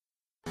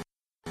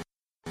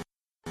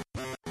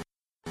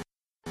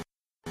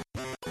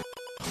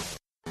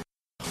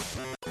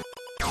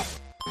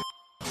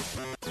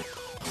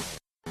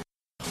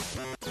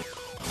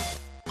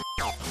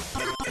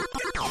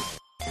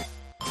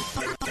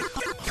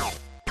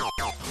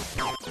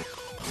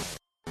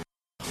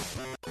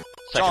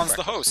John's breakfast.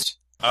 the host.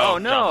 Oh,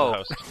 no.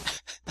 John's the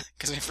host.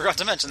 Because we forgot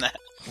to mention that.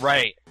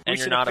 Right. And We you're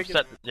should've not figured-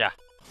 upset. Yeah.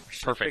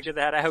 Perfect. Figure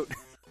that out.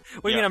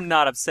 What do you Yeah. mean I'm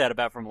not upset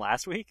about from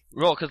last week?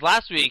 Well, because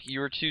last week you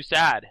were too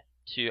sad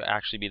to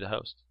actually be the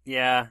host.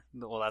 Yeah,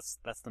 well, that's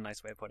the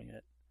nice way of putting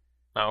it.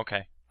 Oh,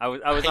 okay. I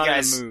was Hey, not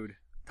guys. in the mood.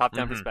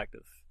 Top-down Mhm.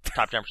 perspective.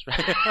 Top down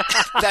perspective.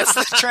 That's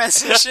the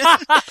transition.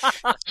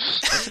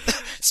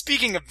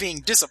 Speaking of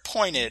being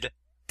disappointed,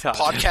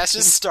 Top-down. podcast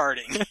is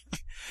starting.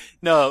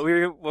 No, what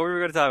were we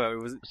going to talk about?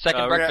 It was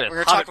Second We're breakfast.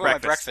 gonna talk Hobbit about my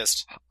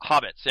breakfast.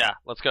 breakfast. Hobbits, yeah.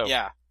 Let's go.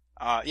 Yeah.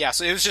 Yeah,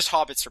 so it was just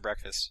hobbits for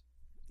breakfast.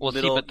 Well,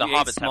 little, see, but the you ate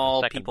hobbits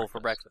small have the second people for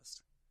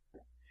breakfast.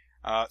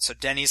 So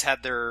Denny's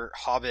had their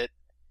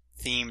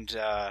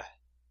Hobbit-themed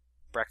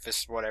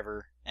breakfast,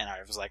 whatever, and I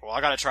was like, well,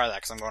 I gotta try that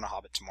because I'm going to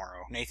Hobbit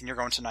tomorrow. Nathan, you're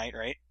going tonight,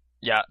 right?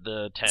 Yeah,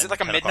 the 10. Is it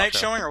like a 10 midnight o'clock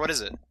show. showing, or what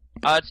is it?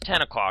 It's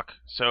 10 o'clock.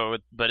 So,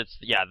 but it's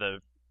the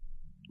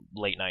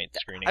late night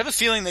screening. I have a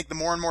feeling like the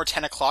more and more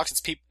 10 o'clocks,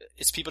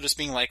 it's people just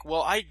being like,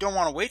 well, I don't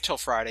want to wait till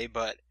Friday,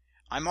 but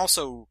I'm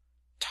also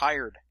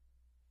tired.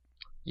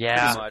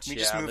 Yeah. Pretty much, we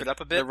just move they're- it up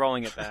a bit? They're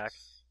rolling it back.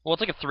 Well,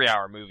 it's like a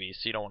 3-hour movie,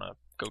 so you don't want to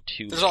go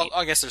too There's late.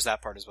 I guess there's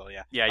that part as well,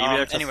 yeah. Yeah, you'd be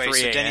there till anyway, 3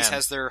 so Denny's a.m.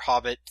 has their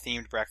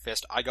Hobbit-themed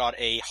breakfast. I got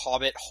a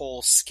Hobbit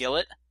whole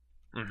skillet,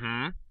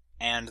 Mm-hmm.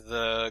 and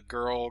the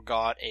girl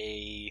got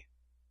a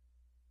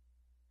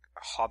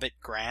Hobbit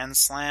Grand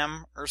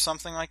Slam or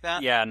something like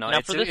that. Yeah, no, Now,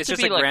 it's for this to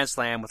just be a like- Grand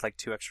Slam with like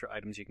 2 extra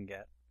items you can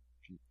get.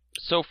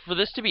 So, for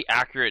this to be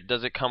accurate,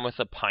 does it come with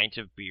a pint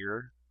of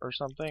beer or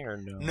something, or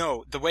no?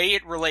 No, the way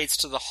it relates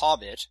to the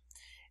Hobbit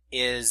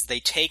is they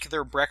take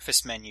their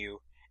breakfast menu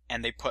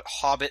and they put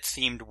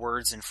Hobbit-themed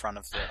words in front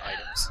of the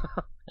items.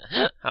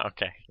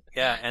 Okay.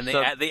 Yeah, and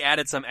So- they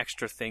added some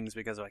extra things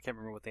because I can't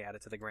remember what they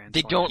added to the Grand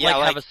They Slam. don't Yeah,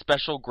 have like- a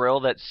special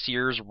grill that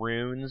sears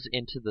runes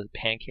into the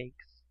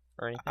pancakes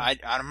or anything? I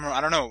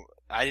don't know.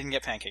 I didn't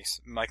get pancakes.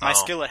 Like my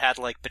Oh. skillet had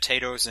like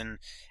potatoes and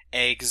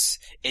eggs.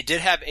 It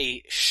did have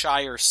a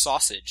Shire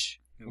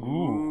sausage,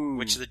 Ooh.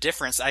 which the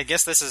difference, I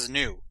guess this is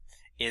new,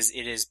 is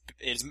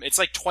it's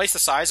like twice the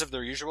size of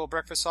their usual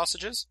breakfast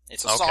sausages.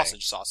 It's a Okay.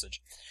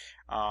 sausage.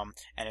 And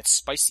it's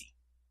spicy.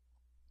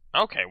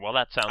 Okay, well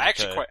that sounds I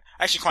actually like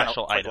quite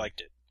special quite item.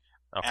 liked it.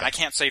 okay. And I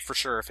can't say for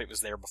sure if it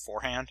was there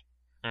beforehand.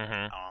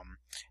 Mhm.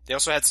 They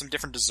also had some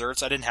different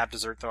desserts. I didn't have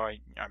dessert though. I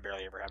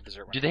barely ever have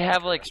dessert. when Do I they go to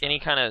have a like restaurant. any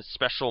kind of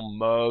special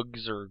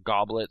mugs or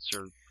goblets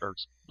or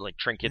like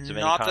trinkets of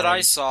any Not kind? that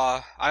I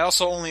saw. I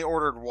also only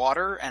ordered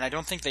water, and I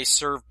don't think they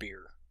serve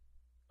beer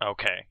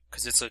Okay.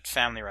 because it's a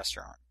family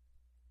restaurant.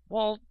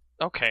 Well,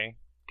 okay.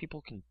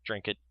 People can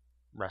drink at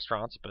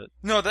restaurants, but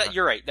No,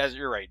 you're right.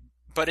 You're right.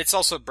 But it's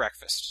also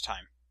breakfast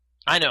time.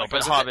 I know. Like, but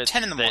was it at hobbits,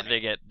 10 in the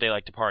morning? they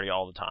like to party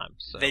all the time.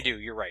 So They do.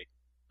 You're right.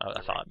 I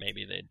thought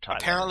maybe they'd try.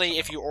 that or Apparently,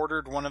 if something. you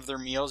ordered one of their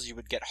meals, you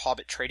would get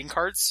Hobbit trading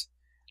cards.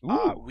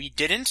 Ooh. We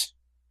didn't.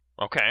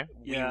 Okay.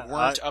 Yeah, we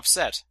weren't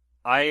upset.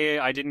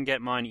 I didn't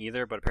get mine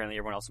either, but apparently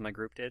everyone else in my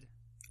group did.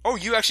 Oh,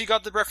 you actually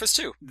got the breakfast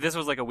too. This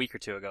was like a week or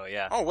two ago,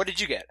 yeah. Oh, what did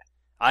you get?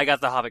 I got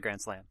the Hobbit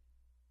Grand Slam.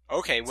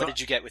 Okay, what So- did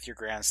you get with your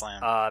Grand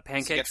Slam?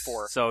 Pancakes. get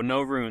 4. So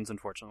no runes,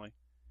 unfortunately.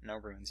 No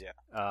runes yet.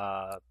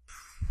 I'm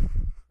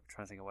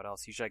trying to think of what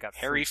else. Usually I got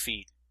Hairy fruit.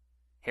 feet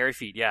Hairy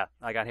feet, yeah.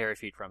 I got hairy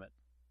feet from it.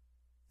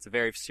 It's a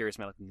very serious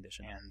medical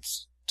condition. and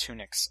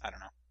tunics. I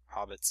don't know.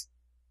 Hobbits.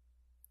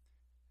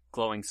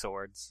 Glowing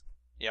swords.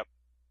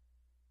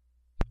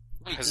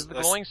 Wait, does the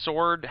that's- glowing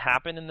sword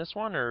happen in this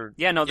one, or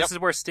Yeah, no, this Yep. is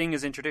where Sting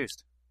is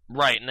introduced.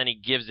 right? And then he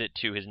gives it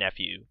to his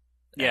nephew.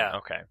 Yeah.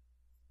 Okay.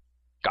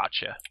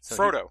 Gotcha. So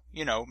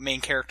Frodo,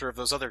 main character of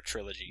those other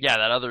trilogy. Yeah,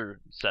 that other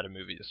set of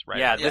movies, right?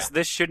 Yeah, Yeah.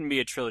 this shouldn't be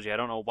a trilogy. I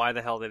don't know why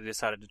the hell they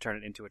decided to turn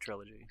it into a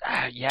trilogy.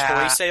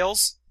 Yeah. Toy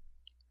sales.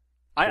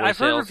 Toy I've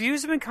heard sales.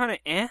 reviews have been kind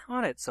of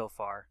on it so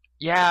far.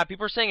 Yeah,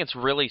 people are saying it's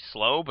really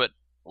slow, but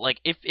like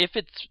if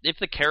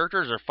the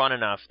characters are fun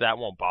enough, that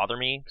won't bother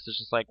me because it's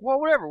just like, well,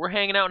 whatever. We're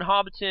hanging out in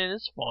Hobbiton.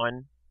 It's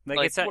fun. Like,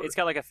 Like, it's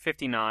got like a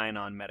 59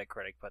 on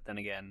Metacritic, but then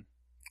again,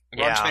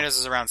 Rotten Yeah, Tomatoes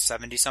is around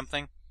 70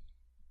 something.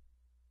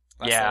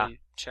 Yeah. I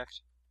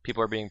checked.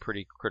 people are being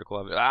pretty critical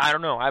of it. I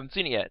don't know. I haven't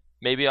seen it yet.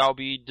 Maybe I'll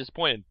be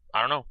disappointed.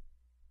 I don't know.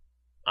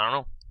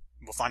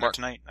 We'll find Mar- out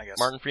tonight, I guess.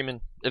 Martin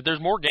Freeman. If there's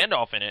more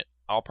Gandalf in it,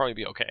 I'll probably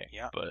be okay.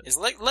 Yeah. But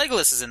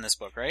Legolas is in this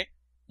book, right?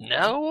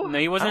 no, no,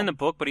 he wasn't in I the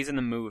book, but he's in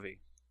the movie.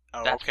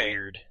 Oh, That's okay.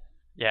 weird.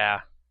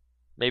 Yeah,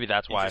 maybe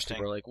that's why Interesting.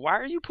 people are like, "Why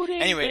are you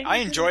putting?" Anyway, things I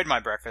in enjoyed my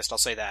breakfast. I'll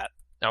say that.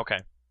 it?" Okay.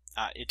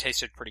 It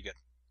tasted pretty good.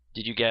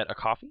 Did you get a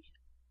coffee?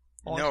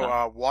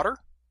 No, water.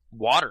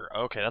 Water.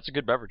 Okay, that's a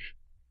good beverage.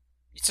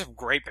 It's a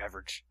great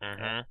beverage.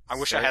 Mm-hmm. I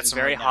wish Very- I had some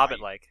very right now.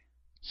 Hobbit-like.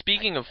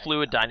 Speaking of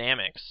fluid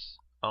dynamics,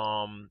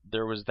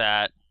 there was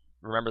that.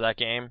 Remember that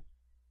game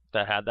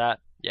that had that?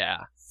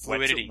 Yeah,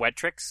 Fluidity. Wet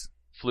tricks.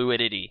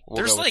 fluidity. We'll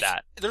there's go with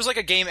that. there's like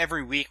a game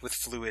every week with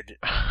fluid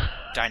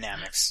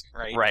dynamics,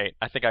 right? Right.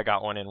 I think I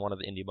got one in one of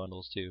the indie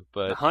bundles too.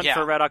 The But Hunt yeah.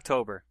 for Red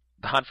October.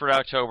 the Hunt for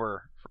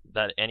October,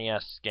 that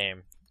NES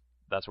game,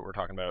 that's what we're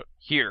talking about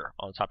here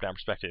on the top-down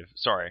perspective.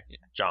 Sorry,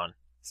 John.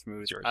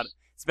 Smooth. It's yours.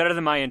 It's better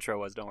than my intro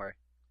was. Don't worry.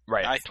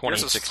 Right,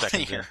 Yours was 26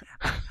 seconds in. funnier.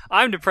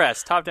 I'm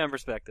depressed. Top down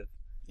perspective.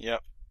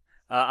 Yep.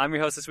 I'm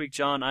your host this week,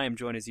 John. I am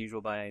joined as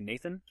usual by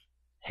Nathan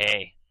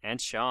Hey,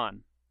 and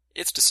Sean.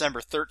 It's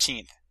December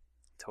 13th.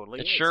 Totally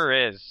it is. sure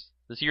is.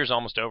 This year's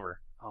almost over.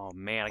 Oh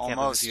man, I can't believe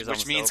Almost, this year's which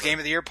almost means over. Game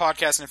of the Year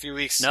podcast in a few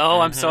weeks.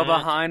 No, I'm so Mhm.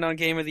 behind on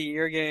Game of the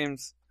Year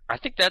games. I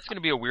think that's going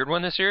to be a weird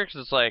one this year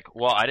because it's like,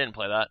 well, I didn't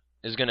play that.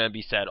 Is going to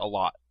be said a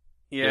lot.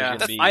 Yeah, There's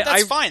That's, gonna be-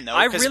 that's fine though.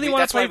 I 'cause really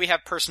wanna that's why play- we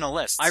have personal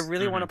lists. I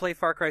really want to Mhm. play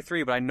Far Cry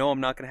 3, but I know I'm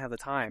not going to have the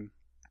time.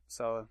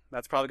 So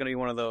that's probably going to be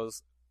one of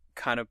those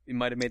kind of. You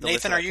might have made the list.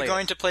 Nathan, but I are you played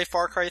going it. to play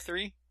Far Cry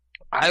 3?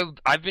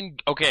 I've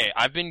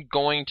been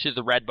going to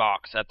the red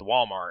box at the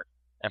Walmart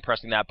and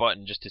pressing that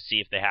button just to see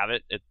if they have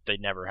it. They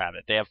never have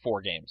it. They have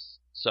 4 games.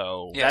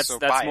 So Yeah, That's- so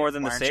that's buy more it.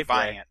 than Why the aren't you safe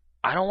buying way. it?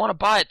 I don't want to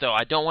buy it though.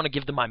 I don't want to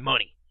give them my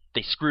money.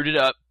 They screwed it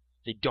up.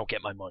 They don't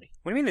get my money.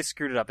 What do you mean they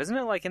screwed it up? Isn't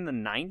it like in the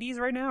 90s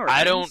right now? Or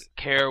I 80s? don't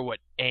care what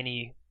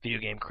any video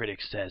game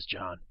critic says,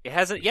 John. It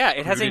has a yeah.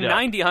 It has a Screwed it up.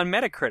 90 on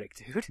Metacritic,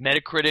 dude.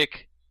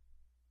 Metacritic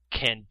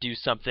can do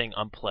something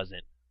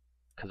unpleasant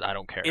because I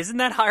don't care. Isn't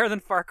that higher than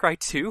Far Cry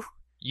 2?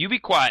 You be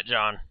quiet,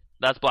 John.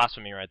 That's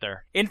blasphemy right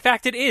there. In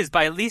fact, it is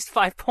by at least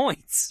 5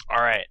 points.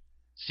 All right.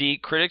 See,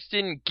 critics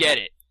didn't get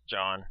it,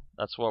 John.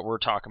 That's what we're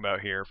talking about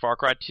here. Far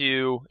Cry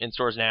 2 in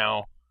stores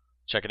now.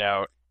 Check it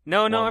out.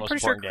 No, One of the I'm most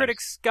pretty sure important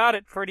critics got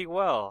it pretty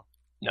well.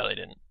 No, they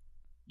didn't.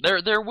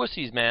 They're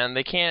wussies, man.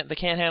 They can't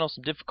handle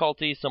some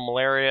difficulty, some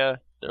malaria.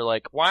 They're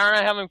like, why aren't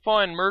I having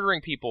fun murdering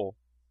people?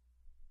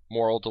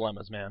 Moral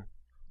dilemmas, man.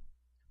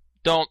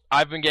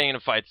 I've been getting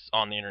into fights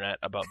on the internet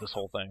about this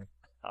whole thing.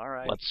 All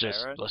right. Let's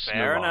fair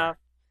move on. enough.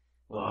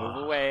 We'll move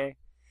Ugh. away.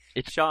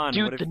 It's Sean,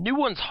 dude, what have the new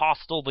one's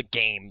Hostile the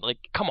game. Like,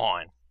 come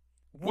on.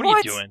 What are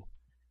What? you doing?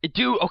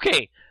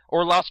 Okay,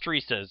 or Las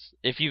Tristas.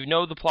 If you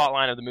know the plot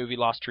line of the movie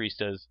Las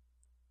Tristas,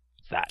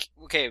 it's that.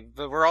 Okay,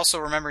 but we're also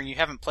remembering you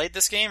haven't played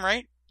this game,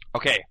 right?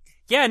 Okay,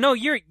 Yeah, no,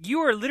 you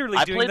are literally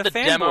I doing played the the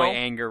fanboy demo.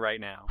 anger right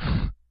now.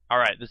 all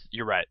right.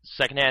 You're right.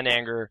 Secondhand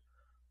anger.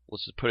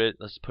 Let's put it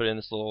in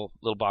this little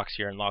box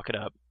here and lock it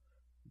up.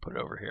 Put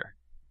it over here.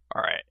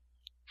 All right.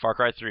 Far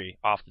Cry 3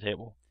 off the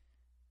table.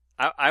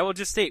 I will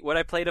just state what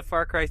I played of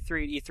Far Cry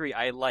 3 at E3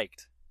 I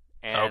liked.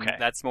 And Okay.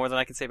 that's more than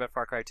I can say about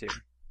Far Cry 2.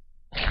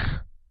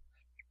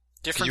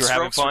 Different you were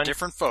having strokes for fun?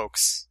 different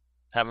folks.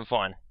 Having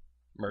fun,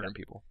 murdering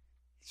people.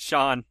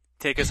 Sean,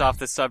 take us off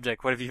this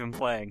subject. What have you been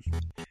playing?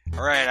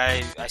 Alright,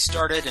 I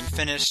started and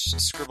finished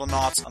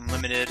Scribblenauts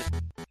Unlimited.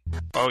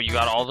 Oh, you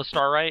got all the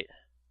star right?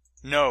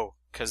 No,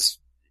 because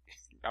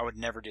I would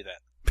never do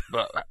that.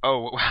 But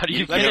how do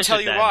you Let me finish tell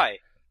it you then? why.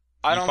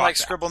 I You don't fought like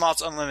that.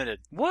 Scribblenauts Unlimited.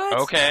 What?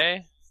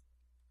 Okay.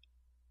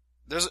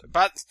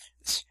 But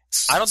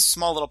I don't-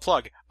 small little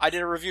plug. I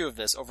did a review of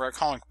this over at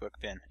Comic Book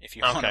Bin. If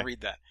you want to Okay.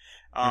 read that.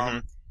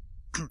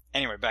 Mm-hmm.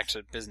 Anyway, back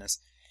to business.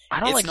 I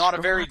don't It's like not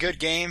a very Scribblenauts. good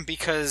game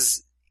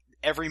because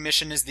every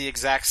mission is the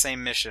exact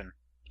same mission.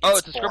 Oh,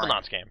 it's a boring.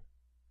 Scribblenauts game.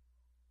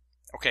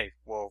 Okay,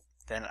 well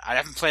then I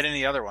haven't played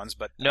any other ones,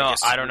 but No,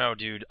 guess I don't know,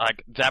 dude.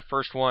 Like that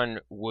first one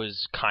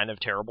was kind of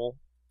terrible,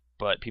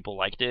 but people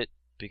liked it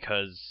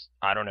because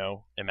I don't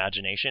know,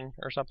 imagination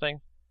or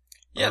something.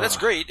 Yeah, that's Ugh.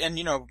 great, and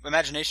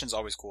imagination's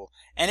always cool.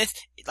 And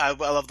I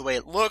love the way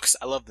it looks.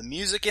 I love the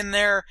music in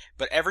there.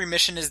 But every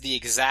mission is the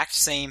exact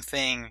same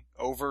thing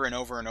over and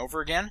over and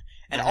over again.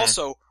 And Mhm.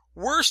 also,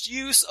 worst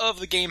use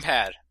of the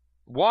gamepad.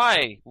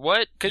 Why?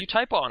 What? Could you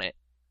type on it?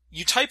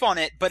 You type on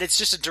it, but it's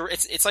just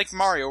it's like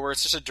Mario, where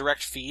it's just a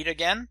direct feed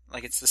again.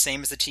 Like it's the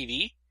same as the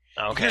TV.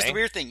 Okay. Here's the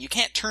weird thing: you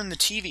can't turn the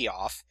TV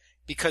off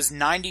because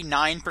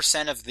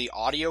 99% of the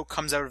audio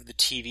comes out of the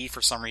TV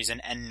for some reason,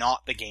 and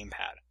not the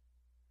gamepad.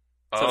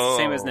 So it's the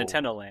same as Oh.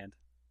 Nintendo Land.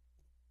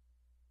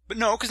 But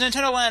no, because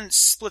Nintendo Land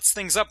splits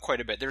things up quite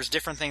a bit. There's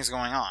different things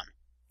going on.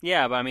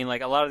 Yeah, but I mean,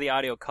 like, a lot of the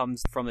audio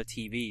comes from the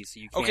TV, so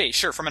you can't... Okay,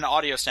 sure. From an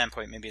audio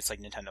standpoint, maybe it's like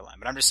Nintendo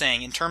Land. But I'm just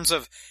saying, in terms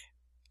of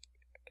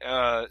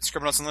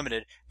Scribblenauts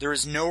Unlimited, there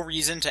is no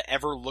reason to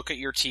ever look at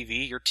your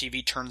TV. Your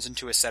TV turns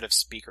into a set of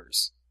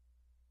speakers.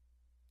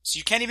 So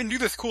you can't even do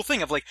this cool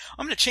thing of like,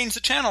 I'm going to change the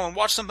channel and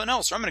watch something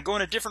else, or I'm going to go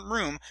in a different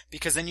room,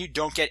 because then you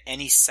don't get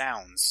any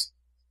sounds.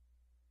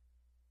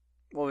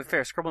 Well, to be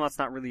fair, Scribblenauts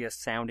not really a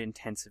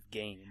sound-intensive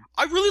game.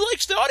 I really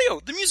liked the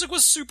audio. The music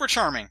was super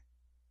charming.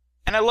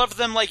 And I loved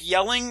them, like,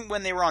 yelling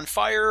when they were on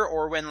fire,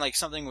 or when, like,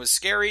 something was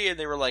scary, and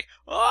they were like,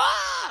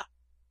 ah!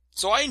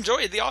 So I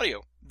enjoyed the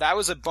audio. That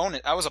was a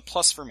bonus. That was a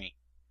plus for me.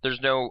 There's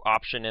no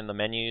option in the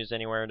menus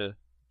anywhere to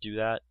do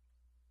that?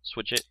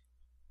 Switch it?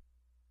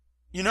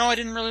 I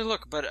didn't really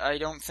look, but I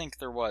don't think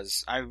there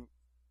was. I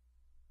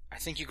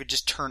think you could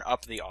just turn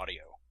up the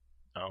audio.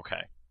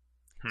 Okay.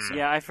 So,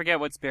 yeah, I forget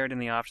what's buried in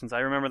the options. I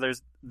remember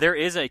there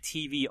is a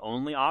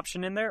TV-only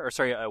option in there, or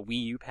sorry, a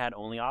Wii U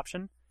pad-only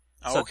option.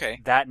 Oh, So okay.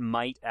 that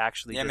might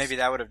actually Yeah, maybe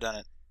that would have done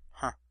it.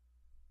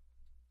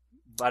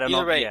 But I don't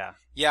Either know. way, Yeah.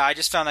 Yeah, I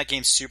just found that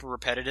game super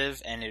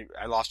repetitive, and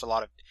I lost a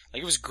lot of...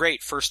 Like, it was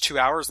great first 2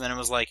 hours, and then it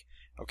was like,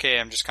 okay,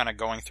 I'm just kind of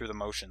going through the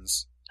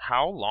motions.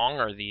 How long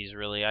are these,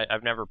 really?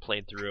 I've never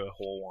played through a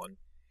whole one.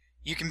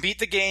 You can beat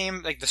the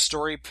game, like the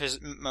story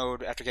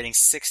mode, after getting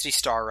 60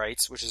 star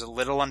rights, which is a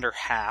little under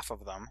half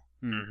of them.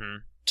 Mm-hmm.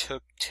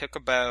 Took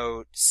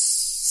about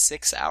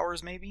 6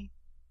 hours maybe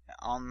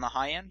on the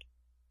high end.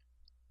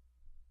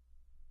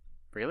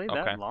 Really?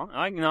 Okay. That long?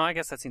 I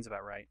guess that seems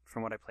about right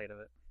from what I played of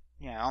it.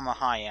 Yeah, on the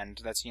high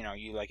end, that's,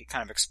 you like it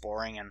kind of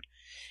exploring, and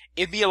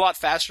it'd be a lot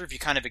faster if you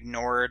kind of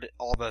ignored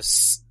all the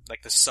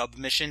sub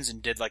missions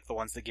and did like the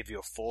ones that give you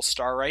a full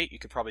star rate. You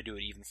could probably do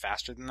it even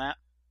faster than that.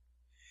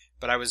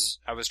 But I was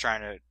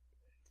trying to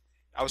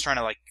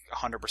like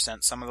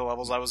 100% some of the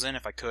levels I was in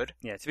if I could.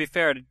 Yeah, to be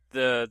fair,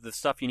 the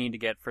stuff you need to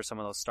get for some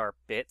of those star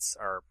bits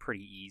are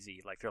pretty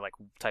easy. Like they're like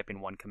type in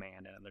one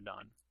command and they're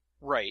done.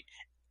 Right.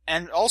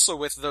 And also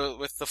with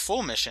the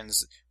full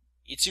missions,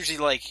 it's usually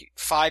like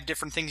 5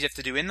 different things you have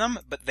to do in them,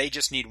 but they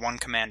just need one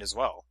command as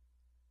well.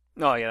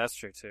 Oh yeah, that's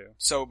true too.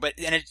 So,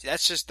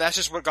 that's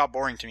just what got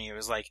boring to me. It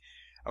was like,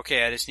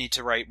 okay, I just need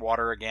to write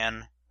water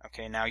again.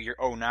 Okay, now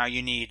now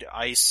you need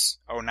ice.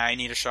 Oh, now you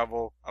need a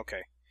shovel.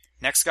 Okay.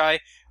 Next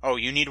guy, oh,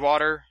 you need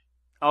water.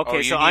 Okay,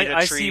 you so need a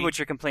I tree. see what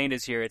your complaint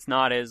is here. It's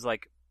not as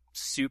like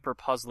super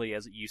puzzly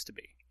as it used to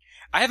be.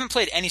 I haven't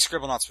played any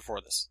Scribblenauts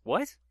before this.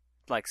 What?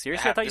 Like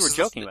seriously? I thought you were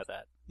joking about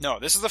that. No,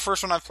 this is the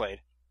first one I've played.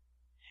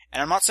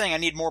 And I'm not saying I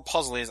need more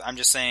puzzles, I'm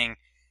just saying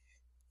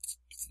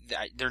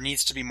there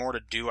needs to be more to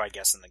do, I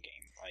guess, in the game.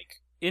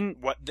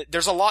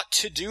 There's a lot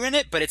to do in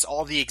it, but it's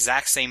all the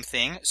exact same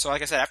thing. So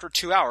like I said, after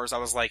 2 hours, I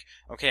was like,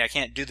 okay, I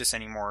can't do this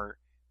anymore,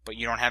 but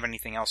you don't have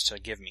anything else to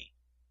give me.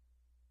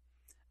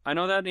 I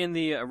know that in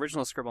the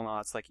original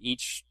Scribblenauts, like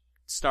each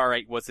star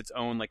rate was its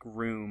own like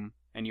room,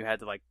 and you had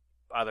to like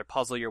either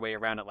puzzle your way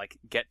around it, like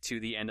get to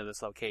the end of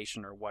this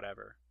location or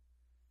whatever.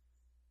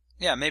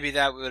 Yeah, maybe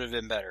that would have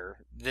been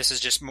better. This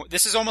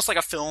is almost like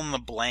a fill in the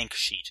blank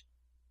sheet,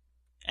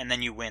 and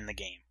then you win the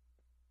game.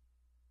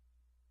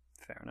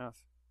 Fair enough.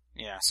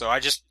 Yeah, so I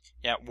just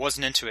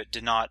wasn't into it.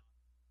 Did not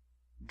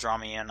draw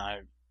me in.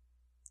 I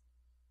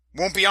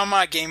won't be on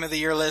my game of the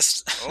year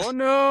list. Oh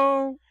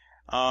no.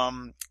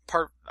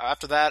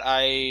 After that,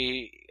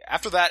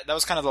 that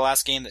was kind of the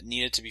last game that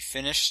needed to be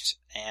finished,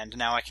 and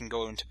now I can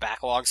go into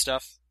backlog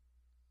stuff.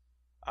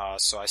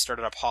 So I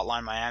started up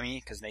Hotline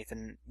Miami, because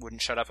Nathan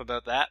wouldn't shut up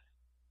about that.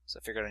 So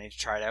I figured I need to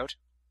try it out.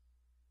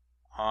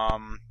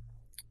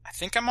 I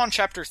think I'm on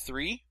chapter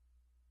 3.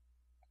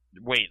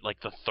 Wait,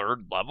 like the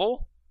 3rd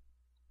level?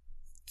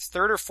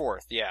 3rd or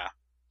 4th, yeah.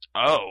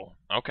 Oh,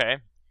 okay.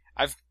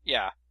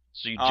 Yeah.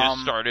 So you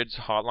just started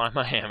Hotline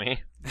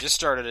Miami. Just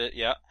started it,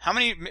 yeah. How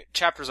many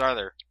chapters are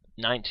there?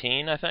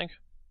 19, I think.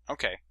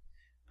 Okay.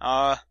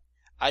 I'm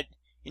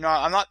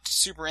not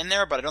super in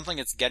there, but I don't think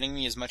it's getting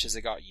me as much as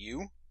it got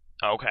you.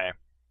 Okay.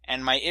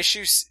 And my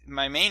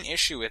main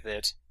issue with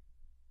it,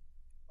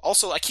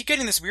 also, I keep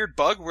getting this weird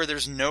bug where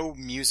there's no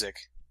music.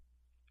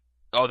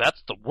 Oh,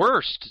 that's the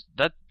worst.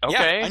 Okay.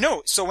 Yeah, I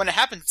know. So when it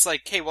happens, it's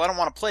like, hey, well, I don't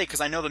want to play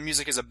because I know the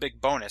music is a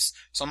big bonus,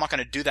 so I'm not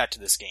going to do that to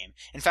this game.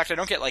 In fact, I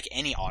don't get like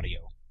any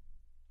audio.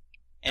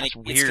 And That's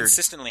it's weird.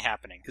 consistently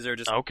happening. Is there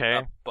just Okay.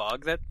 a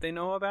bug that they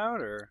know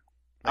about, or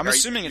I'm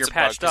assuming you're it's a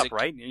patched bug, up,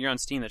 right? You're on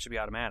Steam. That should be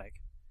automatic.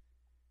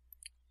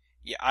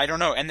 Yeah, I don't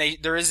know. And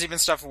there is even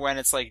stuff when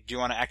it's like, do you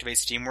want to activate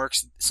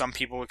Steamworks? Some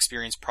people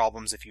experience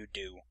problems if you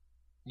do.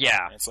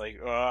 Yeah. And it's like,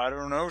 I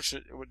don't know.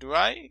 Do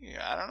I?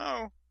 I don't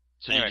know.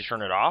 So Anyway. did you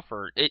turn it off,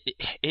 or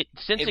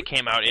since it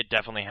came out, it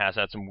definitely has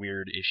had some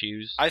weird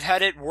issues. I've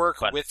had it work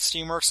But- with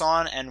Steamworks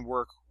on and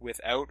work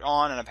without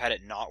on, and I've had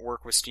it not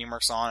work with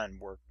Steamworks on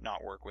and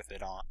not work with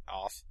it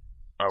off.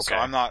 Okay. So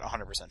I'm not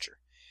 100% sure.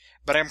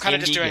 But I'm kind of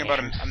just Indie doing about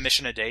games. a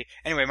mission a day.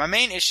 Anyway, my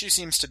main issue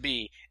seems to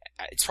be,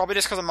 it's probably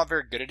just because I'm not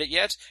very good at it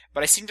yet,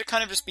 but I seem to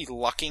kind of just be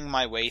lucking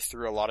my way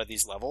through a lot of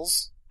these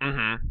levels.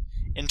 Mm-hmm.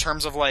 In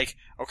terms of like,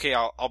 okay,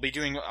 I'll be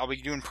doing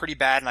pretty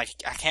bad, and I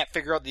can't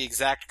figure out the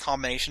exact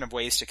combination of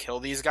ways to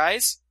kill these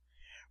guys.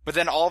 But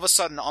then all of a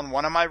sudden, on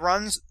one of my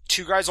runs,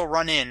 2 guys will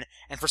run in,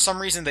 and for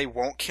some reason they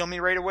won't kill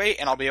me right away,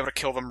 and I'll be able to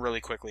kill them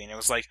really quickly. And it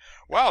was like,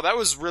 wow, that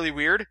was really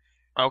weird.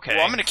 Okay.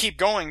 Well, I'm gonna keep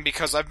going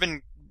because I've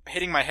been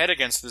hitting my head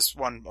against this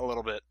one a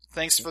little bit.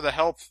 Thanks for the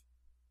help,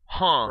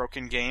 Huh.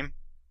 broken game.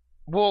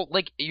 Well,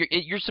 like,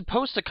 you're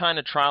supposed to kind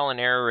of trial and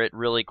error it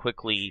really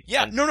quickly.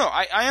 Yeah, and- no,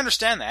 I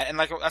understand that, and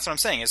like that's what I'm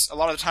saying is a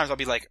lot of the times I'll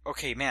be like,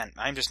 okay, man,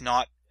 I'm just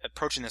not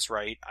approaching this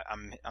right.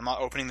 I'm not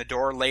opening the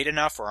door late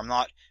enough, or I'm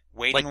not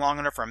waiting long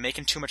enough, or I'm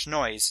making too much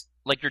noise.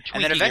 Like, you're And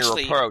tweaking then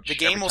eventually, your approach the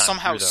game every will time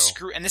somehow through, though.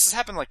 screw, and this has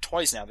happened like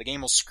twice now, the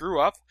game will screw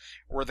up,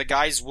 where the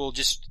guys will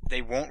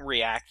they won't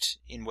react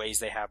in ways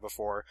they have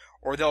before,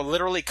 or they'll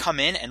literally come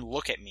in and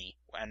look at me,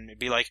 and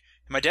be like,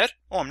 am I dead?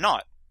 Oh, I'm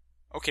not.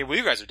 Okay, well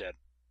you guys are dead.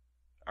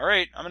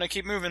 Alright, I'm gonna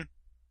keep moving.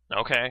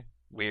 Okay.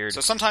 Weird.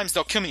 So sometimes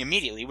they'll kill me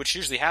immediately, which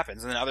usually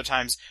happens, and then other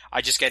times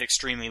I just get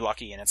extremely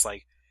lucky, and it's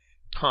like,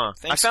 Huh.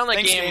 Thanks- I found that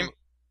thanks, game, game.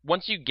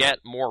 once you get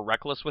more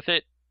reckless with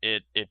it,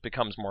 it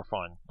becomes more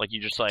fun. Like,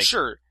 you just, like,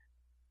 sure,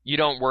 you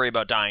don't worry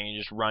about dying. You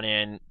just run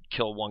in,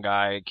 kill one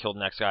guy, kill the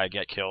next guy,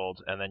 get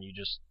killed, and then you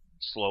just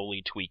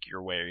slowly tweak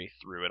your way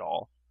through it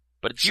all.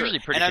 But it's Sure. usually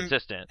pretty And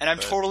consistent. and I'm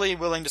but- totally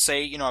willing to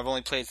say, I've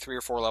only played 3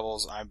 or 4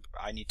 levels,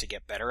 I need to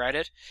get better at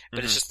it,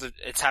 but it's Mhm. just that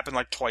it's happened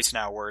like twice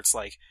now where it's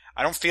like,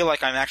 I don't feel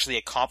like I'm actually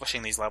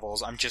accomplishing these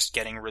levels, I'm just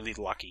getting really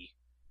lucky.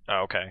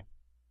 Oh, okay.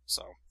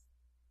 So,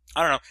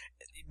 I don't know.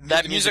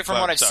 the music from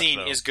bug what I've sucks, seen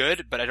though. is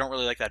good, but I don't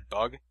really like that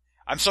bug.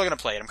 I'm still gonna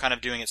play it. I'm kind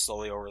of doing it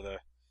slowly I'm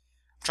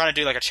trying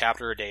to do like a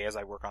chapter a day as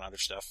I work on other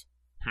stuff.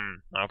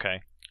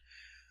 Okay.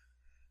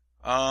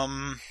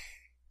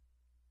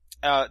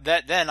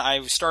 Then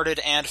I started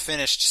and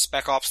finished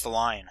Spec Ops: The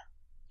Line.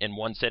 In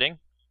one sitting?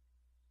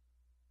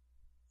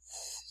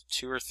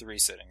 2 or 3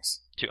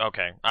 sittings. 2.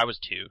 Okay, I was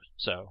 2.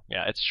 So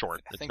yeah, it's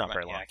short. It's not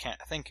very long.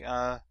 I think 2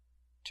 or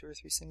 3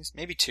 sittings,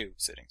 maybe 2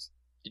 sittings.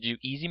 Did you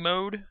easy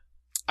mode?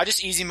 I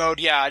just easy mode.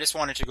 Yeah, I just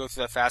wanted to go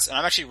through that fast, and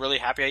I'm actually really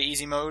happy I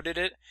easy moded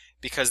it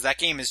because that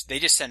game they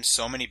just send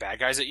so many bad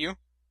guys at you.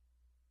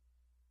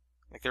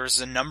 Like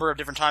there's a number of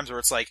different times where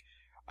it's like,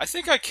 I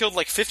think I killed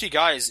like 50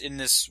 guys in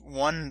this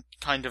one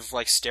kind of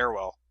like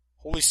stairwell.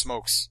 Holy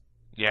smokes.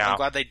 Yeah. I'm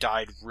glad they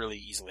died really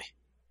easily.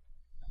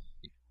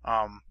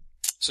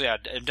 So yeah,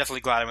 I'm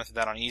definitely glad I went through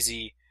that on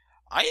easy.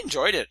 I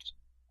enjoyed it.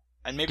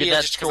 And maybe Did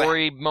that just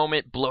story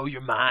moment blow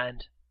your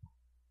mind?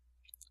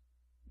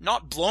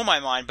 Not blow my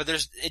mind, but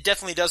it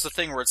definitely does the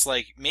thing where it's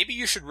like, maybe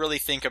you should really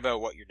think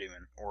about what you're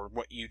doing, or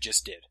what you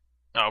just did.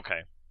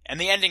 Okay. And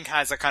the ending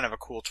has a kind of a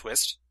cool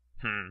twist.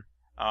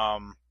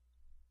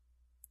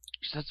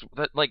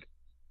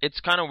 It's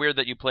kind of weird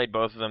that you played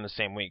both of them the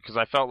same week, because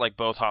I felt like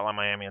both Hotline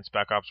Miami and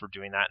Spec Ops were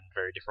doing that in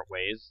very different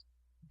ways,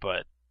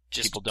 but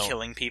just people don't.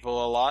 Killing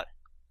people a lot.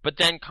 But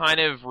then kind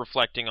of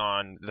reflecting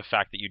on the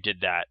fact that you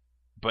did that,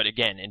 but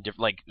again,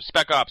 like,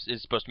 Spec Ops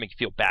is supposed to make you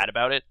feel bad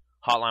about it.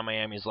 Hotline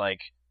Miami is like,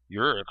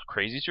 you're a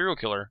crazy serial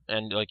killer,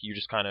 and like you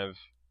just kind of,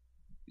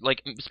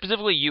 like,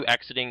 specifically you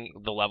exiting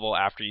the level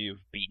after you've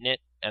beaten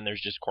it, and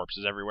there's just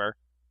corpses everywhere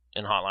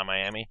in Hotline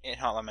Miami. In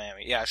Hotline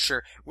Miami, yeah,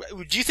 sure.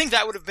 Do you think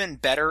that would have been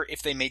better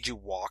if they made you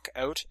walk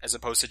out as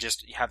opposed to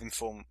just having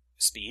full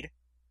speed?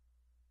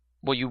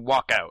 Well, you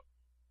walk out.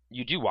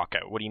 You do walk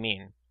out. What do you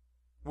mean?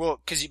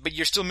 Well, but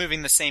you're still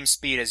moving the same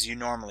speed as you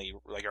normally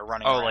like are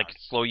running. Oh, around. like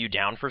slow you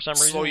down for some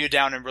reason? Slow you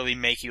down and really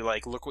make you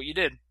like, look what you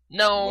did.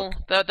 No,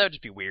 that would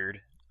just be weird.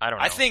 I don't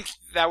know. I think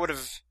that would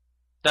have.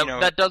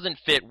 That doesn't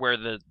fit where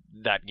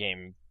that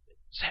game's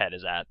head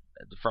is at,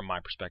 from my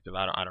perspective.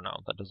 I don't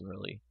know. That doesn't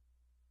really.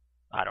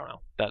 I don't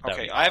know. That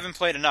okay, I haven't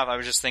played enough. I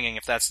was just thinking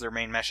if that's their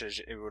main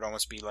message, it would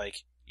almost be like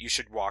you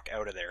should walk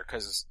out of there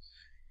because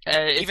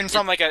even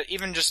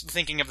just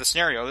thinking of the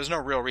scenario, there's no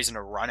real reason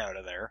to run out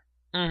of there.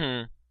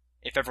 Mm-hmm.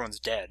 If everyone's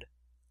dead.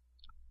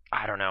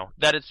 I don't know.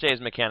 That it stays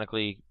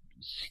mechanically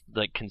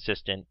like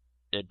consistent.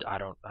 I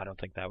don't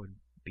think that would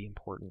be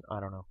important. I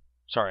don't know.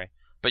 Sorry,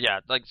 but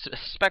yeah, like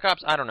Spec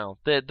Ops. I don't know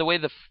the way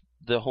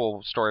the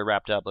whole story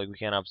wrapped up. Like we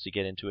can't obviously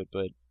get into it,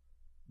 but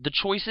the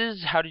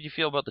choices. How did you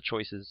feel about the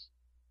choices?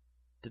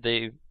 Did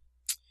they?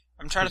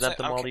 I'm trying to think.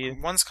 Them all to you?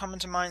 One's coming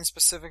to mind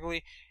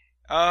specifically.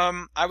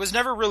 I was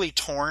never really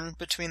torn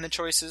between the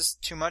choices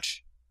too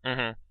much.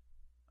 Mm-hmm.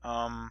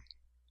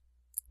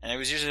 And it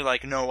was usually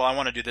like, no, well, I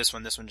want to do this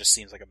one. This one just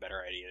seems like a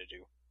better idea to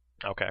do.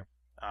 Okay.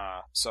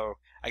 So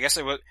I guess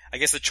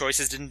the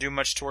choices didn't do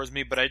much towards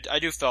me, but I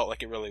do felt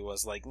like it really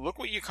was like, look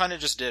what you kind of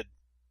just did,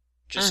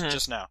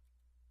 just now,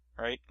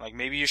 right? Like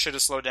maybe you should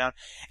have slowed down.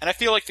 And I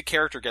feel like the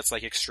character gets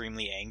like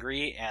extremely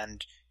angry,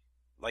 and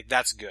like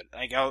that's good.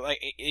 Like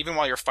even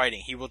while you're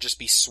fighting, he will just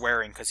be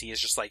swearing because he is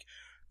just like,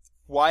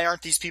 why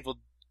aren't these people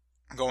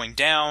going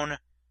down?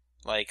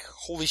 Like,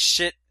 holy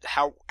shit,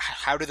 how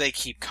do they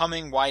keep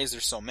coming? Why is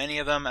there so many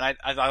of them? And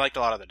I liked a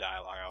lot of the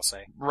dialogue, I'll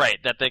say. Right,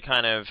 that they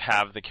kind of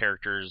have the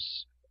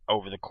characters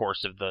over the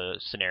course of the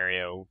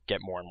scenario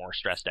get more and more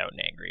stressed out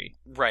and angry.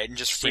 Right, and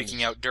just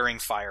freaking out during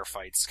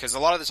firefights. Because a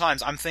lot of the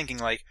times I'm thinking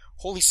like,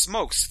 holy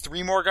smokes,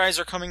 3 more guys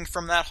are coming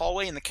from that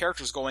hallway, and the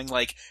character's going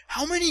like,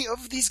 how many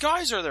of these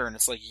guys are there? And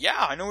it's like,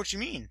 yeah, I know what you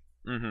mean.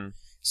 Mm-hmm.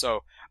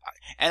 So,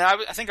 and I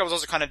think I was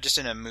also kind of just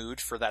in a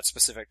mood for that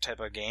specific type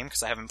of game,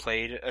 because I haven't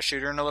played a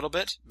shooter in a little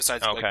bit,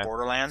 besides like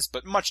Borderlands,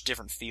 but much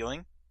different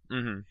feeling.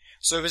 Mm-hmm.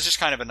 So it was just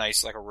kind of a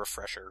nice, like a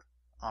refresher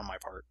on my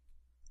part.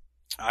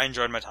 I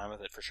enjoyed my time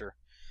with it for sure.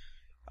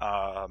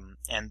 And,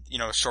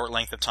 short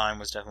length of time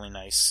was definitely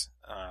nice,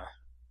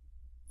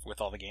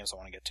 with all the games I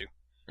want to get to.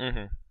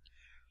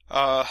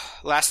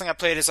 Mm-hmm. Last thing I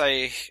played is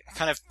I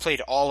kind of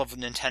played all of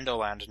Nintendo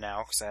Land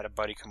now, because I had a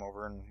buddy come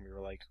over and we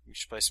were like, we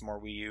should play some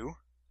more Wii U.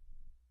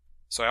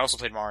 So I also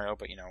played Mario,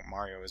 but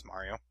Mario is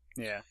Mario.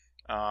 Yeah.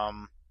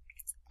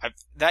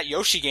 That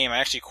Yoshi game I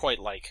actually quite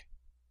like.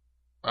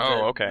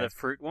 Oh, okay. The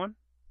fruit one?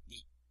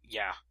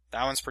 Yeah,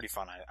 that one's pretty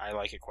fun. I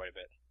like it quite a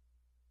bit.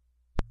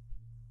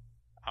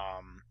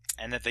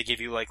 And that they give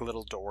you like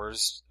little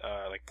doors,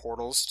 like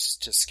portals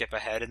to skip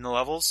ahead in the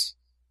levels.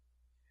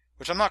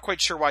 Which I'm not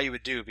quite sure why you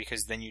would do,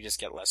 because then you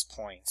just get less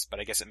points, but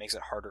I guess it makes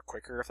it harder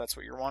quicker if that's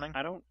what you're wanting.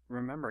 I don't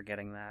remember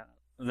getting that.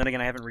 Then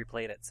again, I haven't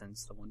replayed it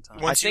since the one time.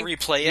 Once you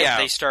replay it,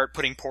 they start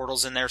putting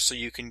portals in there so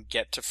you can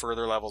get to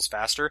further levels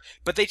faster.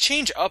 But they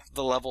change up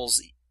the levels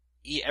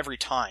every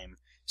time.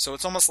 So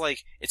it's almost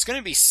like it's going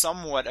to be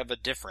somewhat of a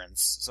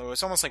difference. So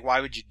it's almost like, why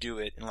would you do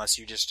it unless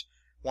you just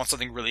want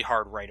something really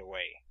hard right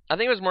away? I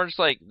think it was more just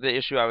like the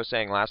issue I was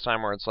saying last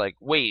time, where it's like,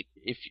 wait,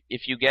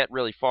 if you get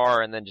really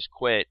far and then just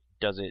quit,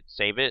 does it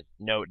save it?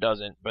 No, it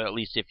doesn't. But at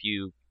least if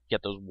you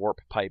get those warp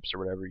pipes or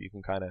whatever, you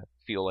can kind of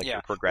feel like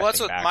you're progressing. Well,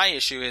 that's what back. my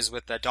issue is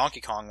with the Donkey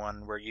Kong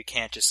one, where you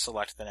can't just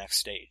select the next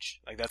stage.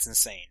 Like, that's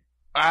insane.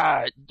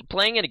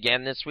 Playing it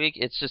again this week,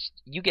 it's just,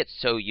 you get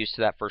so used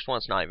to that first one,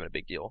 it's not even a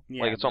big deal.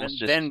 Yeah, like, it's almost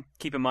just... Then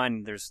keep in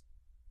mind there's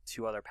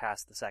 2 other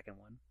past the second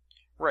one.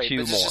 Right, 2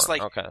 but it's more, just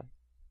like, okay.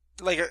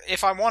 Like,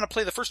 if I want to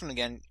play the first one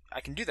again,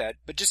 I can do that,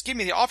 but just give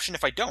me the option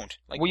if I don't.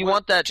 Like, well, you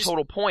want that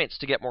total points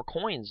to get more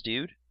coins,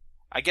 dude.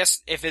 I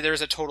guess if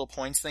there's a total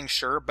points thing,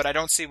 sure, but I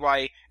don't see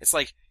why. It's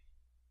like,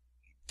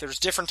 there's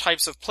different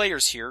types of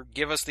players here,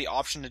 give us the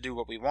option to do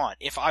what we want.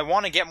 If I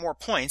want to get more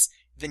points,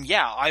 then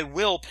yeah, I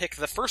will pick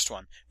the first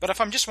one. But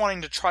if I'm just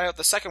wanting to try out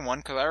the second one,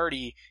 because I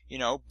already,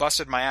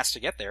 busted my ass to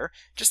get there,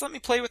 just let me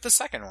play with the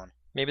second one.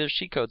 Maybe there's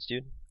cheat codes,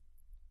 dude.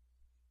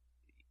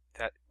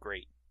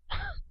 Great.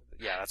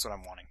 Yeah, that's what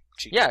I'm wanting.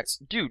 Cheat Yeah, codes.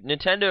 dude,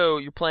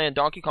 Nintendo, you're playing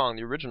Donkey Kong,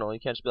 the original, you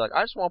can't just be like,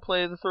 I just want to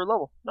play the 3rd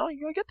level. No,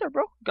 you gotta get there,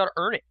 bro. You gotta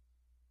earn it.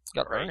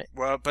 You gotta earn it.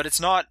 Well, but it's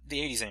not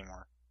the 80s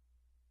anymore.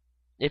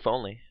 If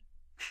only.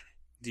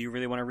 Do you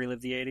really want to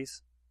relive the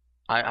 80s?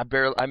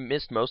 I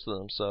missed most of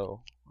them,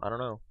 so I don't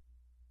know.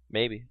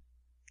 Maybe.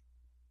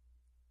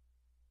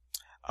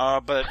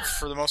 But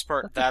for the most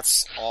part,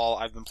 that's all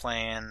I've been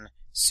playing.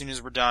 As soon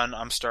as we're done,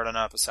 I'm starting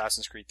up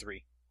Assassin's Creed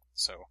 3.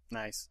 So,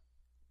 nice.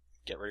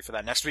 Get ready for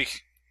that next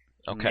week.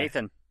 Okay.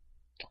 Nathan.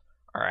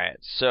 Alright,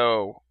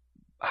 so,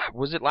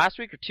 was it last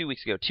week or 2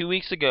 weeks ago? 2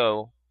 weeks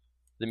ago,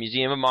 the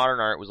Museum of Modern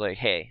Art was like,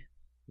 hey,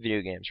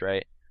 video games,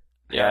 right?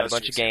 They had a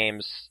bunch of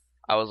games.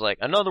 I was like,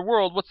 Another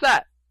World, what's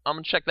that? I'm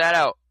gonna check that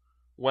out.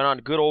 Went on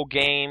to Good Old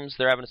Games.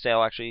 They're having a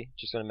sale, actually.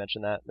 Just gonna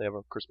mention that. They have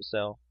a Christmas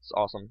sale. It's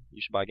awesome.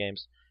 You should buy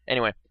games.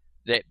 Anyway,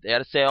 they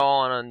had a sale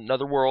on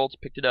Another World.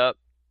 Picked it up.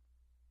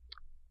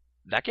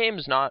 That game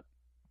is not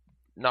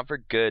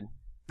very good.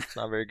 It's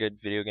not a very good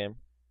video game.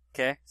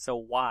 Okay, so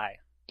why?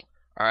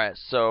 Alright,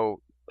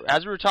 so,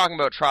 as we were talking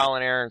about trial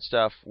and error and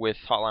stuff with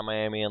Hotline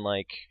Miami and,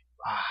 like,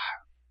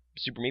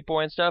 Super Meat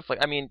Boy and stuff, like,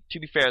 I mean, to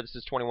be fair, this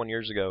is 21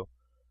 years ago.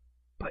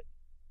 But,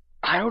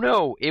 I don't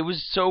know. It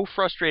was so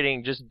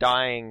frustrating just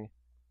dying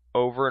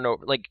over and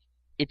over. Like,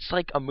 it's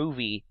like a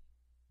movie,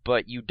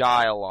 but you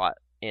die a lot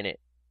in it.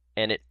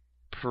 And it,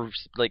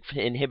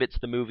 inhibits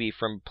the movie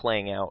from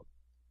playing out.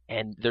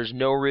 And there's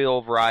no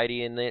real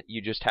variety in it.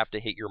 You just have to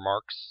hit your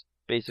marks,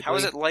 basically. How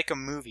is it like a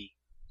movie?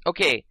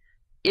 Okay,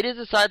 it is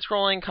a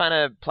side-scrolling kind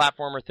of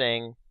platformer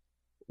thing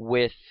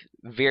with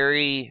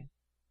very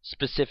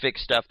specific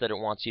stuff that it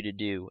wants you to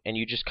do, and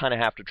you just kind of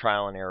have to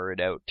trial and error it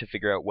out to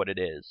figure out what it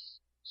is.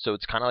 So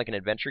it's kind of like an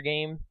adventure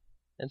game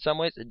in some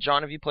ways.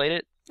 John, have you played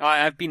it?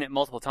 I've beaten it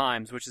multiple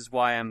times, which is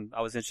why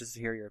I was interested to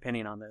hear your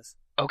opinion on this.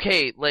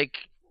 Okay, like,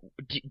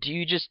 do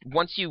you just,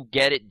 once you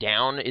get it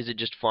down, is it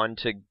just fun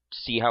to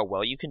see how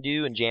well you can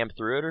do and jam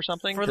through it or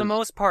something? For the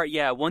most part,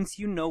 yeah. Once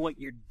you know what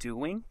you're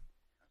doing...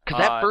 Because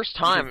that first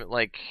time,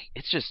 like,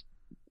 it's just,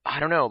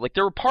 I don't know. Like,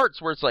 there were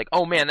parts where it's like,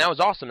 oh man, that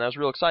was awesome. That was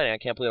real exciting. I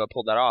can't believe I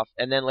pulled that off.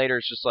 And then later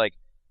it's just like,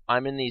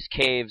 I'm in these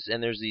caves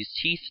and there's these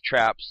teeth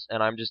traps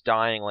and I'm just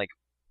dying like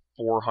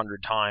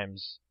 400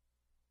 times.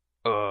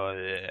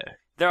 Yeah.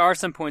 There are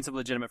some points of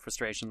legitimate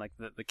frustration, like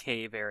the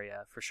cave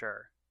area, for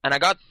sure. And I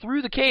got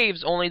through the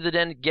caves only to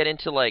then get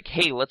into like,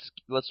 hey, let's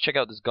check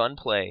out this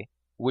gunplay,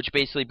 which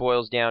basically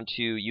boils down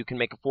to you can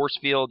make a force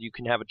field, you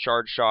can have a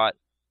charge shot,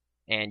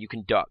 and you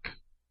can duck.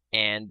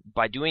 And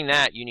by doing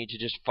that, you need to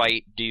just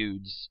fight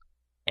dudes,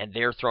 and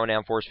they're throwing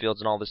down force fields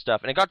and all this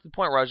stuff. And it got to the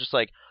point where I was just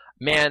like,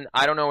 man,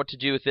 I don't know what to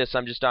do with this.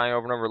 I'm just dying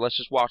over and over. Let's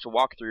just watch a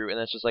walkthrough. And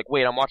it's just like,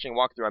 wait, I'm watching a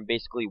walkthrough. I'm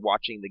basically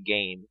watching the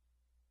game.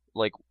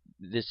 Like,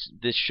 this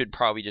should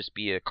probably just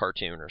be a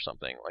cartoon or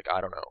something. Like,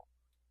 I don't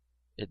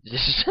know.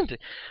 This is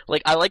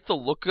like, I like the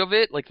look of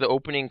it, like the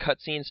opening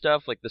cutscene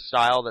stuff, like the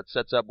style that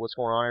sets up what's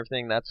going on and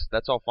everything.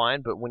 That's all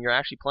fine. But when you're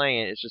actually playing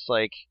it, it's just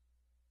like,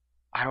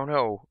 I don't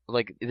know.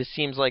 Like, this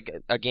seems like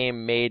a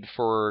game made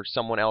for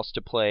someone else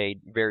to play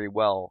very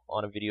well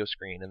on a video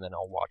screen, and then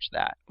I'll watch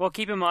that. Well,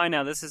 keep in mind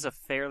now, this is a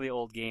fairly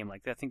old game.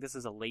 Like, I think this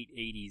is a late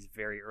 80s,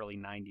 very early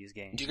 90s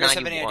game. Do you guys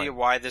have any 91. idea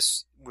why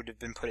this would have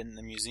been put in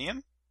the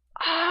museum?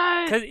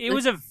 Because it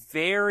was a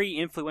very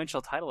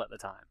influential title at the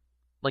time.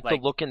 Like the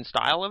look and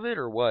style of it,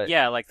 or what?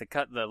 Yeah, like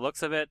the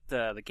looks of it,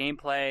 the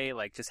gameplay,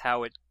 like just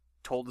how it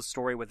told the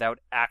story without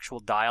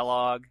actual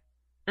dialogue.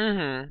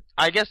 Mm-hmm.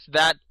 I guess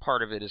that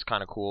part of it is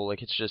kind of cool.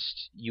 Like, it's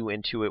just you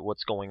intuit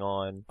what's going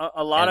on.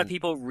 A lot of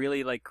people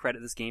really like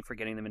credit this game for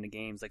getting them into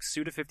games. Like,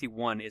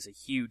 Suda51 is a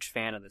huge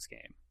fan of this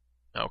game.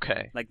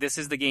 Okay. Like, this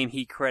is the game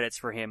he credits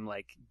for him,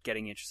 like,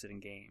 getting interested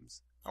in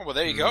games. Oh, well,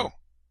 there you go.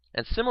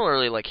 And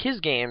similarly, like, his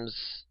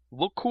games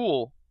look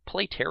cool,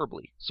 play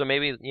terribly. So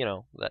maybe,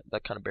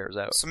 that kind of bears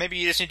out. So maybe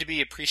you just need to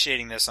be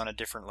appreciating this on a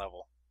different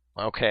level.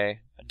 Okay.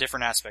 A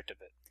different aspect of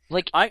it.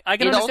 Like, I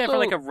can understand also, from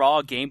like a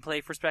raw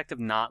gameplay perspective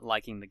not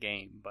liking the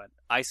game, but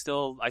I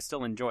still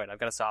enjoy it. I've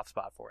got a soft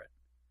spot for it.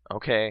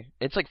 Okay.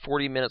 It's like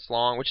 40 minutes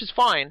long, which is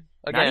fine.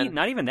 Again,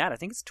 not even that. I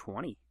think it's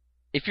 20.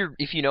 If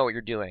you know what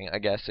you're doing, I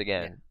guess,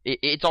 again. Yeah.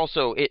 It's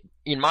also,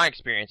 in my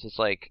experience, it's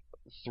like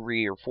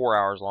 3 or 4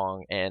 hours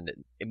long, and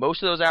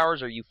most of those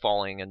hours are you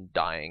falling and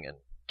dying and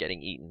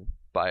getting eaten.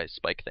 by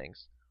spike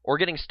things. Or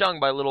getting stung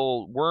by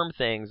little worm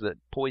things that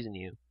poison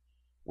you.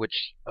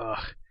 Which,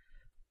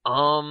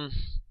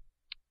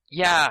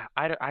 yeah,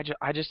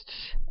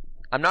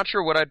 I'm not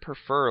sure what I'd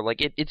prefer. Like,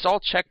 it's all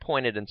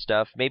checkpointed and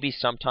stuff. Maybe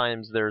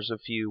sometimes there's a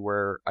few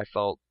where I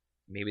felt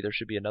maybe there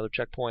should be another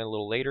checkpoint a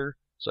little later,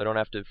 so I don't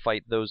have to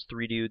fight those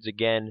 3 dudes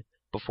again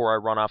before I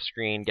run off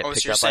screen, get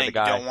picked so you're up by the saying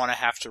guy. you don't want to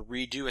have to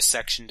redo a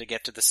section to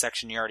get to the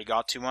section you already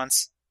got to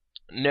once?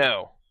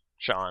 No,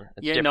 Sean.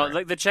 It's Yeah, different.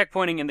 no, the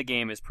checkpointing in the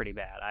game is pretty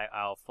bad.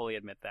 I'll fully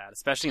admit that,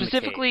 especially in the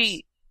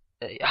Specifically,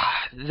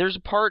 there's a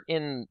part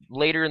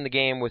later in the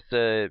game with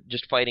the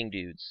just fighting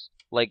dudes.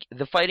 Like,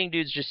 the fighting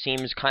dudes just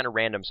seems kind of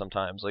random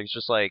sometimes. Like, it's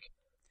just like,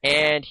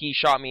 and he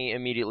shot me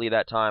immediately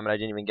that time, and I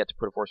didn't even get to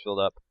put a force field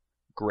up.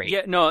 Great.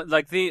 Yeah, no,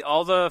 like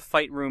all the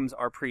fight rooms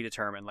are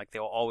predetermined. Like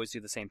they'll always do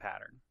the same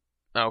pattern.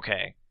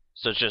 Okay.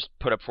 So it's just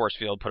put up force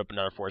field, put up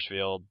another force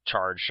field,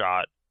 charge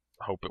shot,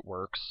 hope it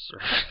works,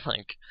 or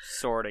like.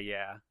 Sorta,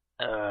 yeah.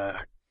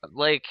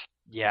 Like,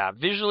 yeah,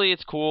 visually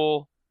it's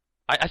cool.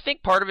 I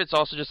think part of it's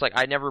also just like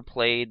I never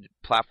played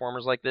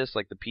platformers like this,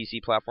 like the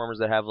PC platformers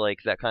that have like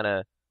that kind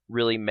of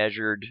really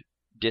measured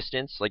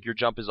distance. Like your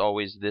jump is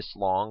always this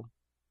long,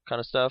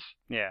 kind of stuff.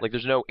 Yeah. Like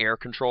there's no air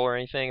control or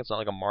anything. It's not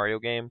like a Mario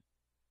game.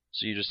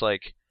 So you just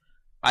like,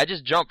 I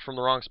just jumped from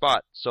the wrong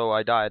spot, so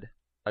I died.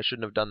 I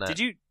shouldn't have done that. Did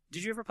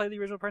you ever play the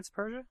original Prince of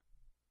Persia?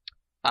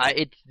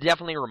 It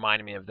definitely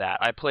reminded me of that.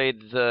 I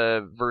played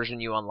the version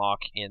you unlock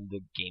in the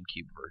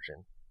GameCube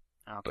version.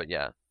 Okay. But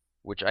yeah,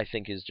 which I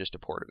think is just a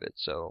port of it,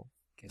 so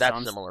Okay, that's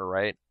so similar,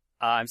 right?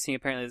 I'm seeing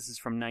apparently this is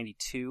from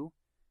 92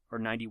 or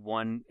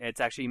 91.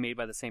 It's actually made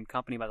by the same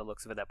company by the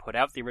looks of it that put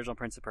out the original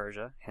Prince of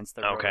Persia, hence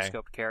the Okay.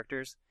 rotoscoped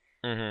characters.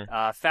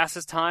 Mm-hmm.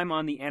 Fastest time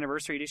on the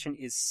anniversary edition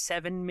is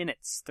 7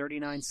 minutes,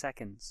 39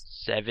 seconds.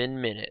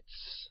 7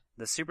 minutes.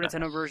 The Super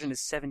Nintendo version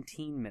is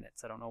 17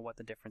 minutes. I don't know what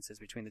the difference is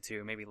between the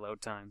two. Maybe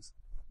load times.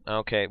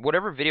 Okay,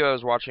 whatever video I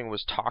was watching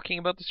was talking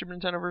about the Super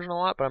Nintendo version a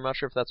lot, but I'm not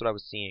sure if that's what I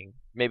was seeing.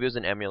 Maybe it was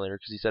an emulator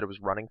because he said it was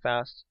running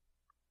fast,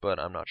 but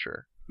I'm not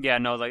sure. Yeah,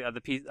 no, like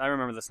I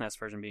remember the SNES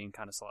version being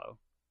kind of slow.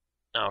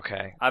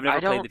 Okay, I've never I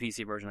don't- played the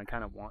PC version. I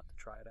kind of want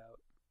to try it out.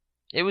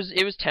 It was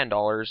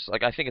 $10.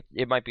 Like I think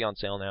it might be on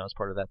sale now as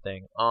part of that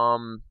thing.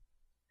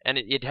 And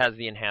it has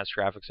the enhanced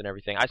graphics and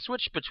everything. I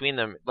switched between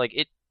them. Like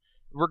it,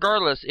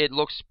 regardless, it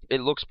looks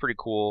pretty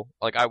cool.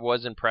 Like I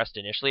was impressed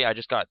initially. I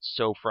just got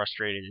so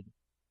frustrated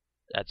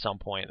at some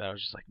point that I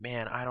was just like,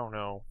 man, I don't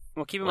know.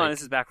 Well, keep in Like- mind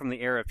this is back from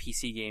the era of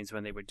PC games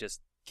when they would just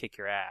kick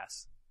your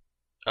ass.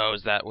 Oh,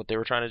 is that what they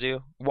were trying to do?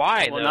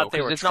 Why Well, though? not they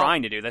 'Cause were it's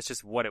trying to do. That's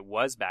just what it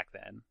was back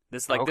then.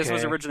 This was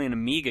Okay. originally an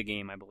Amiga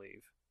game, I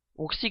believe.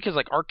 Well, see, because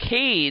like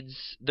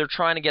arcades, they're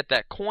trying to get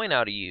that coin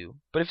out of you.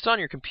 But if it's on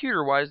your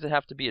computer, why does it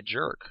have to be a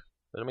jerk?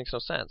 That makes no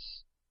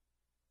sense.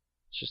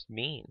 It's just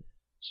mean.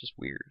 It's just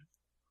weird.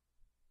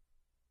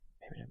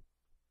 Maybe.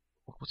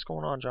 What's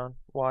going on, John?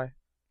 Why?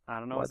 I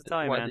don't know what to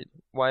tell you, man.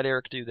 Why'd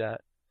Eric do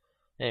that?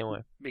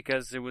 Anyway,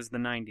 Because it was the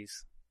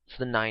 90s. it's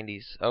the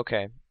 90s.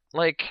 Okay.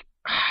 Like,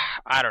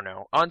 I don't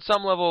know. On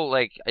some level,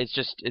 like,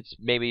 it's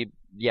maybe,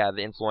 yeah,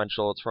 the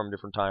influential, it's from a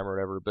different time or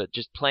whatever, but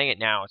just playing it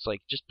now, it's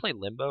like, just play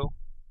Limbo.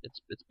 It's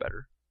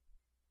better.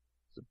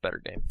 It's a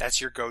better game. That's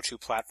your go-to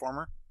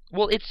platformer?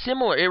 Well, it's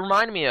similar. It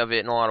reminded me of it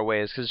in a lot of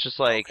ways, because it's just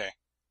like, okay. I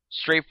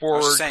straightforward,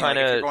 was just saying, kind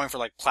like, if of... you're going for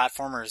like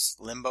platformers,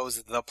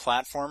 Limbo's the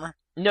platformer?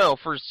 No,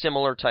 for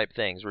similar type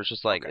things, where it's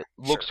just like, Okay,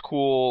 it looks sure.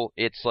 cool,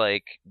 it's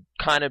like,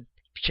 kind of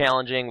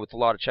challenging with a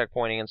lot of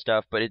checkpointing and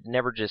stuff, but it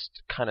never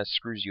just kind of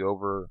screws you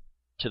over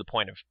to the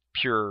point of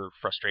pure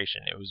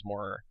frustration. It was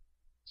more,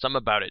 something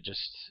about it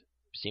just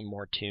seemed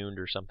more tuned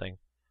or something.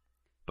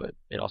 But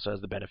it also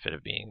has the benefit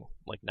of being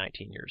like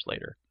 19 years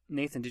later.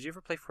 Nathan, did you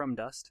ever play From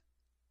Dust?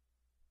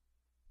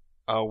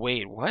 Oh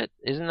wait, what?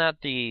 Isn't that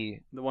the?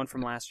 The one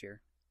from last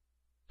year.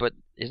 But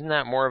isn't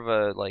that more of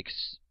a like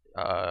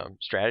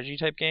strategy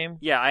type game?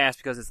 Yeah, I asked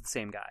because it's the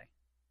same guy.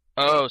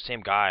 Oh,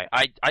 same guy.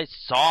 I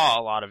saw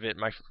a lot of it.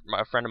 My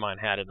friend of mine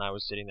had it, and I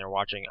was sitting there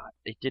watching.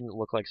 It didn't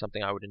look like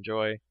something I would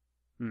enjoy.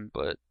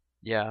 But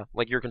yeah,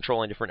 like you're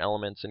controlling different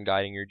elements and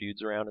guiding your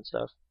dudes around and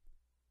stuff.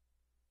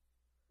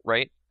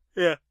 Right?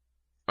 Yeah.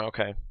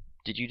 Okay.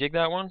 Did you dig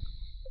that one?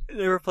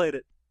 Never played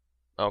it.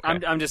 Okay.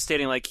 I'm just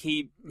stating, like,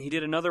 he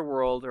did Another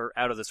World, or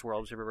Out of This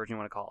World, whichever version you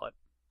want to call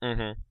it.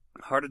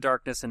 Mm-hmm. Heart of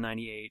Darkness in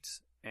 98,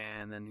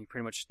 and then he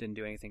pretty much didn't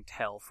do anything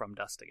till From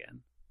Dust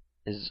again.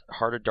 Is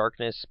Heart of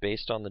Darkness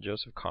based on the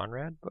Joseph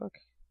Conrad book?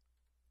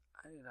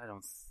 I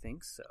don't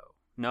think so.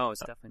 No,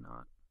 it's definitely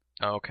not.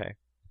 Oh, okay.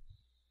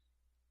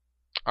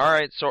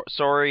 Alright,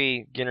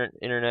 sorry,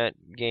 internet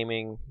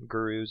gaming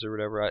gurus or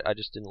whatever. I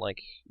just didn't like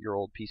your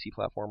old PC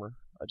platformer.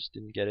 I just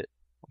didn't get it.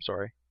 I'm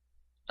sorry.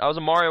 I was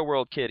a Mario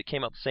World kid. It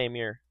came out the same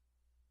year.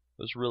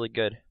 It was really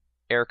good.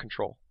 Air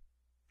control.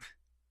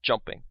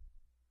 Jumping.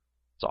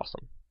 It's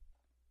awesome.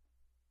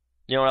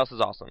 You know what else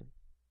is awesome?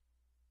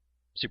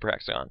 Super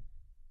Hexagon.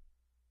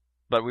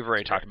 But we've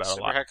already talked about it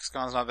a lot. Super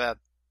Hexagon's not bad.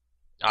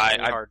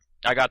 Really hard.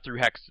 I got through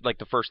Hex, like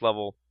the first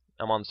level.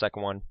 I'm on the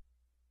second one.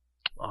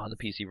 On the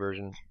PC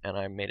version. And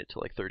I made it to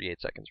like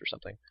 38 seconds or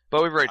something.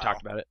 But we've already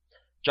talked about it.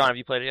 John, have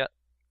you played it yet?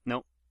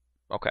 Nope.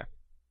 Okay.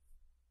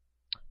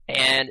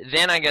 And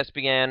then I guess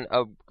began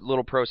a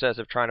little process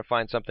of trying to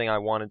find something I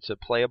wanted to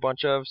play a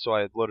bunch of, so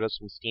I loaded up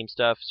some Steam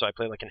stuff, so I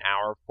played like an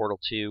hour of Portal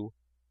 2.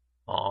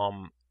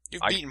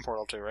 You've beaten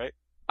Portal 2, right?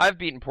 I've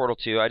beaten Portal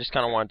 2, I just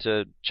kind of wanted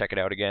to check it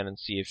out again and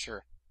see if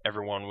Sure.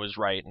 everyone was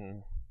right,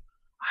 and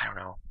I don't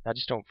know, I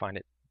just don't find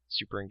it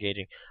super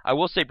engaging. I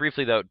will say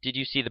briefly though, did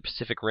you see the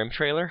Pacific Rim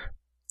trailer?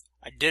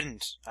 I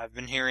didn't. I've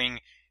been hearing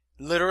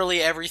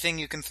literally everything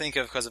you can think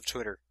of because of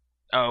Twitter.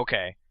 Oh,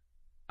 okay.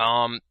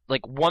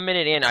 Like 1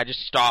 minute in, I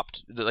just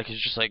stopped. Like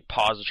it's just like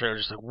pause the trailer,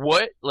 just like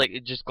what? Like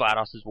it just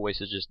GLaDOS's voice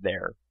is just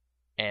there,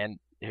 and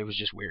it was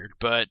just weird.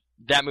 But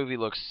that movie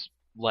looks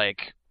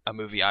like a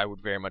movie I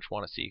would very much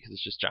want to see because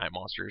it's just giant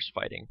monsters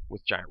fighting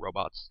with giant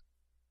robots,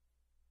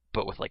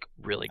 but with like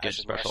really good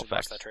special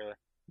effects. Watch that trailer.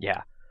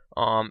 Yeah.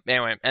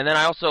 Anyway, and then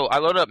I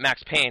loaded up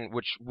Max Payne,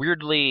 which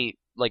weirdly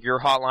like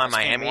your Hotline Max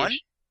Payne Miami. 1?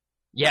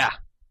 Yeah,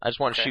 I just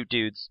want to shoot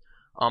dudes.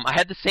 I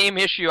had the same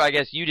issue, I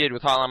guess you did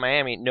with Hotline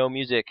Miami, no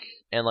music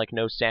and like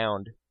no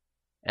sound,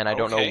 and I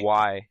don't know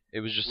why. It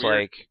was just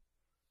Weird. like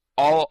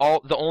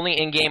all the only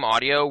in-game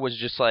audio was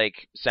just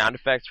like sound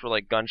effects for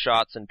like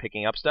gunshots and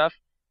picking up stuff,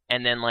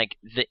 and then like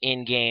the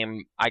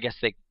in-game, I guess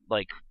they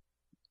like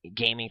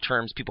gaming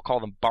terms, people call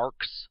them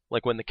barks,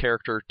 like when the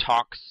character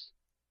talks,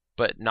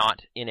 but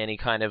not in any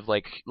kind of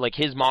like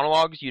his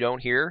monologues you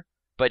don't hear,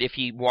 but if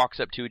he walks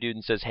up to a dude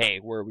and says, "Hey,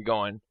 where are we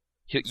going?"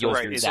 You'll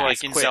hear it's that.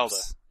 like in Zelda.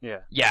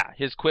 Yeah,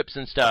 his quips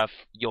and stuff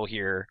you'll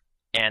hear,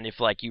 and if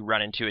like you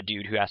run into a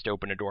dude who has to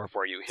open a door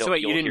for you, so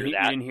wait, you'll hear that.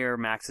 You didn't hear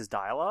Max's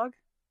dialogue?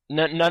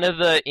 None of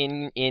the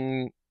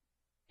in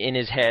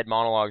his head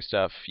monologue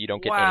stuff. You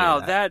don't get any of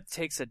that. That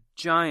takes a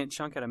giant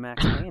chunk out of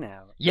Max Payne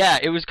out. Yeah,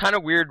 it was kind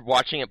of weird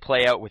watching it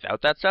play out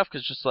without that stuff,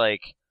 because just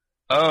like,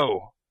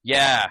 oh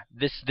yeah,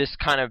 this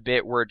kind of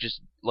bit where it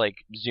just like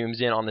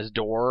zooms in on this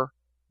door,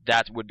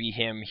 that would be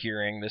him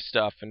hearing this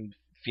stuff and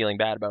feeling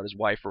bad about his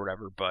wife or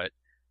whatever, but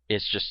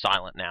it's just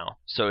silent now.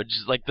 So it's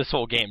just like this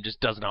whole game just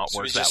does not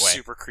work it's that just way.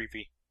 Super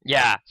creepy.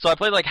 Yeah, so I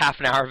played like half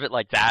an hour of it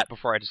like that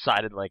before I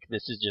decided like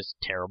this is just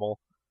terrible.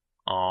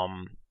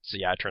 So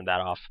yeah, I turned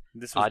that off.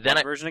 This was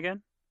what version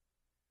again?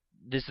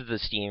 This is the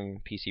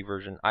Steam PC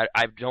version.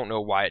 I don't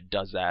know why it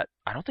does that.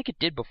 I don't think it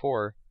did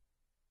before,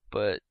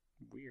 but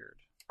weird.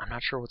 I'm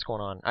not sure what's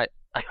going on.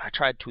 I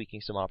tried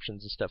tweaking some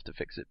options and stuff to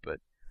fix it, but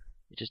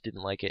it just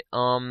didn't like it.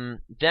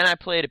 Then I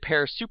played a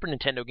pair of Super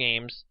Nintendo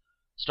games,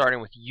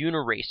 starting with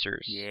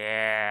Uniracers.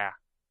 Yeah.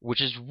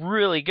 Which is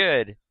really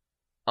good.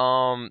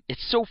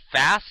 It's so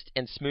fast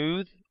and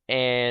smooth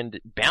and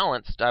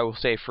balanced, I will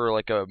say, for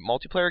like a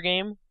multiplayer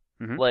game.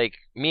 Mm-hmm. Like,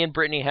 me and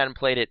Brittany hadn't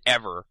played it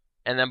ever,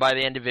 and then by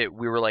the end of it,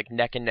 we were like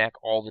neck and neck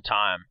all the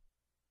time.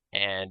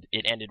 And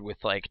it ended with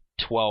like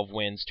 12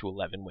 wins to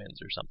 11 wins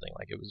or something.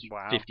 Like, it was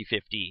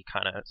 50-50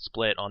 kind of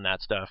split on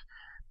that stuff.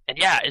 And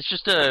yeah, it's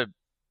just a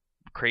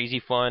crazy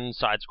fun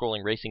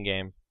side-scrolling racing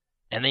game,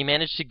 and they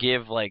managed to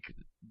give like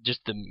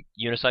just the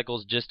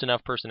unicycles just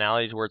enough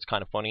personality to where it's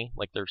kind of funny.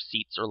 Like their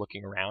seats are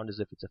looking around as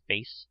if it's a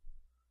face,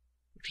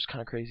 which is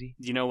kind of crazy.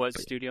 Do you know what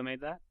studio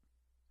made that?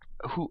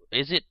 Who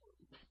is it?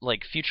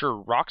 Like future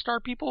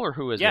Rockstar people, or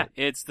who is it? Yeah,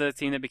 it's the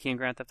team that became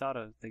Grand Theft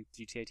Auto, the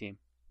GTA team.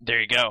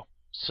 There you go.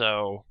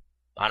 So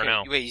I don't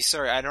know. Wait,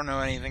 sorry, I don't know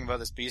anything about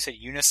this, but you said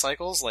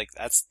unicycles? Like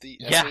that's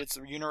yeah. It's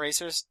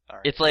Uniracers?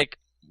 Right. It's like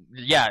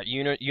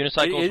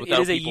unicycles without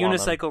it is a people on them.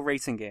 unicycle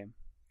racing game.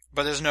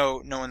 But there's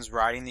no one's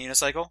riding the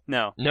unicycle?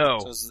 No.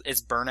 So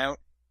it's Burnout?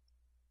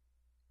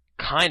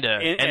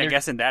 Kinda. I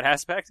guess in that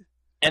aspect.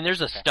 And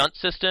there's a stunt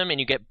system, and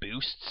you get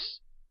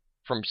boosts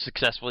from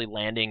successfully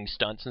landing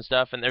stunts and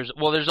stuff. And there's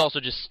also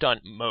just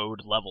stunt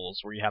mode levels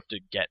where you have to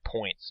get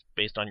points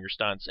based on your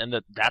stunts, and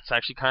that's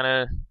actually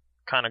kind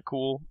of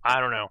cool. I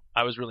don't know.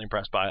 I was really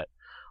impressed by it.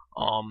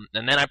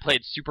 And then I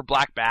played Super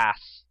Black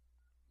Bass,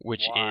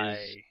 which is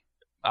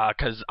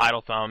because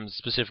Idle Thumbs,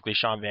 specifically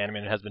Sean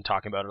Vanderman, has been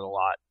talking about it a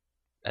lot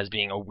as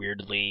being a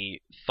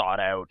weirdly thought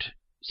out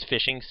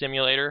fishing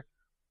simulator.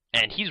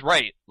 And he's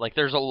right. Like,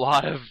 there's a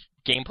lot of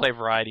gameplay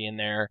variety in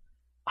there.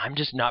 I'm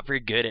just not very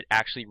good at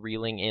actually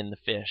reeling in the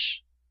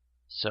fish.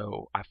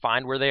 So I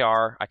find where they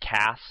are, I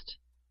cast,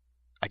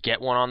 I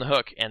get one on the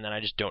hook, and then I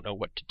just don't know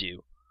what to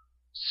do.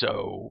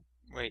 So,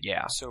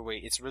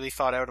 it's really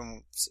thought out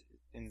in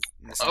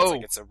the sense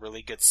like it's a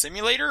really good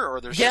simulator, or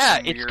there's just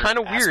some it's kind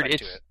of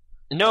weird.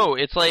 No,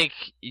 it's like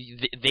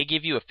they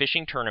give you a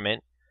fishing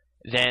tournament,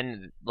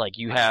 then like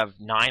you have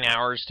 9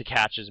 hours to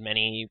catch as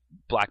many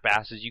black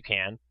bass as you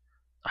can.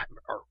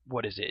 Or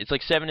what is it? It's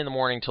like 7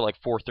 a.m. to like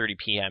 4:30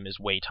 p.m. is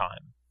way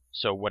time.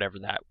 So whatever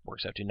that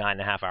works out to,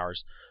 9.5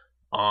 hours.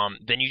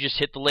 Then you just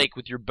hit the lake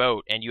with your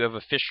boat, and you have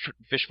a fish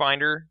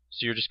finder,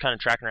 so you're just kind of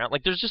tracking around.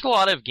 Like, there's just a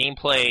lot of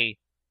gameplay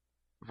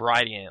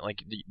variety in it.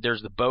 Like,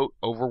 there's the boat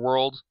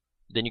overworld.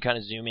 Then you kind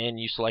of zoom in,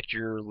 you select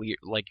your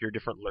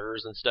different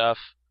lures and stuff.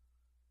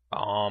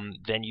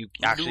 Then you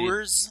actually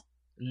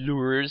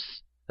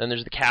lures. Then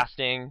there's the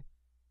casting.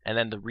 and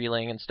then the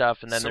reeling and stuff,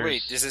 and then So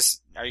there's...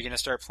 wait, are you going to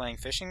start playing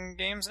fishing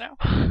games now?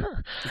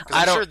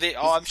 I don't...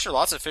 I'm sure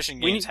lots of fishing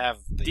games have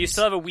these. Do you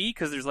still have a Wii?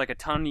 Because there's like a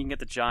ton you can get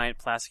the giant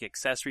plastic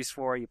accessories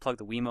for. You plug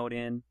the Wiimote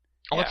in.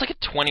 Oh, it's like a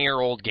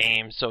 20-year-old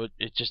game, so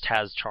it just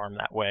has charm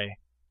that way.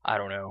 I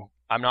don't know.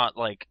 I'm not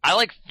like... I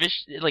like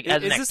fish, like,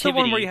 as an activity. Is this the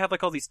one where you have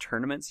like all these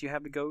tournaments you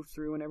have to go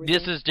through and everything?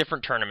 This is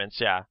different tournaments,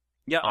 yeah.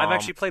 Yeah, I've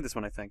actually played this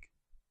one, I think.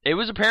 It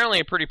was apparently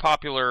a pretty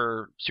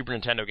popular Super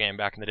Nintendo game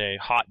back in the day.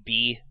 Hot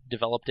B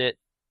developed it.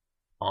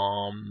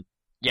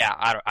 Yeah,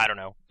 I don't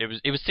know. It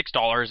was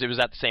 $6. It was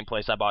at the same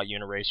place I bought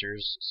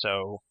Uniracers,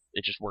 so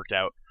it just worked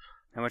out.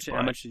 How much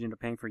did you end up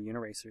paying for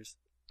Uniracers?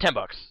 $10.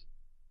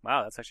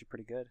 Wow, that's actually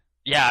pretty good.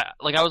 Yeah,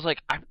 like I was like,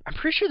 I'm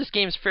pretty sure this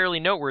game is fairly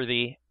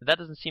noteworthy. That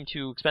doesn't seem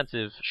too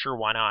expensive. Sure,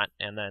 why not?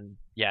 And then,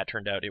 yeah, it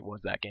turned out it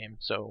was that game,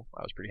 so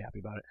I was pretty happy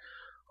about it.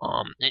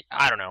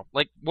 I don't know,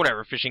 like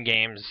whatever fishing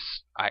games.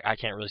 I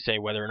can't really say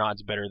whether or not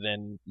it's better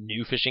than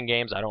new fishing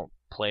games. I don't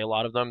play a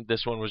lot of them.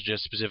 This one was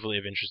just specifically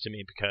of interest to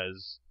me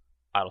because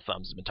Idle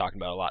Thumbs has been talking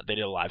about it a lot. They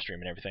did a live stream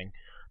and everything.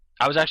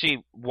 I was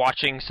actually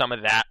watching some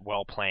of that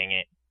while playing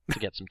it to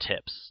get some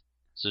tips.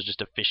 So it was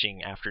just a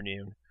fishing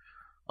afternoon.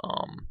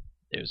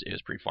 It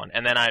was pretty fun.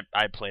 And then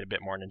I played a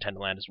bit more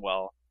Nintendo Land as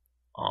well.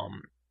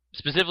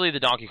 Specifically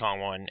the Donkey Kong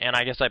one, and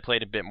I guess I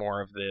played a bit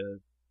more of the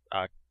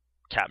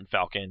Captain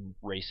Falcon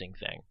racing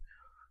thing.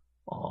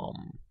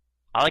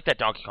 I like that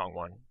Donkey Kong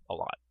one a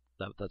lot.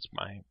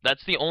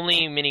 That's the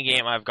only mini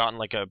game I've gotten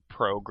like a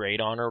pro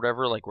grade on or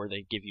whatever, like where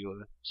they give you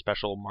a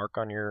special mark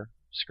on your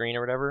screen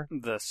or whatever.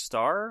 The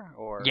star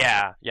or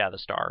Yeah, the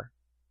star.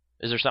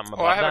 Is there something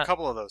about that? I have a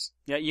couple of those.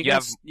 Yeah,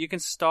 you can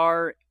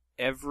star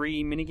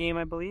every minigame,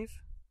 I believe.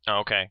 Oh,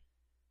 okay.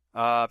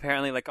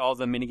 Apparently, like all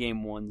the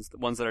minigame ones, the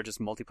ones that are just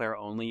multiplayer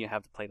only, you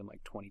have to play them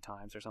like 20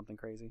 times or something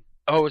crazy.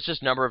 Oh, it's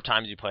just number of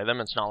times you play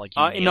them. It's not like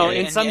you no.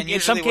 need it. In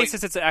some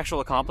cases, it's actual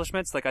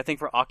accomplishments. Like I think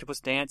for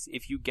Octopus Dance,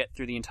 if you get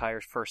through the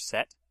entire first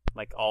set,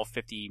 like all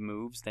 50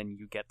 moves, then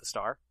you get the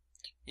star.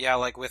 Yeah,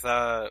 like with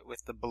the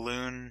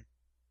balloon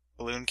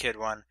kid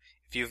one,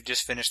 if you've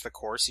just finished the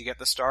course, you get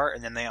the star,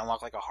 and then they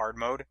unlock like a hard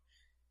mode.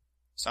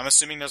 So I'm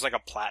assuming there's like a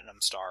platinum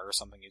star or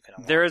something you can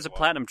unlock. There is a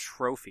platinum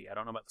trophy. I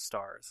don't know about the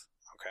stars.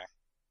 Okay.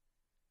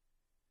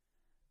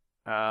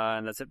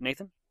 And that's it,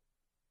 Nathan?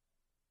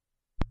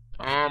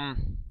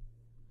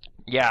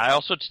 Yeah,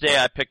 today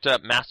I picked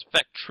up Mass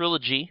Effect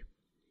Trilogy.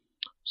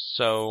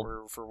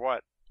 So For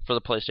what? For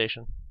the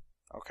PlayStation.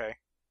 Okay.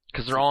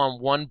 Because they're all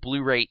on one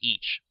Blu-ray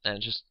each,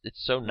 and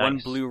it's so nice. One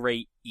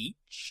Blu-ray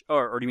each?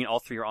 Or do you mean all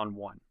three are on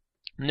one?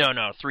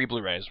 No, 3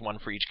 Blu-rays, one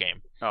for each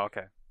game. Oh,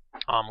 okay.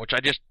 Which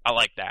I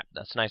like that.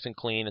 That's nice and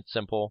clean. It's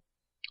simple.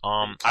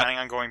 Are you planning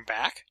on going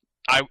back?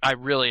 I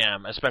really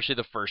am, especially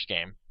the first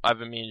game. I've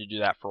been meaning to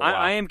do that for a while.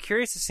 I am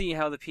curious to see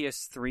how the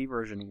PS3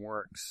 version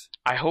works.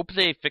 I hope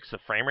they fix the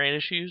frame rate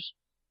issues,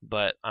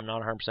 but I'm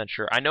not 100%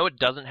 sure. I know it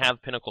doesn't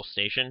have Pinnacle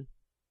Station,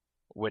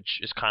 which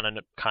is kind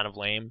of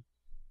lame.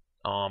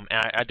 And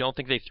I don't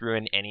think they threw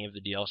in any of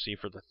the DLC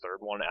for the third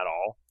one at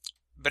all.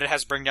 But it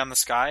has Bring Down the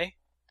Sky?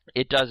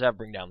 It does have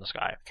Bring Down the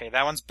Sky. Okay,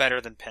 that one's better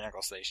than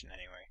Pinnacle Station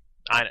anyway.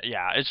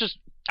 It's just,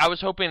 I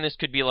was hoping this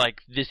could be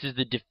like, this is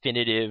the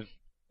definitive,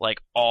 like,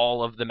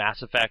 all of the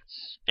Mass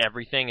Effects,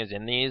 everything is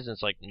in these, and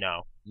it's like,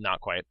 no, not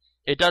quite.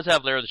 It does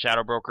have Lair of the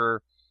Shadow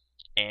Broker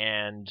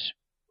and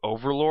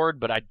Overlord,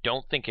 but I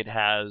don't think it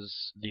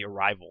has the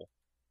Arrival.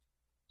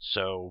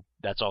 So,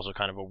 that's also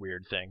kind of a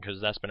weird thing,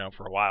 because that's been out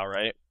for a while,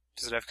 right?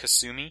 Does it have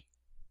Kasumi?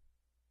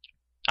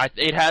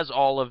 It has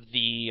all of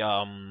the,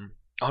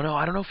 oh no,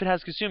 I don't know if it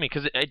has Kasumi,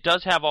 because it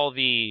does have all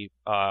the,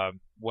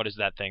 what is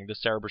that thing, the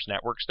Cerberus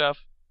Network stuff,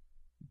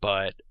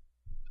 but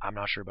I'm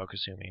not sure about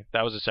Kasumi.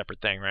 That was a separate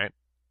thing, right?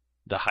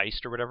 The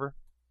heist or whatever?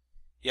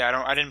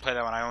 Yeah, I didn't play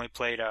that one. I only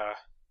played,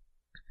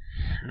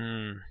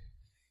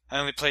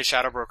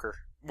 Shadow Broker.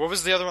 What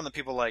was the other one that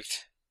people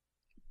liked?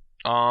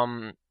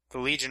 The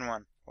Legion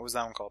one. What was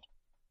that one called?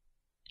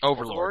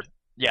 Overlord?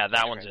 Yeah,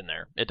 that one's in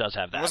there. It does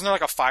have that. Wasn't there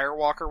like a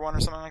Firewalker one or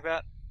something like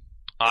that?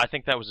 I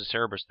think that was a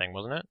Cerberus thing,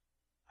 wasn't it?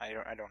 I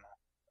don't know.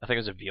 I think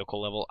it was a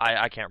vehicle level.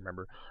 I can't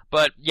remember.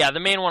 But yeah,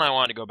 the main one I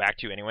wanted to go back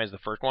to anyway is the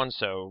first one,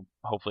 so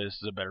hopefully this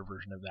is a better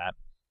version of that.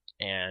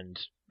 And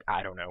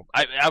I don't know.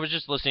 I was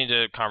just listening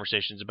to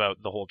conversations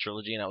about the whole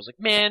trilogy, and I was like,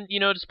 man,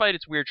 despite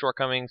its weird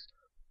shortcomings,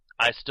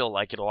 I still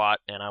like it a lot,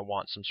 and I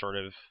want some sort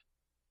of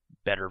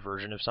better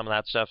version of some of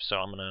that stuff, so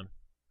I'm going to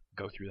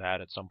go through that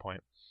at some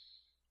point.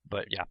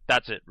 But yeah,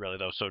 that's it really,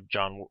 though. So,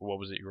 John, what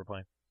was it you were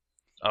playing?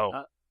 Oh,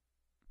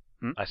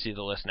 I see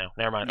the list now.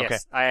 Never mind.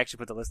 Yes, okay. I actually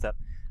put the list up.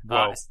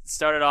 Whoa.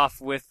 Started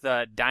off with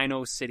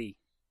Dino City.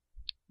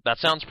 That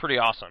sounds pretty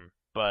awesome,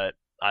 but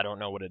I don't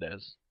know what it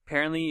is.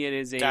 Apparently it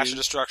is a... Dash of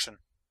Destruction.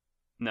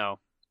 No.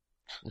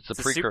 It's a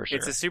precursor.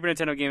 It's a Super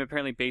Nintendo game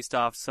apparently based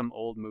off some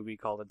old movie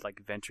called like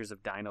Adventures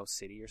of Dino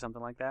City or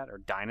something like that, or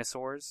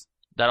Dinosaurs.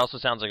 That also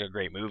sounds like a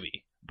great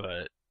movie,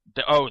 but...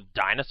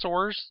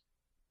 Dinosaurs?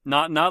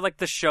 Not like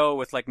the show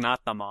with like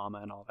Not the Mama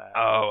and all that.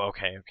 Oh,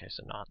 okay,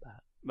 so not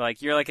that.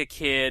 Like, you're like a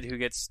kid who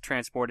gets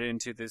transported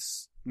into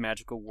this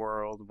magical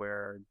world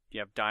where you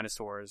have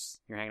dinosaurs.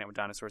 You're hanging out with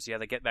dinosaurs. So you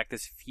have to get back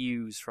this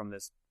fuse from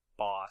this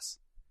boss.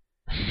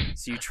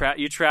 So you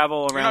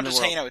travel You're around not the just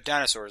world. hanging out with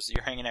dinosaurs.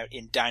 You're hanging out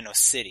in Dino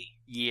City.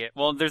 Yeah.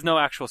 Well, there's no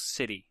actual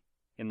city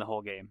in the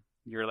whole game.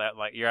 You're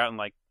out in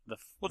like the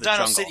Well, the Dino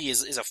jungle. City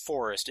is a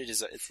forest.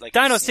 It's like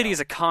Dino it's, City you is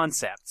a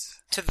concept.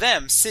 know, to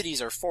them,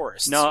 cities are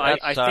forests. No, That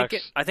I think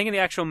sucks. I think in the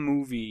actual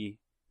movie.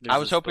 I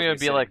was hoping it would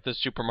be like like the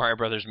Super Mario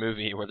Brothers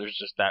movie where there's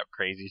just that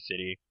crazy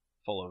city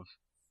full of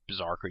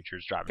bizarre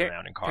creatures driving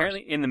around in cars.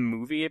 Apparently, in the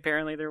movie,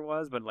 there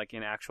was, but like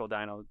in actual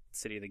Dino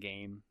City, the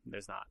game,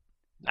 there's not.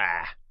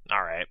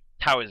 All right.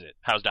 How is it?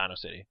 How's Dino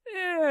City?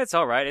 It's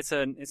all right. It's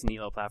a neat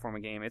little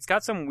platforming game. It's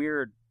got some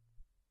weird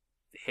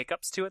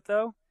hiccups to it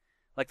though.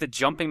 Like the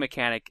jumping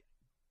mechanic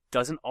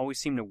doesn't always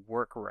seem to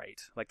work right.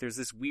 Like there's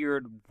this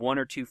weird 1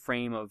 or 2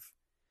 frame of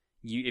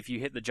if you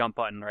hit the jump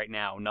button right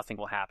now, nothing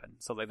will happen.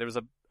 So like there was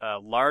a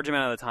large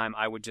amount of the time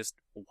I would just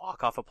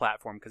walk off a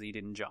platform because he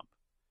didn't jump.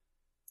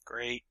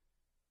 Great.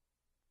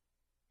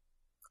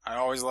 I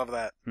always love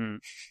that.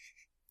 And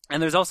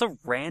there's also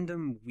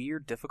random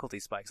weird difficulty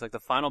spikes. Like the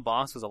final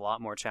boss was a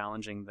lot more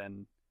challenging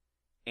than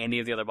any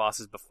of the other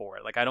bosses before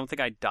it. Like I don't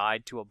think I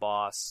died to a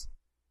boss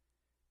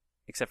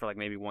except for like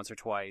maybe once or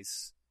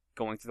twice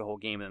going through the whole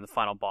game, and then the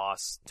final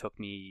boss took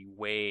me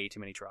way too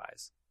many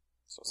tries.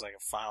 So it's like a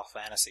Final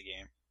Fantasy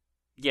game.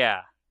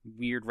 Yeah,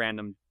 weird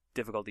random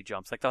difficulty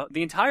jumps. Like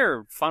the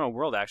entire final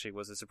world actually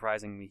was a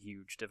surprisingly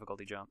huge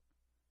difficulty jump.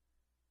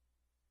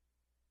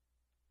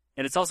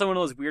 And it's also one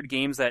of those weird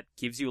games that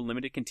gives you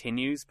limited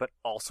continues, but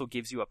also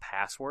gives you a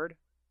password.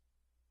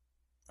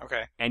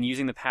 Okay. And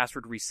using the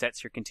password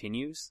resets your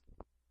continues.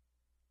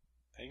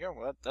 There you go.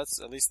 Well, that's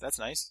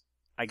nice.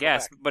 I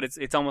guess, back. but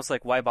it's almost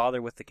like why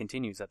bother with the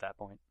continues at that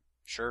point?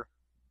 Sure.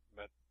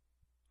 But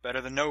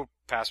better than no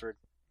password.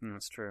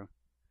 That's true.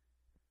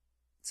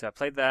 So I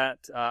played that.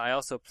 I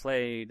also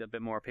played a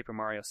bit more Paper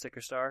Mario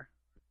Sticker Star.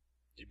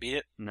 Did you beat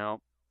it?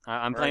 No.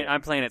 I'm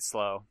Right. playing it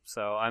slow,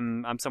 so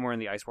I'm somewhere in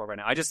the ice world right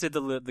now. I just did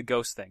the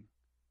ghost thing.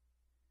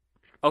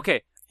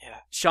 Okay,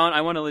 Yeah. Sean,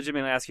 I want to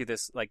legitimately ask you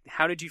this: like,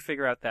 how did you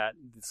figure out the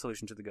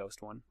solution to the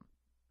ghost one?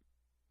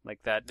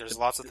 Like that. There's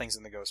lots of things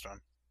in the ghost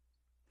one.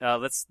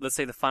 Let's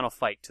say the final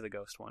fight to the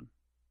ghost one.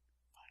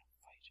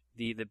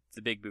 The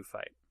Big Boo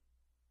fight.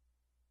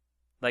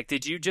 Like,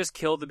 did you just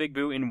kill the Big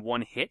Boo in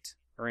one hit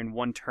or in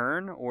one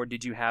turn, or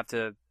did you have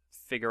to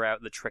figure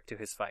out the trick to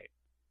his fight?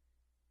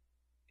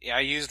 Yeah,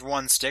 I used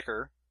one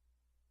sticker.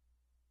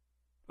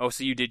 Oh,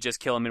 so you did just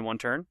kill him in one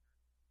turn?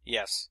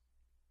 Yes.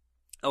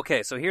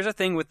 Okay, so here's the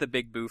thing with the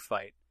Big Boo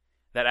fight.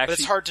 That actually, But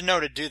it's hard to know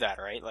to do that,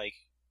 right? Like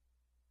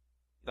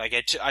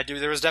I do.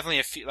 There was definitely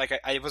a few. Like,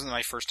 it wasn't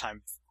my first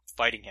time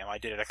fighting him. I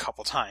did it a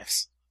couple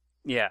times,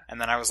 Yeah. and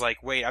then I was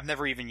like, "Wait, I've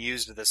never even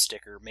used this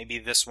sticker. Maybe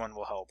this one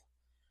will help."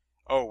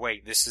 Oh,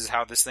 wait, this is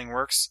how this thing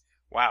works.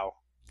 Wow,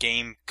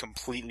 game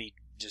completely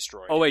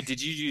destroyed. Oh wait,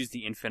 did you use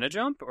the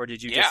Infinijump or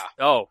did you Yeah. just?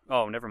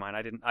 Oh, never mind.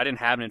 I didn't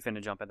have an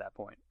Infinijump at that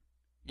point.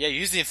 Yeah,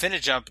 use the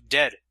Infinite Jump.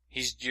 Dead.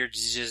 He's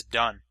just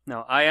done.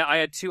 No, I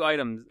had 2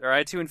 items, or I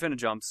had 2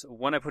 Infinijumps.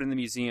 One I put in the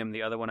museum,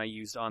 the other one I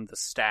used on the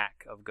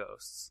stack of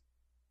ghosts.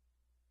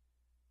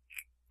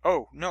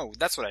 Oh no,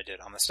 that's what I did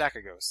on the stack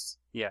of ghosts.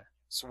 Yeah.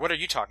 So what are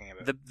you talking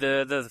about?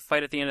 The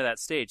fight at the end of that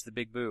stage, the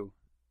Big Boo.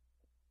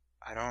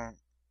 I don't.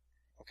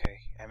 Okay,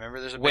 I remember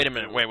there's a. Wait big a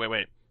minute. blue-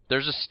 Wait.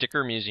 There's a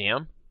sticker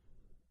museum?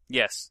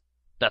 Yes.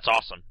 That's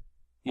awesome.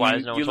 Why you,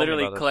 has no one you told me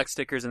literally about this? collect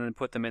stickers and then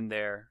put them in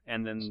there,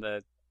 and then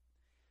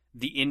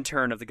the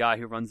intern of the guy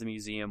who runs the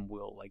museum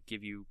will like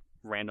give you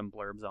random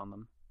blurbs on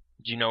them.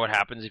 Do you know what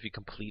happens if you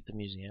complete the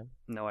museum?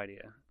 No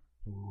idea.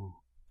 Ooh.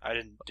 I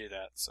didn't do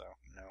that, so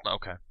no.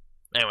 Okay.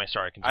 Anyway,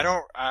 sorry.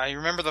 Continue. I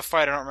remember the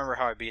fight. I don't remember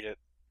how I beat it.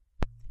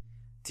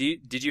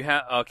 Did you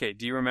have? Okay.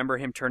 Do you remember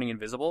him turning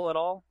invisible at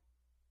all?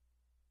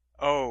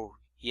 Oh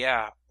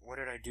yeah. What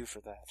did I do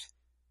for that?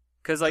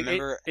 Because like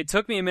it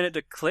took me a minute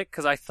to click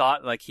because I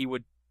thought like he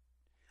would.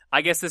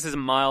 I guess this is a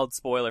mild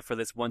spoiler for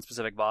this one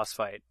specific boss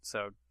fight,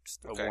 so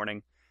just a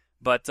warning.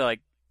 But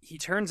like he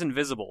turns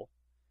invisible,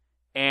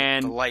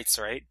 and The lights,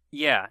 right?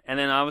 yeah, and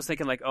then I was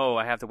thinking like, oh,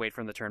 I have to wait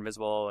for him to turn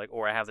invisible, like,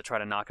 or I have to try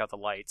to knock out the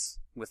lights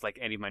with like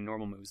any of my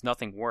normal moves.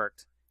 Nothing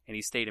worked, and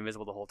he stayed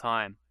invisible the whole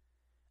time.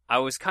 I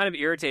was kind of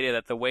irritated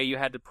that the way you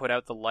had to put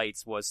out the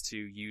lights was to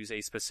use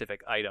a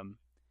specific item,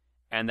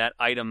 and that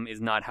item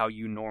is not how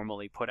you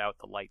normally put out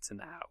the lights in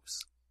the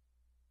house.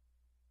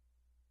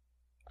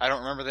 I don't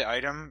remember the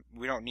item.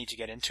 We don't need to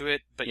get into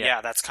it, but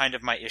yeah, that's kind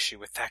of my issue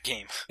with that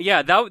game.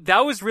 Yeah,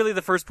 that was really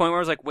the first point where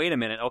I was like, wait a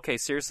minute, okay,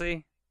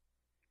 seriously?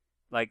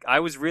 Like, I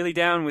was really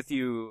down with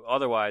you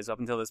otherwise up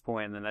until this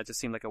point, and then that just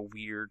seemed like a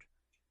weird,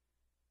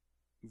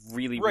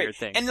 really weird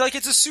thing. And like,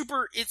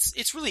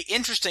 it's really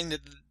interesting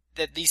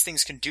that these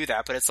things can do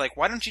that, but it's like,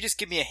 why don't you just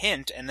give me a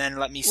hint and then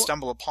let me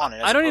stumble upon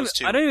it? I don't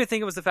even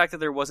think it was the fact that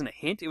there wasn't a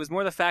hint. It was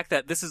more the fact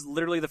that this is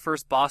literally the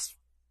first boss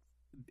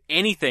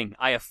anything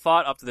I have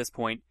fought up to this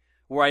point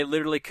where I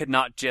literally could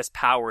not just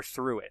power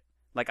through it.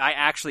 Like, I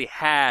actually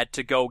had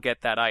to go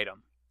get that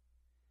item.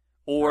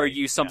 or Right,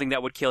 use something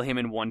that would kill him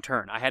in one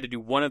turn. I had to do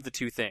one of the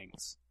two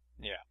things.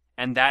 Yeah.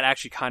 And that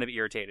actually kind of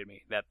irritated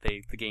me, that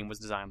the game was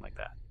designed like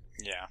that.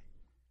 Yeah.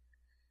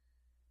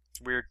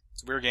 It's weird.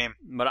 It's a weird game.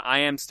 But I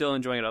am still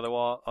enjoying it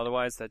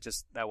otherwise.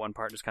 That one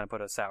part just kind of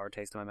put a sour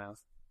taste in my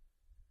mouth.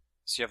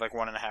 So you have like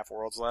 1.5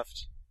 worlds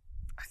left?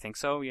 I think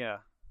so, yeah.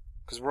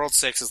 Because World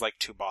 6 is like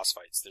 2 boss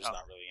fights. There's Oh.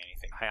 not really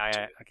anything. I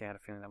to it. had a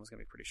feeling that was going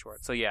to be pretty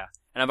short. So yeah.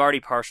 And I've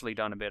already partially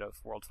done a bit of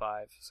World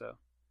 5, so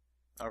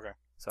Okay.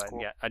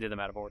 cool. I did them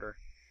out of order.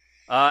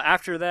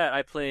 After that,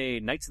 I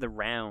played Knights of the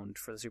Round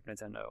for the Super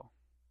Nintendo.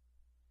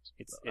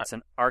 It's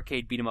an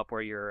arcade beat 'em up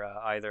where you're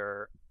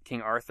either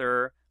King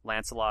Arthur,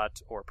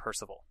 Lancelot, or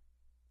Percival.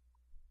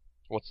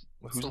 Who's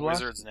Who's the the last?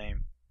 wizard's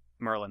name?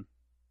 Merlin.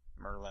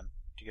 Merlin.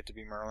 Do you get to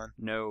be Merlin?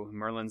 No,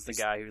 Merlin's the He's-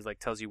 guy who's like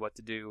tells you what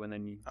to do, and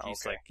then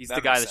he's okay. he's That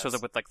the guy makes that shows sense.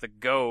 up with like the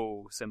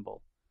go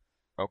symbol.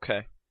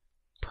 Okay.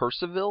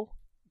 Percival?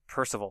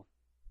 Percival.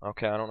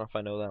 Okay, I don't know if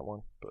I know that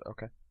one, but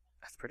okay.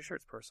 I'm pretty sure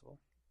it's Percival.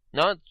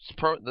 No, that's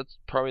probably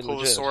Pull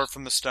legit. the sword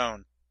from the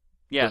stone.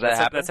 Yeah, Does that that's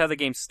how, happen? that's how the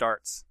game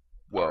starts.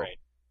 Whoa. Alright.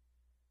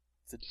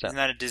 Isn't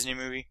that a Disney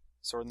movie?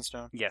 Sword in the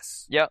Stone?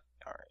 Yes. Yeah.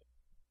 Alright.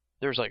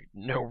 There's like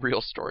no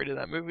real story to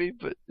that movie,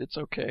 but it's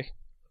okay.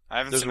 I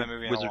haven't There's seen a that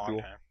movie in a wizard long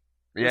duel. time.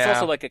 There's Yeah,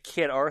 also like a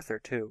Kid Arthur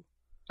too.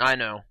 I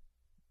know.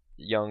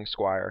 Young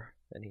squire,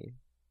 and he,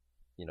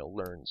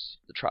 learns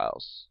the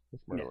trials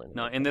with Yeah. Merlin.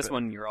 No, in this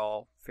one you're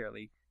all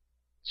fairly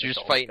so you're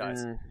just adult fighting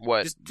guys.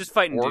 what? just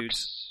fighting Orcs,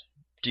 dudes.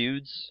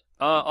 dudes.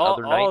 All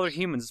other other knights?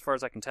 humans, as far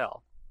as I can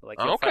tell. Like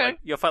Oh, okay.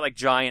 you'll fight like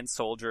giant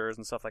soldiers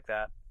and stuff like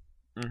that.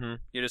 Mm-hmm.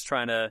 You're just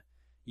trying to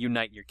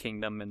unite your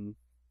kingdom and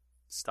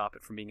stop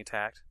it from being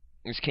attacked.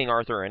 Is King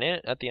Arthur in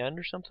it at the end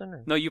or something?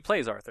 Or? No, you play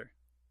as Arthur.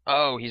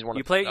 Oh, he's one.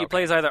 You of play okay. you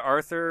play as either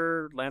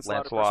Arthur,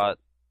 Lancelot, or Lancelot.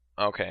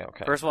 Percival.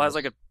 Okay. Percival has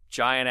like a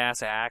giant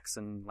ass axe,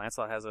 and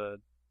Lancelot has a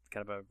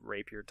kind of a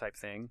rapier type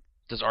thing.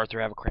 Does Arthur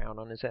have a crown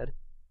on his head?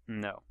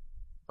 No.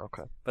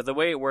 Okay. But the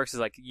way it works is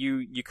like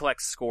you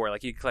collect score,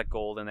 like you collect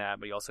gold in that,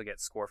 but you also get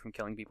score from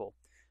killing people.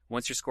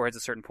 Once your score hits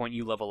a certain point,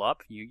 you level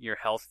up. Your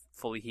health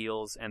fully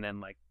heals, and then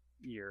like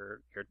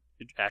your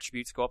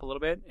attributes go up a little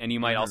bit, and you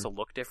might Mhm. also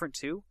look different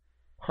too.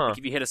 Huh. Like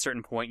if you hit a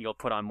certain point, you'll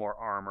put on more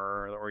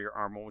armor, or your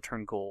armor will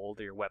turn gold,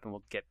 or your weapon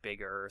will get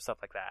bigger, or stuff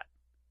like that.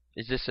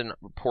 Is this a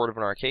port of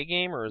an arcade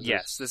game, or is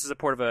Yes, this is a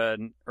port of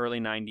an early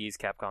 '90s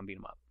Capcom beat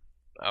 'em up.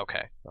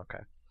 Okay.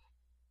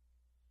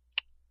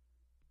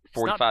 45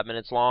 45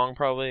 minutes long,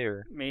 probably,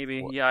 or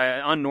Maybe, What?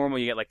 yeah. On normal,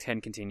 you get like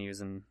 10 continues,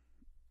 and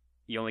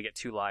you only get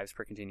 2 lives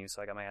per continue,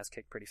 so I got my ass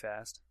kicked pretty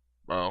fast.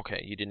 oh,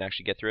 okay. You didn't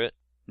actually get through it.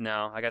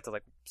 No, I got to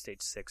like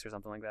stage 6 or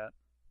something like that.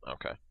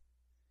 Okay.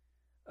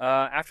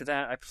 After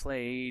that, I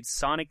played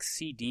Sonic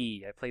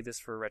CD. I played this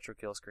for Retro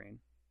Kill Screen.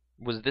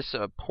 Was this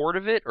a port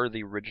of it or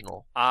the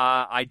original?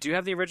 I do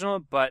have the original,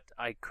 but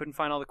I couldn't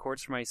find all the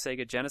cords for my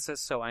Sega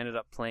Genesis, so I ended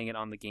up playing it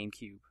on the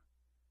GameCube.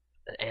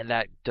 And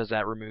does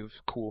that remove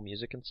cool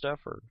music and stuff,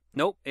 or?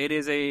 Nope,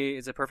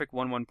 it's a perfect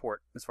 1-1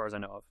 port as far as I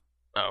know of.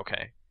 Oh,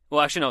 okay.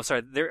 Well, actually, no,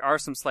 sorry. There are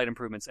some slight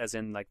improvements, as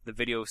in like the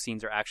video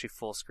scenes are actually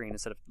full screen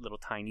instead of little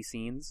tiny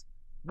scenes.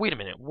 Wait a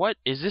minute. What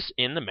is this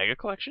in the Mega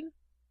Collection?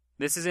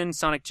 This is in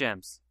Sonic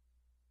Gems.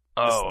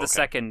 Oh, the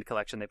second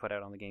collection they put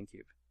out on the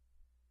GameCube.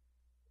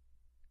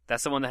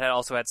 That's the one that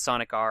also had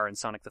Sonic R and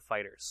Sonic the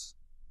Fighters.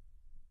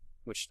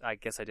 Which I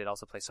guess I did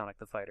also play Sonic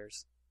the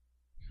Fighters.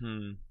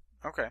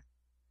 Okay.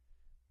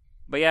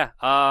 But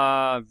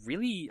yeah,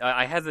 really,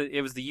 I had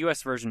it was the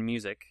US version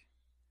music.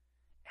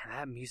 And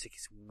that music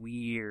is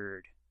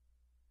weird.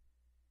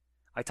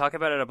 I talk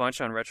about it a bunch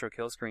on Retro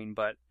Kill Screen,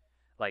 but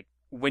like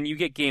when you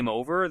get game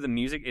over, the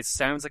music, it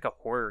sounds like a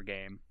horror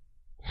game.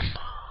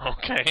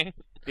 Okay.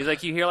 It's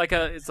like you hear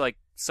it's like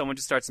someone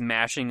just starts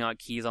mashing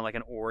keys on like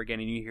an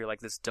organ, and you hear like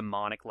this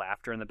demonic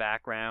laughter in the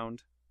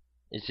background.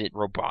 Is it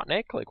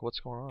Robotnik? Like, what's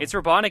going on? It's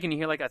robotic, and you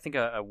hear like I think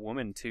a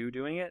woman too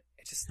doing it.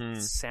 It just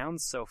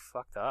sounds so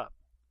fucked up.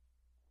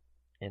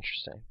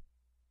 Interesting.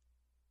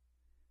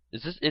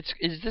 Is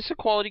this a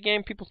quality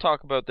game? People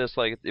talk about this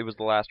like it was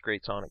the last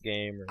great Sonic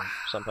game, or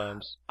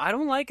sometimes. I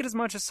don't like it as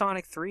much as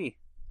Sonic 3.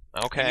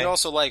 Okay. And you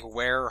also like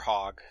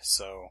Werehog,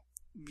 so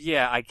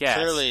Yeah, I guess.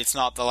 clearly it's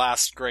not the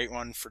last great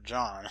one for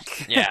John.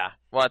 Yeah.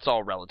 Well, it's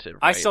all relative.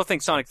 I Right? still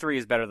think Sonic 3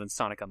 is better than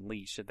Sonic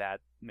Unleashed, if that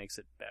makes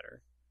it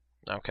better.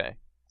 Okay.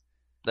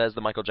 That's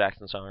the Michael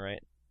Jackson song,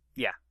 right?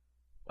 Yeah.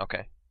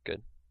 Okay.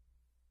 Good.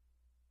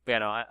 But yeah,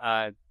 no,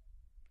 I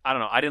don't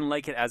know. I didn't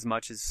like it as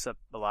much as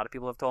a lot of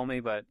people have told me,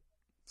 but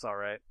it's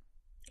alright.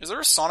 Is there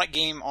a Sonic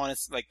game on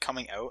its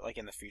coming out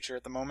in the future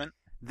at the moment?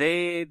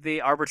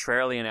 They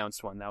arbitrarily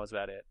announced one. That was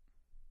about it.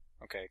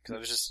 Okay,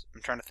 because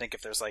I'm trying to think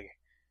if there's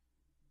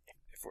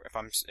if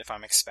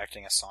I'm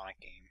expecting a Sonic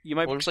game. You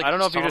might. Well, there's, I don't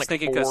know if you're just Sonic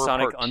thinking because 4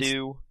 Sonic Part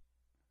 2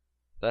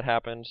 that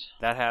happened.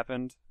 That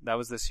happened. That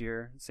was this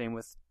year. Same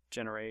with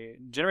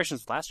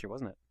Generations last year,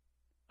 wasn't it?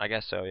 I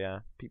guess so.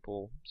 Yeah.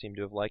 People seem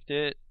to have liked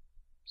it.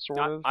 Sort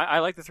of. I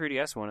like the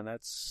 3DS one, and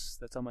that's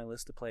on my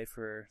list to play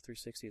for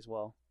 360 as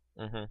well.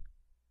 Mm-hmm.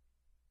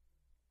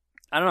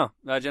 I don't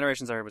know.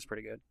 Generations I heard was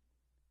pretty good.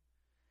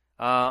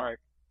 Alright.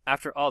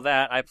 after all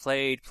that, I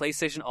played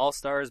PlayStation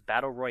All-Stars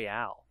Battle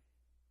Royale.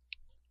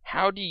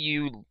 How do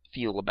you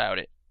feel about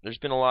it? There's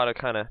been a lot of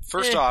kind of...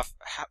 First off,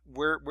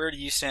 where do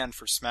you stand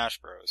for Smash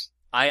Bros?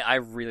 I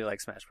really like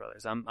Smash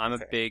Brothers. I'm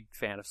Okay. a big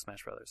fan of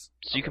Smash Brothers.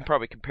 So you can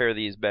probably compare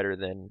these better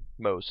than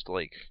most.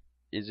 Like,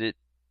 is it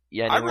I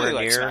anywhere really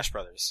like near? Smash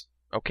Brothers.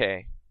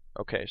 Okay.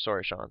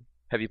 Sorry, Sean.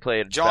 Have you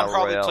played John Battle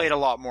probably Royale? played a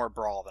lot more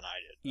Brawl than I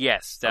did,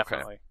 Yes,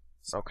 definitely.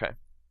 Okay.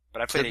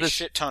 but I played Does a this-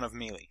 shit ton of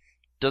Melee.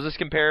 Does this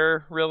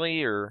compare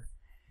really, or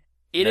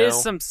It No.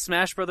 is some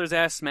Smash Brothers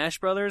ass Smash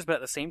Brothers, but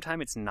at the same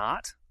time, it's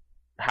not.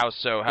 how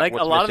so? Like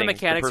what's a lot of the missing?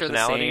 mechanics are the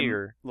personality, same.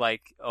 Or...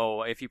 Like,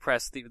 if you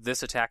press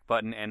this attack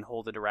button and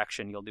hold the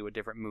direction, you'll do a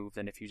different move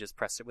than if you just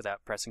press it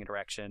without pressing a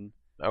direction.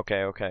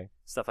 Okay.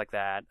 Stuff like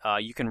that.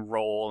 You can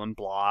roll and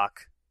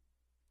block.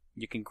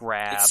 You can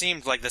grab. It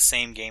seemed like the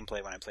same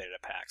gameplay when I played it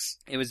at PAX.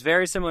 It was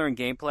very similar in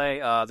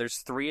gameplay. There's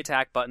 3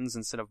 attack buttons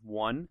instead of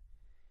 1.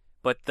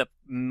 But the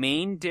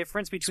main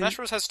difference between Smash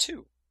Bros has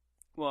 2.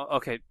 well,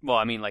 okay, well,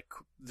 I mean, like,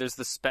 there's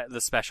the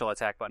special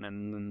attack button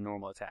and the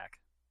normal attack.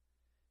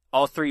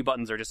 All 3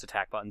 buttons are just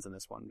attack buttons in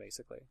this one,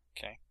 basically.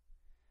 Okay.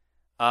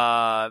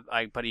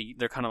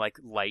 They're kind of like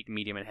light,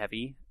 medium, and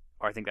heavy.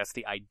 Or I think that's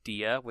the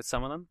idea with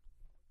some of them.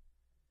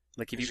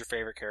 Like if Who's you your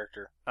favorite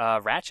character?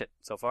 Ratchet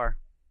so far.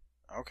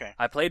 Okay.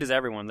 I played as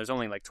everyone. There's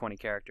only like 20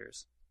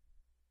 characters.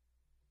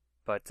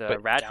 But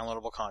Ratchet,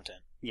 Downloadable content.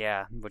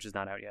 yeah, which is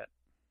not out yet.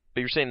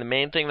 But you're saying the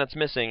main thing that's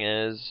missing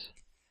is...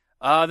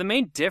 The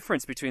main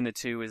difference between the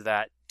two is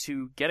that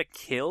to get a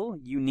kill,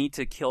 you need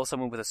to kill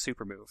someone with a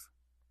super move.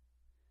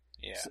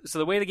 Yeah. So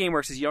the way the game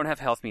works is you don't have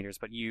health meters,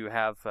 but you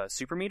have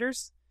super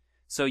meters.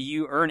 So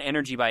you earn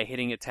energy by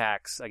hitting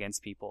attacks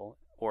against people,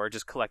 or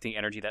just collecting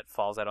energy that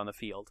falls out on the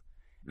field.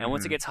 And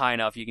once it gets high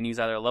enough, you can use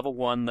either level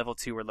 1, level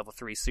 2, or level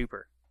 3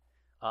 super.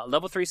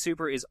 Level 3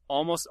 super is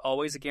almost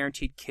always a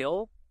guaranteed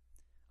kill.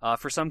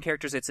 For some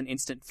characters, it's an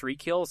instant 3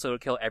 kill, so it'll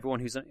kill everyone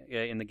who's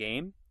in the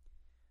game.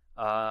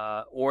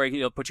 Or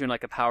it'll put you in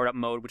like a powered up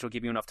mode, which will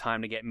give you enough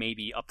time to get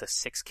maybe up to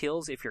 6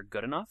 kills if you're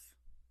good enough.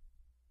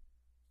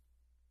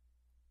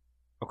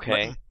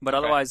 Okay. But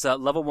otherwise,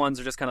 level 1s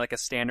are just kind of like a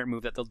standard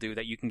move that they'll do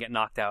that you can get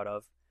knocked out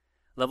of.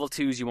 Level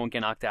 2s you won't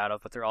get knocked out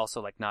of, but they're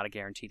also like not a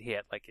guaranteed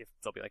hit. Like if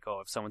they'll be like, oh,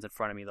 if someone's in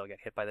front of me, they'll get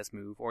hit by this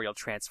move, or you'll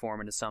transform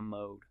into some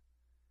mode.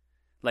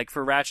 Like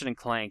for Ratchet and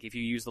Clank, if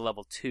you use the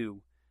level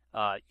 2,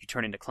 you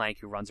turn into Clank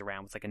who runs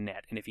around with like a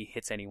net, and if he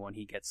hits anyone,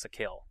 he gets a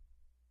kill.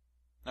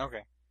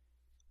 Okay.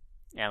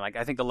 And like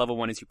I think the level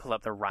 1 is you pull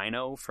up the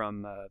Rhino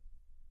from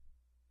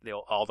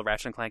all the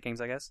Ratchet and Clank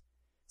games, I guess.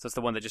 So it's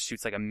the one that just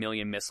shoots like a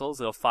million missiles.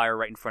 It'll fire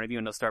right in front of you,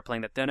 and it'll start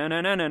playing that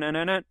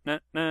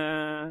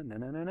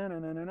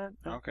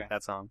Okay.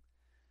 that song.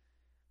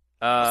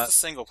 What's the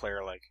single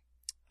player like?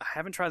 I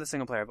haven't tried the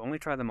single player. I've only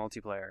tried the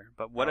multiplayer.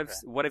 But what Okay.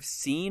 I've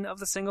seen of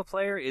the single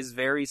player is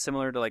very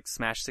similar to like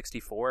Smash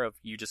 64. Of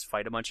you just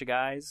fight a bunch of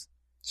guys.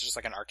 It's just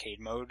like an arcade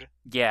mode.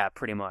 Yeah,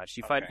 pretty much.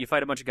 You fight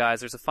a bunch of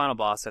guys. There's a final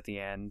boss at the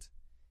end.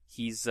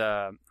 He's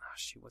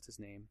what's his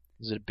name?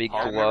 Is it a big I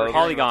remember glove? hearing-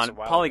 Polygon- Polygon a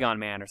while Polygon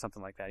Man or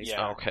something like that. He's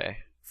Yeah. Okay.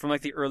 from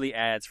like the early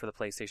ads for the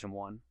PlayStation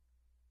 1.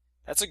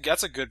 That's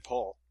a good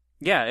pull.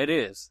 Yeah, it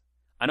is.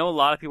 I know a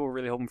lot of people were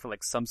really hoping for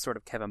like some sort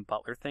of Kevin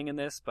Butler thing in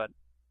this, but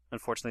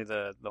unfortunately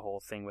the whole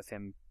thing with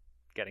him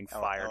getting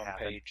fired Ellen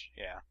happened. Page.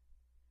 Yeah.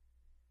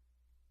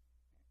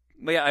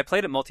 But yeah, I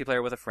played it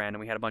multiplayer with a friend, and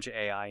we had a bunch of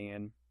AI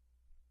in,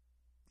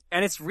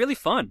 and it's really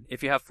fun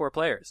if you have 4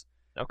 players.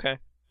 Okay.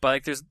 But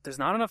like, there's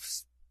not enough.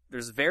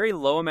 There's very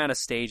low amount of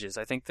stages.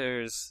 I think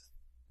was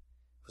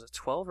it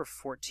 12 or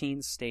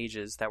 14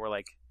 stages that were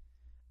like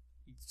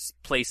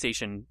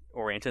PlayStation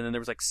oriented, and then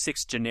there was like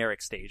 6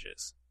 generic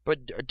stages.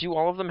 But do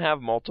all of them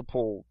have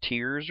multiple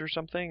tiers or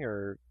something,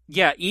 or?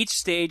 Yeah, each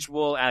stage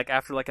will, like,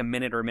 after like a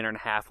minute or a minute and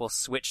a half, will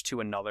switch to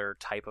another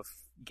type of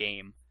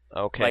game.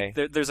 Okay.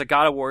 Like, there's a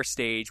God of War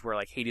stage where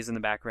like Hades in the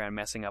background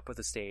messing up with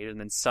the stage, and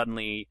then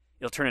suddenly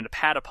it'll turn into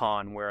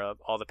Patapon, where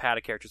all the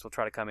Pata characters will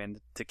try to come in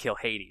to kill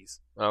Hades.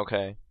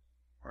 Okay.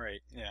 Right.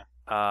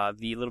 Yeah.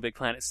 The Little Big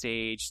Planet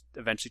stage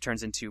eventually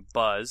turns into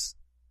Buzz.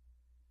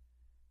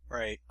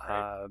 Right.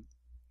 A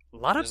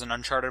lot of There's an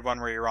Uncharted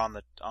one where you're on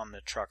the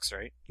trucks,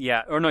 right?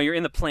 yeah, or no, you're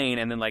in the plane,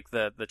 and then like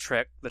the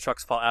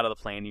trucks fall out of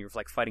the plane, and you're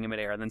like fighting in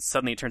midair, and then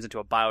suddenly it turns into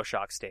a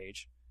Bioshock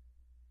stage,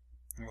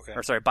 Okay.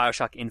 or sorry,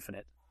 Bioshock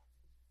Infinite.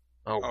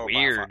 Oh,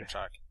 weird.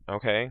 Bioshock.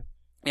 Okay.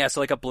 Yeah,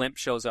 so like a blimp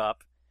shows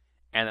up,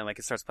 and then like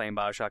it starts playing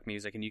Bioshock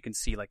music, and you can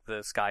see like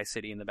the Sky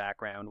City in the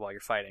background while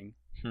you're fighting.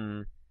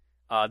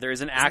 There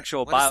is an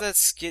actual What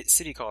is that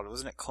city called?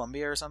 Wasn't it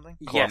Columbia or something?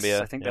 Columbia,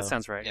 Yes, I think that yeah.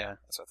 sounds right. Yeah.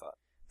 That's what I thought.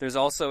 There's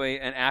also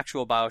an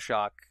actual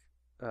Bioshock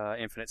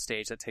Infinite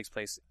stage that takes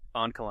place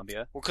on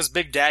Columbia. Well, because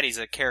Big Daddy's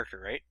a character,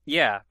 right?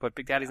 Yeah, but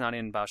Big Daddy's not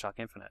in Bioshock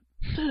Infinite,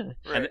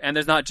 Right. and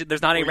there's not a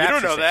Well, you Rapture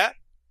don't know stage. that.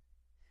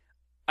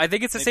 I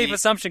think it's a Maybe- safe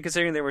assumption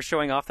considering they were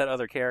showing off that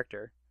other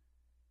character.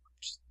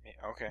 Yeah,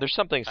 okay. There's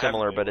something I haven't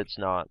similar, really but looked- it's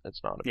not.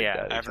 It's not a big Yeah,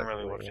 daddy. I haven't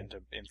really technically. looked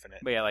into Infinite.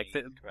 But yeah, like,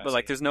 but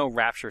like, there's no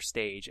Rapture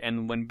stage,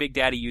 and when Big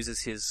Daddy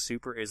uses his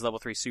level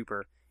 3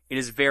 super, it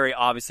is very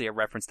obviously a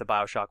reference to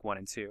Bioshock 1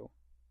 and 2.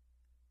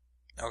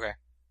 Okay.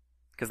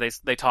 Because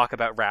they talk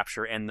about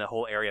Rapture and the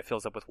whole area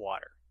fills up with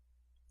water.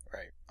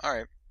 Right.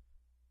 Alright.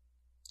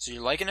 So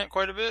you're liking it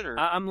quite a bit, or?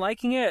 I'm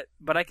liking it,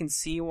 but I can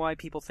see why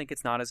people think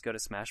it's not as good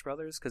as Smash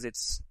Brothers, because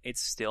it's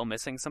still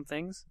missing some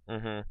things.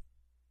 Mm-hmm.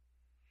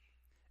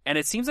 And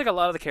it seems like a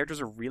lot of the characters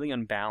are really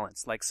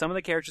unbalanced. Like, some of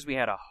the characters we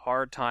had a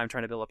hard time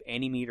trying to build up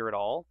any meter at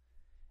all,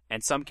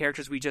 and some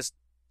characters we just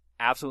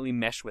absolutely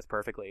meshed with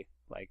perfectly.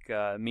 Like,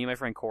 me and my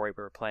friend Corey,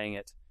 we were playing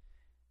it,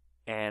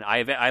 and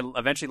I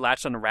eventually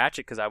latched on to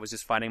Ratchet because I was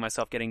just finding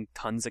myself getting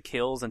tons of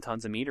kills and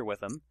tons of meter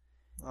with him.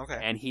 Okay.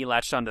 And he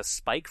latched on to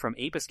Spike from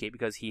Ape Escape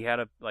because he had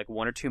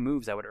one or two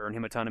moves that would earn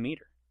him a ton of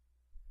meter.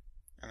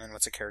 And then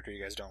what's a character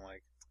you guys don't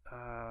like?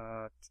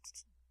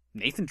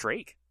 Nathan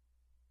Drake.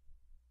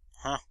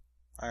 Huh.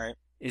 Alright.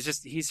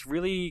 He's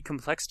really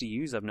complex to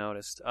use, I've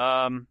noticed.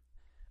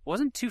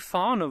 Wasn't too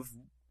fond of...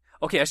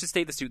 Okay, I should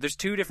state this too. There's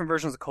two different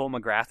versions of Cole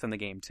McGrath in the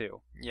game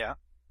too. Yeah.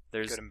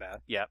 There's good and bad.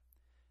 Yeah.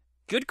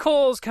 Good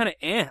Cole's kind of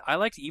I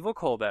liked Evil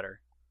Cole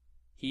better.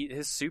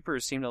 His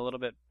supers seemed a little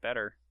bit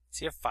better. Does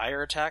he have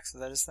fire attacks?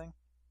 Is that his thing?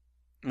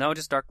 No,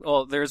 just dark.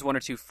 Well, there's one or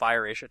two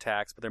fire-ish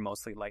attacks, but they're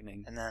mostly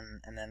lightning. And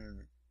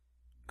then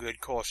good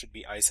Cole should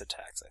be ice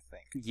attacks, I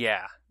think.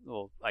 Yeah,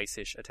 little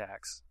ice-ish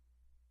attacks.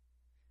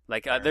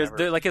 Like I there's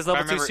remember- like his level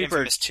I 2 remember super.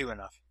 Infamous 2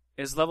 enough.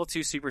 His level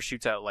 2 super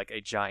shoots out like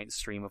a giant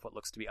stream of what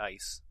looks to be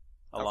ice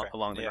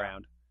along the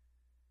ground.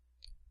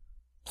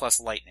 Plus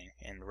lightning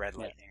and red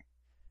lightning.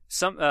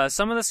 Some of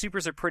the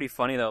supers are pretty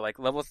funny though. Like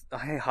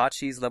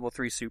Hachi's level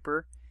 3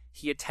 super,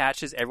 he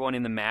attaches everyone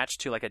in the match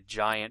to like a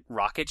giant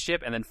rocket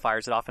ship and then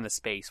fires it off into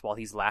space while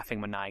he's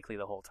laughing maniacally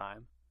the whole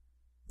time.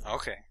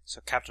 Okay,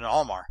 so Captain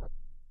Almar.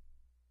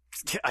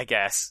 I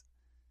guess.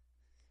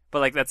 But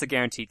like that's a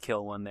guaranteed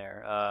kill one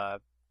there.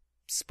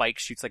 Spike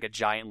shoots like a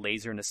giant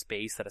laser into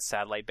space that a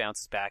satellite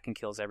bounces back and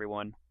kills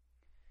everyone.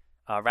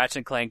 Ratchet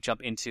and Clank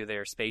jump into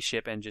their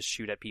spaceship and just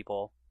shoot at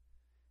people.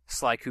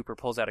 Sly Cooper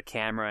pulls out a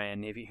camera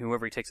and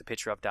whoever he takes a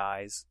picture of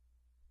dies.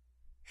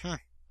 I'm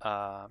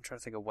trying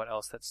to think of what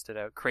else that stood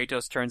out.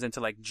 Kratos turns into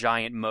like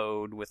giant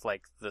mode with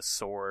like the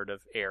sword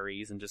of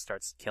Ares and just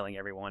starts killing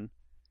everyone.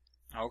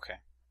 Okay.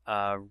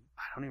 I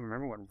don't even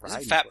remember what Raiden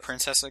Isn't Fat was.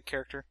 Princess a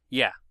character?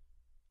 Yeah.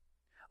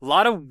 A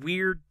lot of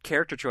weird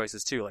character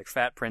choices too, like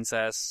Fat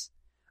Princess.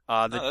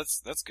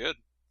 That's good.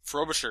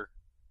 Frobisher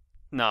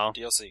No,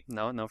 DLC.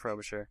 no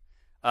Frobisher.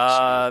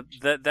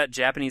 That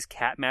Japanese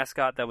cat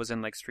mascot that was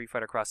in like Street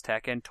Fighter Cross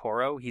Tekken,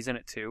 Toro, he's in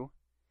it too.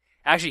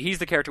 Actually, he's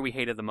the character we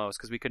hated the most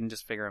because we couldn't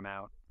just figure him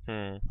out.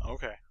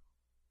 Okay.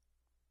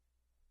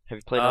 Have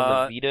you played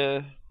on the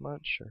Vita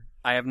much? Or?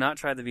 I have not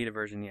tried the Vita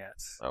version yet.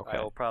 Okay.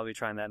 I will probably be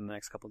trying that in the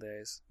next couple of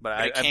days.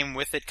 But It came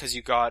with it because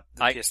you got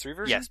the PS3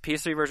 version? Yes,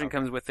 PS3 version Okay.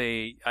 comes with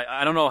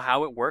I don't know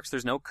how it works.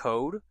 There's no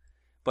code.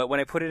 But when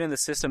I put it in the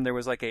system, there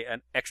was like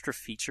an extra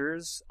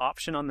features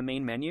option on the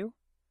main menu,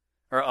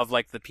 or of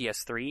like the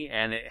PS3,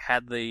 and it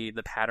had the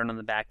pattern on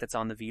the back that's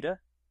on the Vita.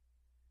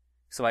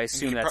 So I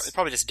assume that's it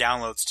probably just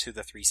downloads to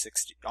the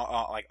 360,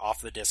 like off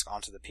the disc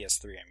onto the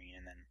PS3. I mean,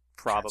 and then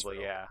probably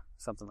transfer it over.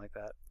 something like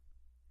that.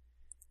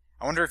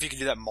 I wonder if you could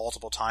do that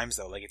multiple times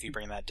though. Like if you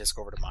bring that disc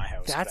over to my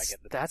house, could I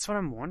get the That's what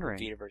I'm wondering.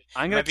 Vita version?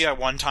 I'm It gonna might be a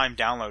one-time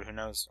download. Who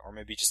knows? Or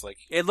maybe just like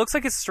It looks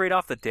like it's straight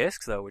off the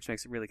disc though, which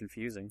makes it really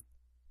confusing.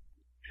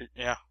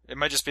 yeah, it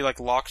might just be like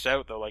locked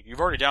out though. Like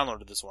you've already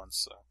downloaded this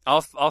once.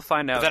 So. I'll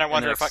find out. But then I in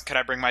wonder the if next- could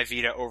I bring my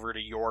Vita over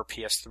to your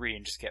PS3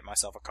 and just get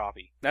myself a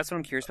copy. That's what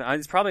I'm curious about.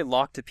 It's probably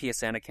locked to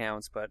PSN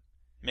accounts, but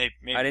Maybe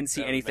I didn't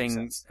see that would make anything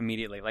sense.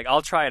 immediately. Like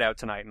I'll try it out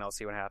tonight and I'll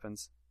see what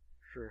happens.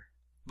 Sure.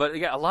 But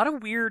yeah, a lot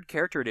of weird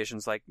character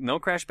additions, like no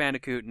Crash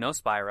Bandicoot, no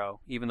Spyro,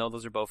 even though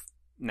those are both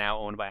now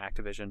owned by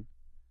Activision.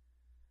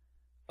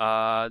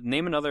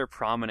 Name another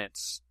prominent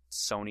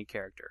Sony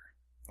character.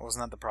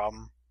 Wasn't that the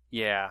problem?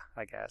 Yeah,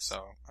 I guess.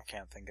 So I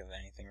can't think of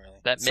anything really.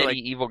 That So, like-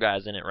 medieval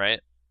guy's in it, right?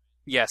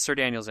 Yeah, Sir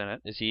Daniel's in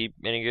it. Is he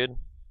any good?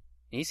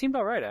 He seemed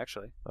alright,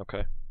 actually.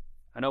 Okay.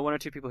 I know one or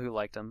two people who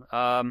liked him.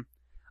 I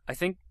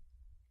think,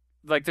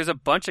 like, there's a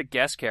bunch of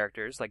guest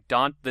characters. Like,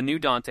 the new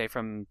Dante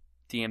from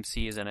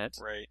DMC is in it.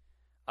 Right.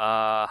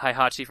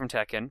 Heihachi from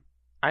Tekken.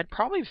 I'd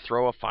probably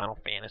throw a Final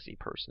Fantasy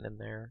person in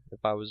there if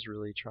I was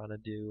really trying to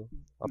do.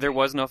 There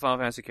was no Final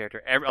Fantasy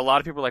character. A lot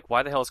of people are like,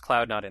 why the hell is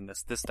Cloud not in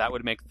this? That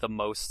would make the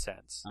most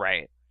sense.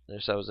 Right.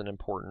 That was an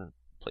important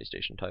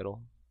PlayStation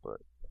title,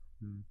 but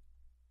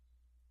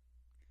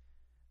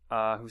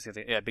Who's the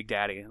other? Yeah, Big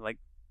Daddy. Like,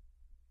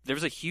 there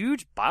was a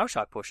huge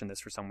Bioshock push in this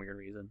for some weird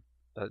reason.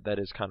 that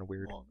is kind of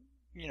weird. Well,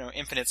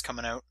 Infinite's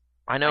coming out.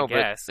 I know, I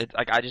guess. but it's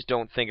like I just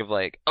don't think of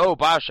like, oh,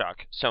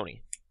 Bioshock,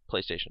 Sony,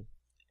 PlayStation.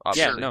 Yeah,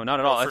 Obviously. no, not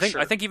at all. Oh, for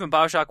I think even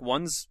Bioshock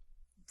 1's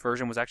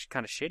version was actually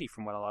kind of shitty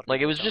from what a lot of Like it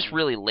people was were just telling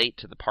me. really late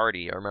to the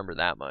party. I remember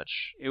that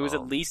much. It was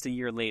at least a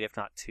year late, if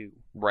not two.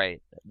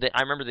 Right.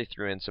 I remember they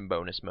threw in some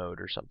bonus mode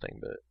or something,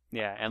 but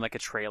Yeah, and like a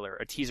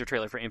teaser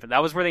trailer for Infinite.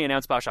 That was where they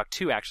announced Bioshock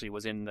 2 actually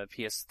was in the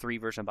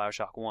PS3 version of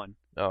Bioshock 1.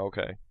 oh,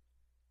 okay.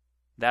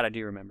 That I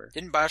do remember.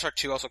 Didn't Bioshock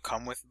 2 also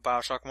come with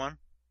Bioshock 1?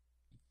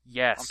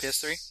 Yes. On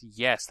PS3?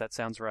 Yes, that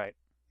sounds right.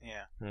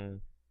 Yeah.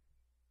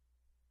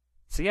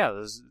 So yeah,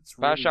 it's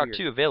really Bioshock weird.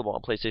 2 available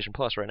on PlayStation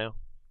Plus right now.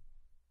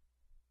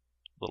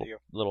 There you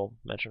Little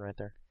mention right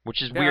there,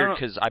 which is Yeah, I weird don't-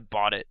 because I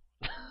bought it,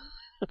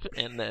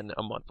 and then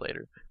a month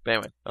later. But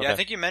anyway, okay. Yeah, I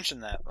think you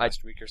mentioned that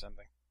last week or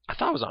something. I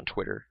thought it was on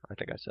Twitter. I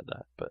think I said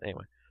that, but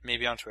anyway.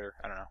 Maybe on Twitter.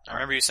 I don't know. I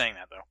remember you saying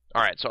that though.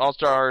 All right, so All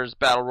Stars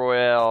Battle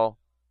Royale,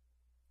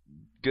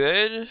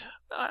 good.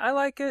 I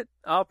like it.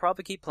 I'll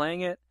probably keep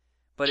playing it,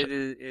 but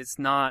it's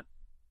not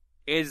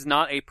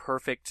a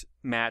perfect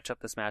match up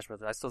to Smash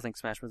Bros. I still think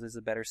Smash Bros. Is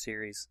a better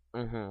series.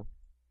 Mm-hmm.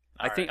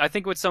 I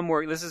think with some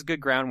work, this is good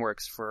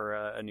groundworks for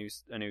a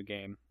new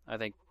game. I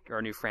think, or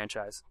a new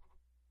franchise.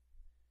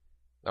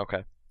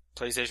 Okay.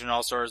 PlayStation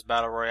All Stars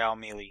Battle Royale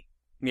Melee.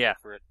 Yeah,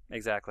 For it.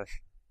 exactly.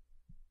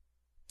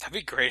 That'd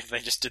be great if they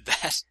just did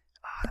that.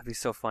 That'd be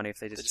so funny if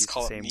they They just just used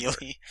call the it same word.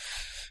 Melee.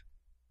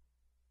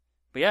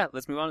 But yeah,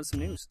 let's move on to some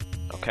news.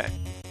 Okay.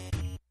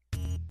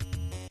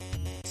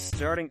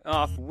 Starting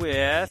off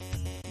with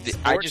I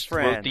Sports just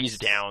Friends. wrote these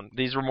down.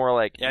 These were more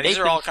like Yeah, these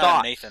are Nathan all kind of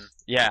thoughts. Nathan.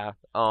 Yeah,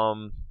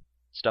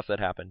 stuff that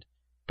happened.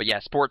 But yeah,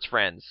 Sports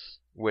Friends,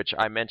 which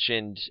I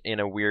mentioned in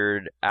a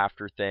weird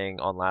after thing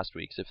on last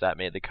week's. If that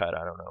made the cut,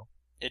 I don't know.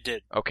 It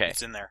did. Okay.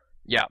 It's in there.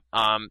 Yeah,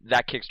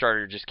 that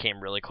Kickstarter just came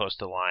really close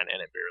to the line,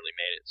 and it barely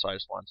made it. So I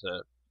just wanted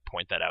to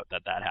point that out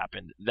that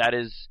happened. That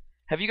is,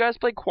 have you guys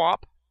played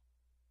QWOP?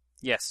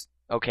 yes.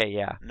 Okay,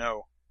 yeah.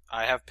 No.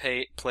 I have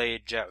played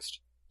Joust.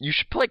 You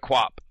should play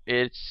QWOP.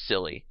 It's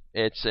silly.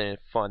 It's a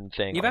fun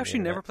thing. You've on the actually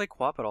never internet. played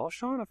QWOP at all,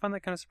 Sean? I find that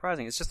kind of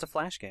surprising. It's just a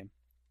Flash game.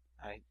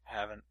 I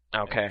haven't.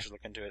 Maybe Okay. I should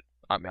look into it.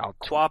 I mean, I'll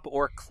QWOP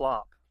or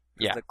Clop. 'Cause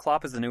Yeah. The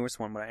Clop is the newest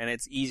one, and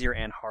it's easier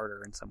and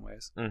harder in some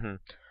ways. Mm-hmm.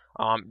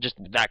 Just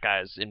that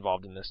guy's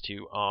involved in this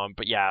too.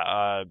 But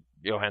yeah,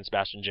 Johann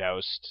Sebastian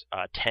Joust,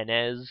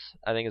 Tenez,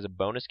 I think is a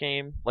bonus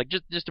game. Like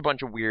just a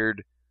bunch of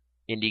weird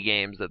indie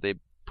games that they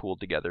pooled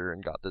together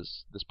and got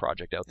this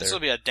project out there. This will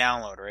be a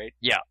download, right?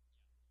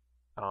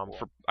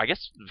 For I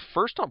guess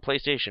first on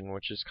PlayStation,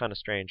 which is kind of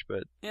strange,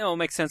 but You know, it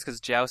makes sense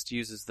because Joust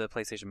uses the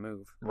PlayStation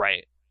Move.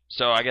 right.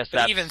 So I guess But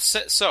that's even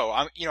so,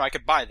 I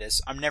could buy this.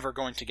 I'm never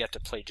going to get to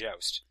play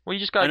Joust. well, you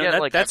just I gotta know,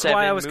 get like that's 7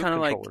 why I was move kind of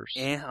like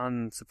controllers.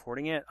 on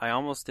supporting it. I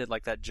almost did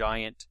like that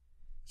giant,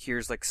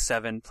 here's like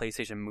 7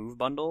 PlayStation Move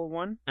bundle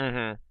one,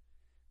 Mm-hmm.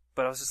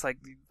 but I was just like,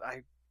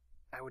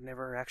 I would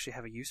never actually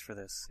have a use for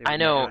this. It I would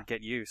know. never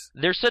get use.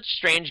 They're such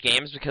strange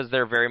games because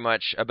they're very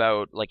much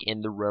about like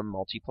in the room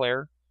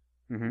multiplayer.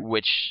 Mhm.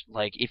 Which,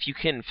 like, if you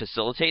can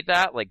facilitate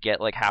that, like, get,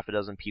 like, half a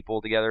dozen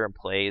people together and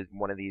play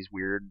one of these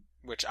weird...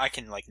 Which I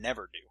can,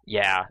 never do.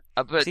 Yeah,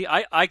 but, See,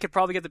 I could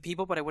probably get the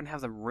people, but I wouldn't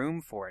have the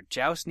room for it.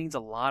 Joust needs a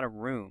lot of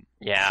room.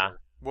 yeah.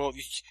 Well,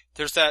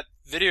 there's that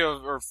video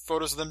or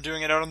photos of them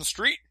doing it out on the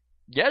street.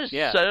 Yeah, just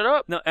Yeah. set it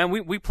up. No, and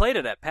we played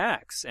it at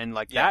PAX, and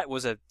Yeah. that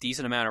was a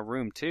decent amount of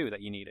room too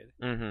that you needed.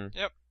 Mm-hmm.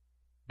 Yep.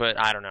 But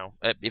I don't know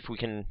if we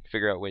can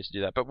figure out ways to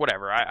do that. But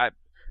whatever.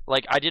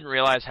 I didn't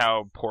realize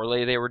how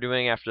poorly they were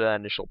doing after that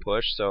initial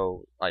push,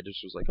 so I just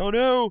was like, oh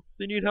no,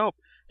 they need help.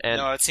 And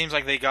No, it seems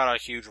like they got a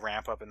huge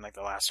ramp up in the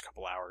last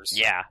couple hours.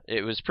 yeah,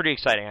 it was pretty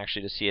exciting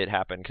actually to see it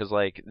happen because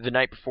like the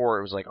night before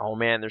it was like, oh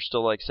man, they're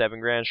still like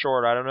 $7,000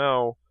 short. I don't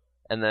know.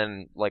 And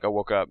then like I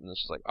woke up and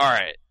it's just like, all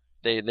right,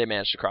 they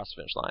managed to cross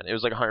the finish line. It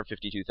was like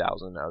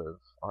 152,000 out of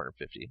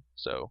 150.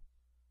 So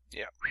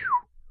yeah.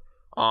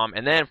 Whew.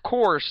 And then of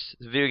course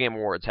the Video Game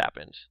Awards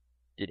happened.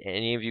 Did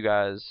any of you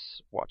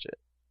guys watch it?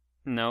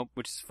 No,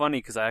 which is funny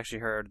because I actually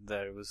heard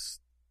that it was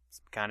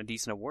some kind of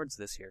decent awards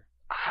this year.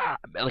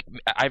 Like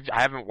I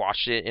haven't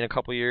watched it in a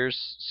couple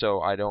years,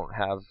 so I don't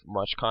have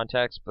much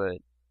context. But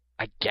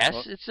I guess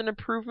Well- it's an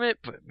improvement.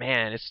 But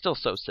man, it's still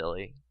so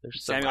silly.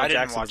 There's so Samuel I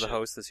didn't Jackson was watch the it.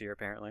 host this year,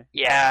 apparently.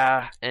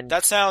 yeah, and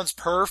That sounds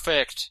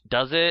perfect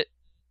does it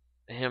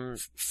him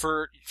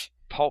for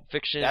Pulp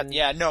Fiction? that.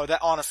 Yeah, no, that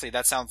honestly,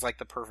 that sounds like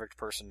the perfect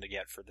person to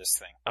get for this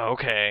thing.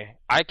 Okay,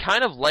 I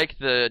kind of like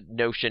the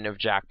notion of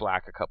Jack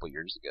Black a couple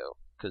years ago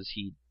because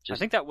he just I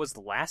think that was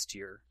last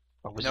year.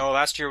 oh, was No,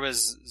 last year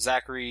was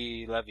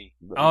Zachary Levy.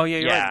 Oh, yeah,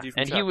 you're right, yeah, the dude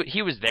from and Chuck.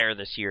 he was there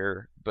this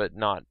year, but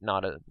not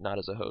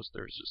as a host.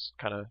 There's just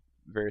kind of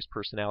various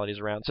personalities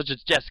around, such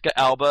as Jessica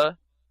Alba,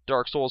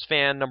 Dark Souls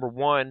fan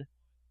 #1.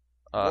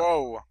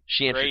 Whoa.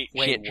 She Great. she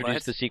Wait, introduced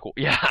what? the sequel.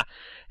 Yeah,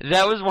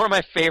 that was one of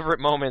my favorite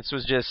moments.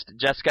 Was just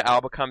Jessica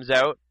Alba comes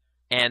out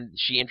and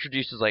she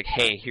introduces like,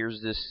 hey,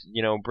 here's this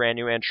brand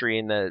new entry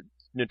in the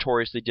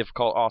notoriously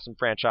difficult, awesome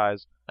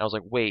franchise. And I was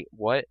like, wait,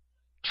 what?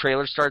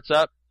 Trailer starts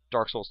up,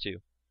 Dark Souls 2,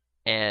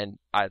 and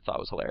I thought it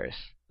was hilarious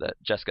that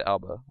Jessica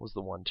Alba was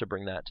the one to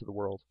bring that to the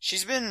world.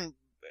 She's been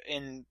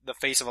in the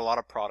face of a lot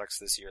of products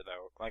this year,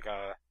 though. Like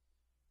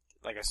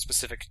a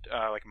specific,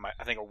 I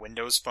think a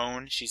Windows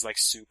phone. She's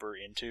super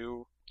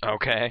into.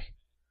 Okay,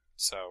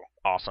 So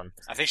awesome.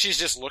 I think she's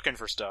just looking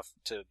for stuff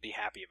to be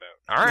happy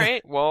about. All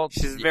right, well,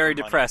 She's very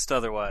money. depressed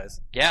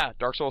otherwise. yeah,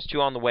 Dark Souls 2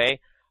 on the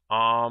way.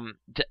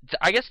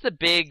 I guess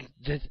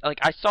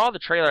I saw the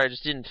trailer, I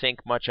just didn't think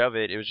much of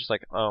it. It was just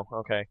like, oh,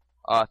 okay.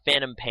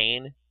 Phantom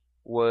Pain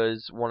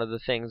was one of the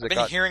things I've that been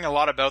got hearing a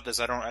lot about this.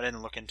 I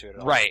didn't look into it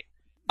at all. right.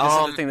 This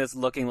is the thing that's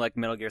looking like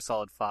Metal Gear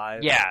Solid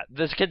 5. Yeah,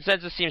 the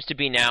consensus seems to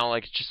be now,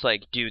 like, just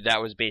like, dude,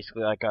 that was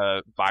basically like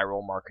a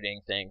viral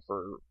marketing thing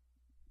for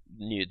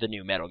the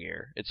new Metal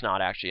Gear. It's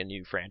not actually a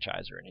new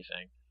franchise or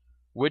anything.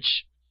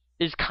 Which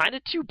is kind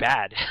of too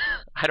bad.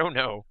 I don't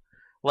know.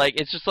 Like,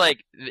 it's just like,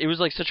 it was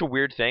like such a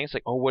weird thing. It's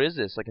like, oh, what is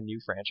this? Like a new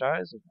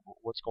franchise?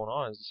 What's going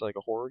on? Is this like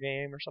a horror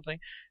game or something?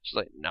 She's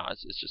like, no,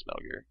 it's just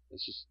Metal Gear.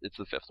 It's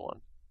the 5th one.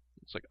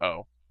 It's like,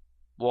 oh,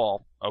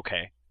 well,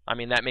 okay. I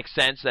mean, that makes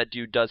sense. That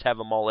dude does have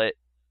a mullet.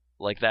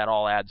 Like, that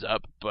all adds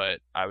up, but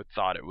I would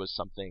thought it was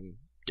something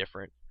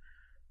different.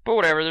 But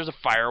whatever, there's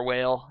a fire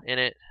whale in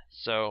it,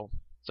 so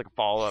it's like a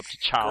follow-up to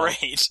Child,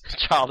 Great.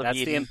 Child of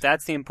Eden.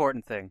 That's the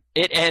important thing.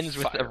 It ends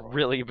with Fire a whale.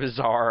 really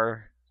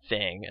bizarre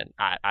thing, and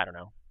I don't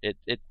know. It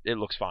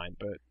looks fine,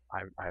 but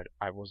I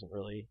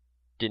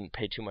didn't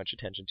pay too much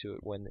attention to it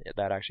when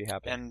that actually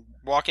happened. And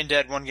Walking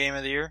Dead won Game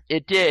of the Year?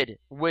 It did,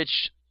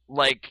 which,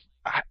 like,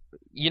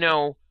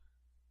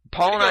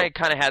 Paul and I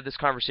kind of had this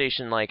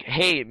conversation, like,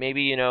 hey,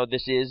 maybe,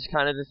 this is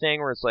kind of the thing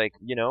where it's like,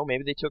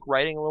 maybe they took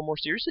writing a little more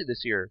seriously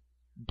this year.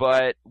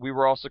 But we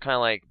were also kind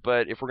of like,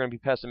 but if we're going to be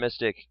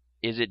pessimistic,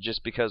 is it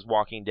just because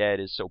Walking Dead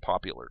is so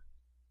popular?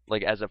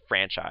 Like, as a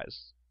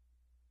franchise?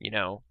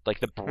 Like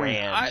the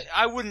brand.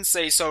 I wouldn't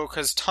say so,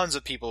 because tons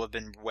of people have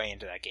been way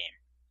into that game.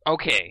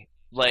 Okay,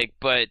 like,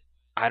 but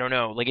I don't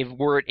know. Like, if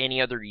we're at any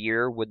other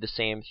year, would the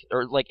same,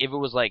 or like, if it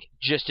was like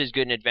just as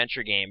good an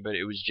adventure game, but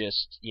it was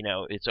just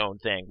its own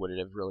thing, would it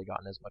have really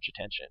gotten as much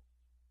attention?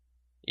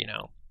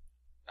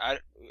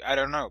 I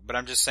don't know, but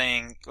I'm just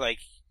saying, like,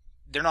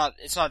 they're not.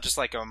 It's not just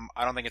like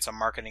I don't think it's a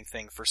marketing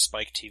thing for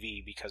Spike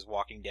TV because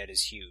Walking Dead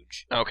is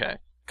huge. Okay.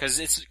 Because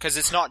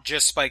it's not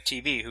just Spike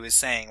TV who is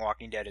saying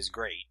Walking Dead is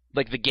great.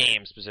 Like the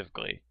game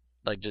specifically.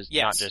 Like, just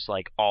Yes. not just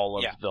like all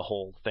of the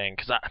whole thing.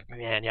 Because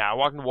I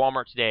walked into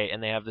Walmart today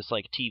and they have this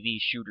like TV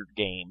shooter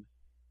game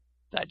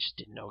that I just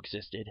didn't know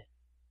existed.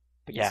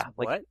 But yeah,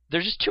 like What?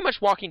 there's just too much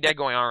Walking Dead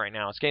going on right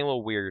now. It's getting a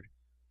little weird.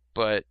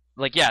 But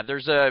like,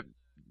 there's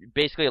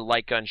basically a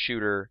light gun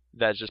shooter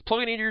that's just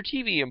plug it into your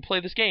TV and play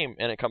this game,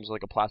 and it comes with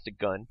like a plastic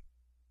gun.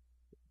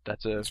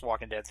 It's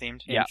Walking Dead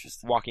themed. Yeah,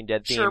 Interesting. Walking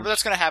Dead themed. Sure, but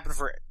that's going to happen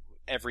for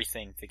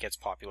everything that gets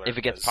popular. If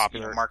it gets because,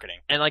 popular. marketing.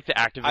 And like the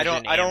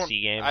Activision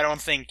AMC game. I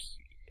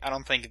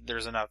don't think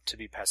there's enough to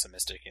be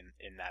pessimistic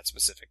in that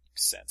specific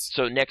sense.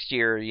 So next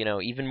year,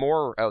 even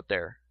more out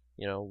there,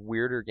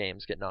 weirder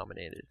games get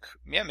nominated.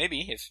 Yeah,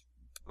 maybe if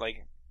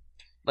Like-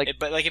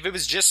 but like if it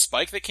was just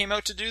Spike that came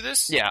out to do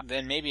this, Yeah.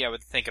 then maybe I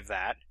would think of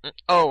that,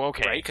 Oh,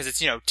 okay. right? Because it's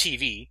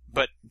TV,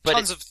 but But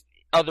tons of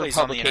Other places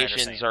on the internet are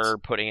publications saying are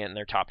putting it in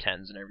their top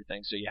 10s and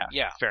everything, so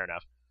Yeah. fair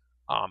enough.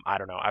 I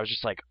don't know. I was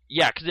just like,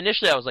 because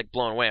initially I was like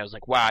blown away. I was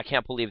like, wow, I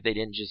can't believe they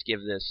didn't just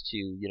give this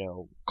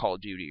to, Call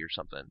of Duty or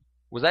something.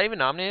 Was that even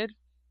nominated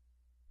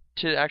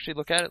to actually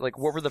look at it? Like,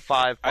 what were the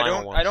 5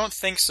 final ones? I don't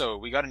think so.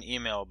 We got an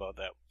email about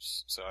that,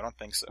 so I don't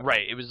think so.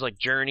 Right, it was like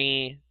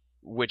Journey,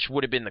 which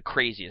would have been the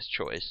craziest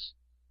choice,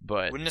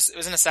 but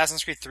Wasn't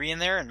Assassin's Creed 3 in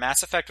there, and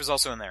Mass Effect was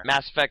also in there.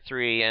 Mass Effect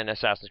 3 and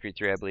Assassin's Creed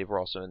 3, I believe, were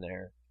also in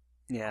there.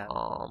 Yeah.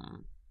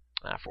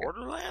 I forget.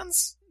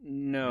 Borderlands?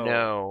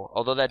 No,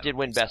 although that I did don't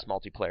win think Best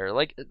Multiplayer.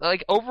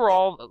 Like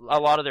overall, a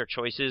lot of their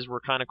choices were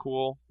kind of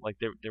cool. Like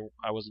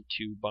I wasn't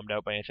too bummed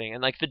out by anything.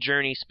 And like the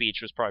Journey speech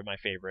was probably my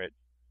favorite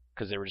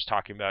because they were just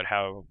talking about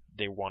how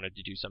they wanted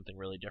to do something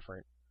really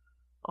different.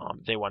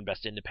 They won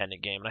Best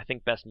Independent Game and I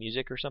think Best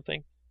Music or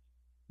something.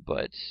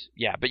 But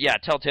yeah,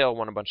 Telltale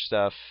won a bunch of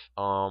stuff.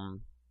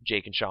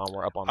 Jake and Sean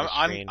were up on the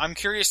screen. I'm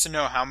curious to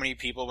know how many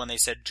people, when they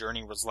said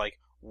Journey, was like,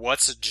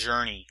 "What's a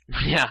Journey?"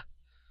 Yeah.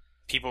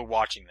 People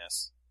watching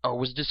this. Oh,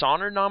 was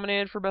Dishonored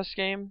nominated for Best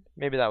Game?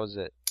 Maybe that was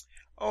it.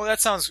 Oh, that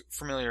sounds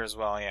familiar as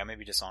well. Yeah,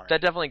 maybe Dishonored. That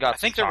definitely got. I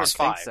think some there was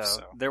talk. I think 5. so.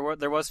 So.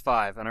 There was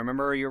 5, and I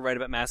remember you were right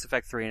about Mass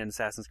Effect 3 and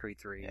Assassin's Creed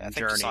 3 Yeah, I and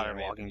think Journey Dishonored and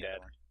may have Walking been the Dead.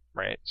 other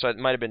one. Right, so it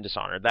might have been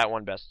Dishonored. That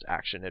one Best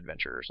Action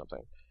Adventure or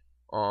something.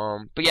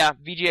 But yeah,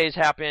 VGA's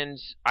happened.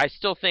 I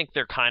still think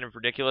they're kind of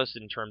ridiculous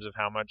in terms of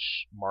how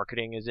much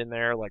marketing is in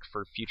there, like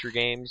for future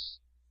games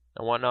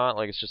and whatnot.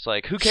 Like it's just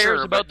like, who cares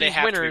Sure, about but they these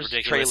have to be winners?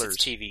 ridiculous. Trailers.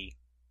 It's TV.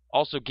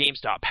 Also,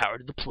 GameStop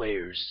powered the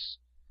players.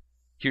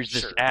 Here's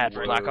this Sure. ad for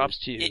Whoa. Black Ops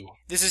 2.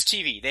 This is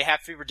TV. They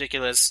have to be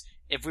ridiculous.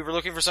 If we were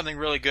looking for something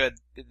really good,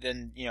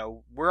 then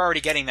we're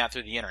already getting that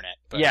through the internet.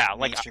 But Yeah,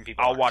 like mainstream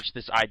people I'll aren't. watch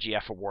this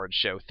IGF awards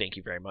show. Thank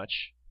you very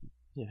much.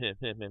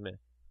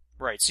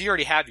 Right, so you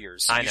already have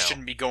yours. So I you know.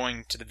 shouldn't be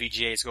going to the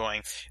VGAs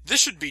going,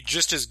 this should be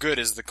just as good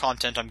as the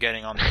content I'm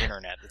getting on the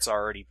internet. It's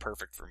already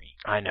perfect for me.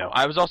 I know.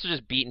 I was also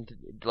just beaten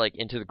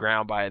into the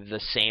ground by the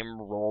same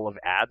roll of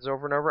ads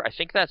over and over. I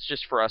think that's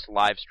just for us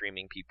live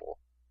streaming people.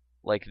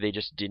 Like they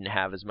just didn't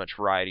have as much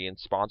variety in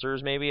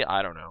sponsors, maybe.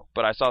 I don't know.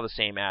 But I saw the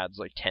same ads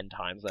like 10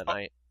 times that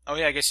night. Oh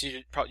yeah, I guess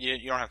you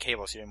don't have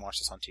cable, so you didn't watch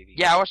this on TV.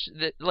 Yeah, I watched.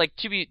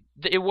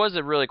 It was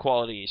a really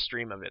quality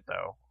stream of it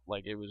though.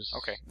 Like it was.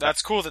 Okay,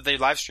 that's cool that they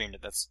live streamed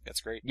it. That's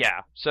great.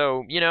 Yeah.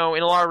 So in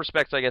a lot of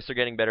respects, I guess they're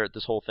getting better at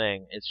this whole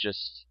thing. It's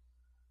just,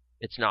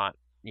 it's not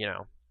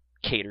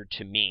catered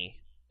to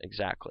me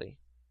exactly.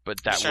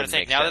 But that I'm just trying would to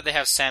think. make Now sense. that they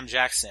have Sam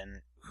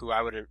Jackson, who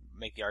I would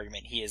make the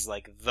argument he is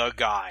like the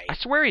guy. I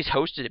swear he's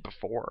hosted it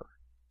before.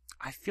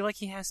 I feel like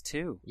he has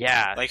too.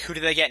 Yeah. Like, who do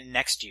they get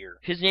next year?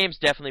 His name's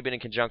definitely been in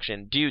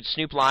conjunction. Dude,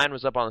 Snoop Lion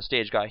was up on the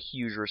stage, got a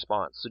huge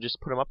response, so just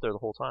put him up there the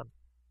whole time.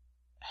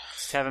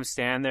 Just have him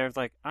stand there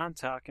like, I'm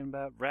talking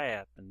about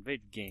rap and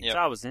video games. Yep.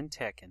 I was in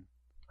Tekken.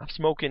 I'm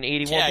smoking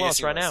 81 Yeah, I guess blunts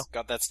he right was. now.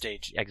 Got that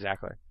stage.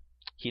 Exactly.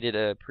 He did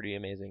a pretty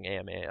amazing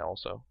AMA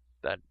also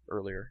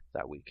earlier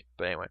that week.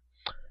 But anyway.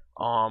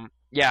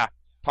 Yeah.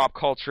 Pop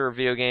culture,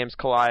 video games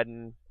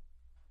colliding,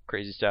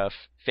 crazy stuff.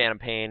 Phantom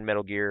Pain,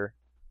 Metal Gear.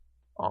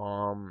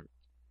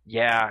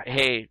 Yeah.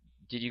 Hey,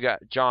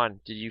 John,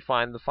 did you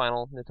find the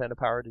final Nintendo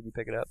Power? Did you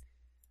pick it up?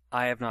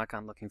 I have not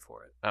gone looking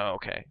for it. Oh,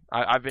 okay.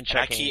 I've been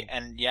checking.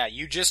 And yeah,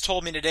 you just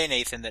told me today,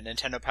 Nathan, that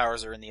Nintendo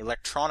Powers are in the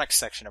electronics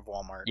section of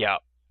Walmart. Yeah.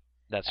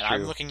 That's and true.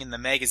 I'm looking in the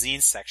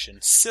magazine section.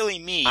 Silly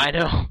me. I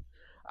know.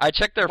 I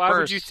checked there Why first.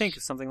 would you think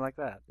of something like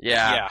that?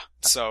 Yeah. Yeah.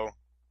 So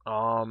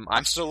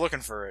I'm still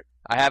looking for it.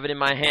 I have it in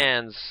my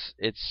hands.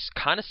 It's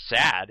kind of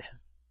sad,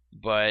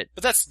 but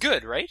that's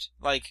good, right?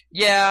 Like,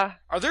 yeah.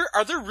 Are there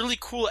really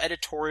cool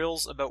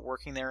editorials about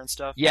working there and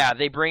stuff? Yeah,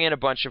 they bring in a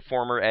bunch of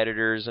former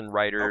editors and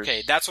writers.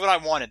 Okay, that's what I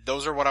wanted.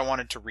 Those are what I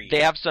wanted to read.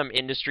 They have some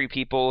industry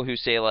people who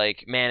say,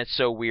 like, man, it's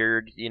so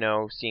weird,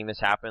 seeing this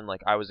happen.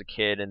 Like, I was a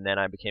kid, and then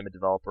I became a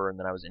developer, and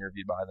then I was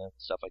interviewed by them,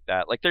 stuff like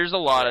that. Like, there's a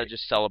lot of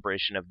just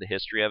celebration of the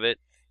history of it.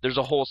 There's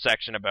a whole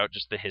section about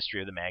just the history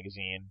of the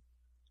magazine.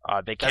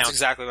 That's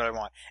exactly what I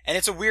want. And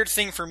it's a weird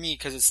thing for me,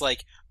 because it's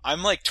like,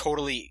 I'm like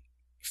totally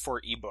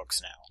for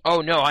ebooks now.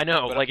 Oh, no, I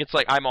know. But, it's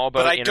like, I'm all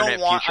about internet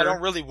future. I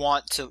don't really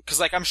want to, because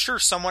like, I'm sure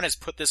someone has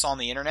put this on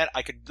the internet.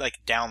 I could like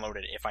download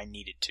it if I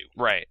needed to.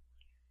 Right.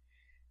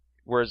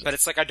 But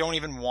it's like, I don't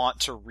even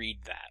want to read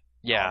that.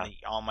 Yeah.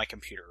 On my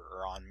computer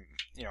or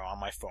on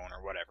my phone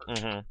or whatever.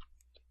 Mm-hmm.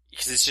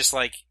 Because it's just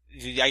like,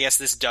 I guess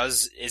this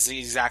is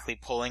exactly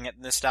pulling at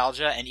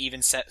nostalgia, and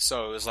even so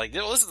it was like,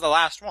 well, this is the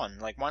last one.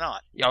 Like, why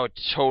not? Oh,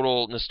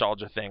 total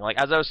nostalgia thing. Like,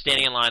 as I was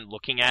standing in line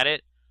looking at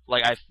it,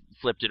 like, I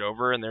flipped it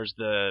over, and there's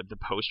the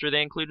poster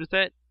they include with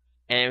it,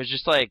 and it was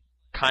just like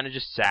kind of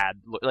just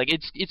sad. Like,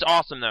 it's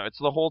awesome though. It's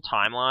the whole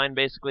timeline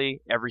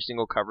basically, every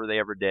single cover they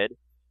ever did,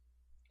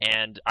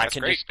 and I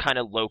can just kind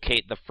of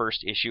locate the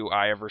first issue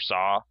I ever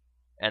saw,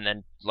 and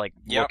then like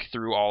look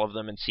through all of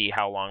them and see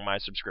how long my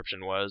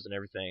subscription was and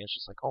everything. It's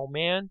just like, oh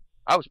man,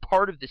 I was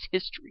part of this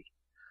history,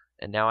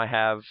 and now I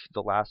have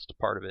the last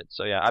part of it.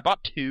 So yeah, I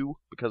bought 2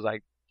 because I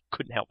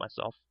couldn't help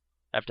myself.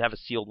 I have to have a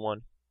sealed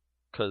one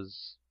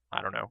because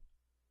I don't know.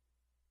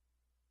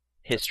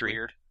 History. That's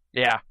weird.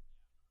 Yeah.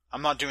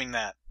 I'm not doing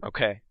that.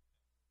 Okay.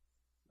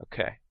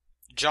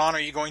 John, are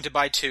you going to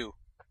buy 2?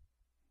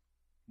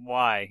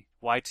 Why?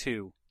 Why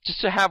 2?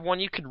 Just to have one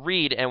you can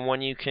read and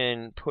one you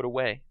can put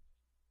away.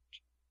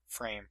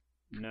 Frame.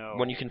 No.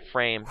 One you can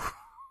frame.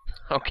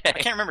 Okay. I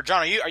can't remember.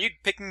 John, are you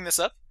picking this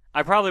up?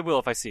 I probably will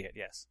if I see it,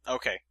 yes.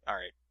 Okay,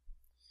 alright.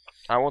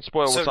 I won't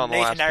spoil what's on the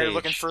Nathan, last now page. you're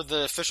looking for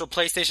the official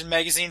PlayStation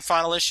Magazine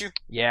final issue?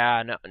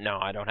 Yeah, no,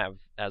 I don't have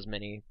as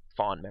many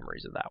fond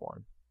memories of that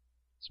one.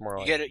 It's more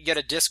like... You get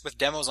a disc with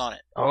demos on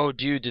it. Oh,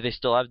 dude, do they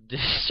still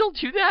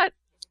do that?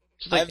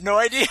 Just I have no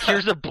idea.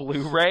 Here's a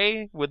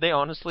Blu-ray? Would they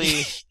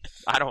honestly?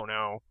 I don't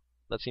know.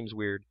 That seems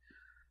weird.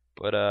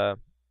 But,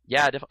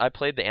 yeah, I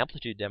played the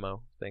Amplitude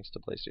demo thanks to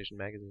PlayStation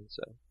Magazine,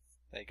 so...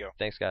 There you go.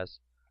 Thanks, guys.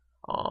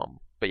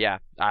 But yeah,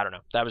 I don't know.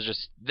 That was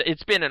just...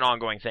 It's been an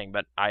ongoing thing,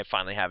 but I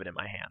finally have it in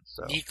my hands,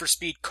 so... Need for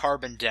Speed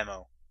Carbon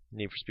demo.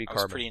 Need for Speed I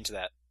Carbon. was pretty into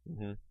that.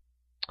 Mm-hmm.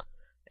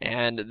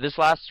 And this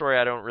last story,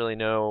 I don't really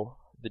know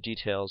the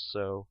details,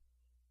 so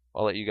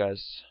I'll let you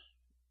guys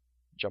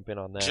jump in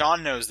on that.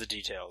 John knows the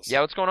details. Yeah,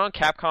 what's going on?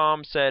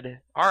 Capcom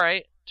said,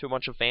 alright, to a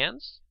bunch of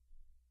fans.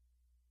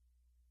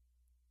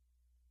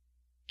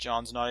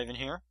 John's not even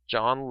here?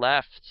 John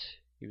left.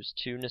 He was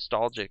too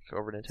nostalgic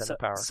over Nintendo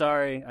Power.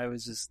 Sorry, I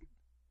was just...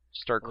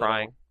 Start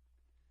crying.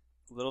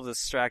 A little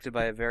distracted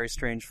by a very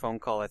strange phone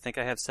call. I think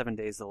I have 7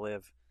 days to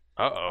live.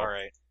 Uh-oh.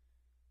 Alright.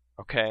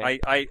 Okay.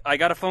 I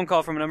got a phone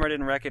call from a number I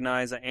didn't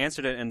recognize. I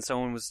answered it, and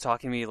someone was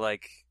talking to me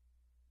like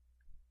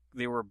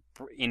they were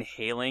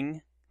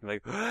inhaling.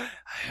 Like, it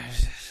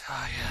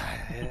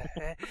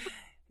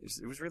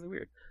was really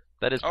weird.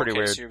 That is pretty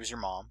weird. So it was your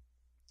mom.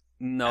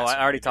 No, That's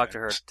I already talked to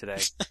her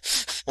today.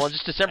 Well,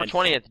 just December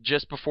 20th,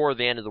 just before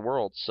the end of the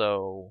world,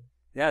 so...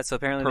 Yeah, so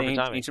apparently the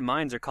timing. Ancient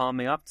Minds are calling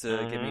me up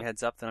to give me a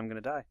heads up that I'm going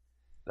to die.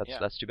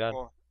 That's too bad.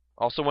 Well,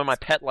 Also, when my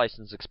pet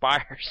license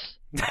expires,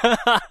 I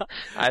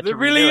have to It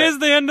really renew is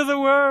the end of the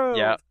world!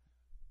 Yeah.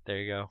 There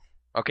you go.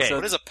 Okay. So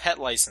what is a pet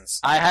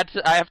license? I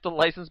have to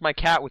license my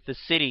cat with the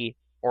city,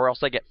 or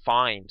else I get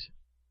fined.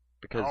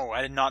 Because Oh,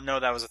 I did not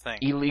know that was a thing.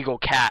 illegal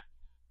cat.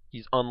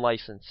 He's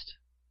unlicensed.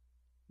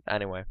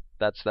 Anyway,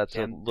 that's a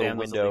little those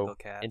window illegal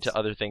cats. into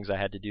other things I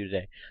had to do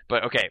today.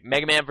 But okay,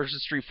 Mega Man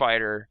versus Street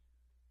Fighter.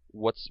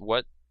 What's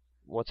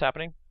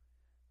happening?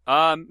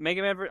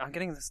 Mega Man. I'm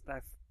getting this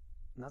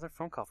another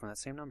phone call from that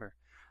same number.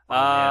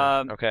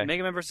 Okay.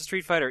 Mega Man vs.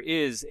 Street Fighter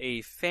is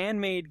a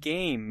fan-made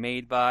game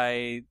made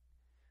by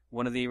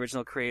one of the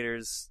original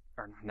creators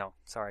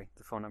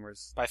the phone number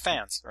is... By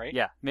fans, right?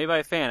 Yeah, made by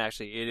a fan,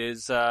 actually. It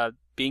is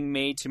being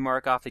made to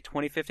mark off the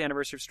 25th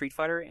anniversary of Street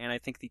Fighter, and I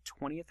think the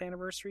 20th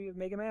anniversary of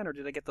Mega Man, or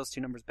did I get those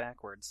two numbers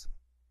backwards?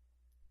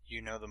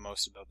 You know the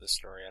most about this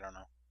story, I don't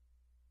know.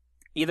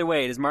 Either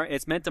way,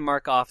 it's meant to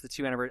mark off the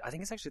two anniversary. I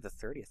think it's actually the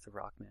 30th of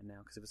Rockman now,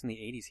 because it was in the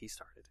 80s he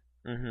started.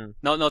 Mm-hmm.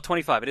 No,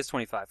 25. It is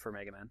 25 for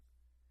Mega Man.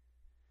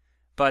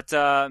 But,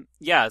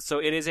 yeah, so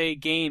it is a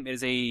game.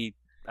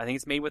 I think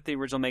it's made with the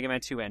original Mega Man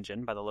 2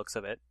 engine, by the looks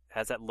of it. It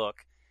has that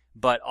look.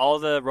 But all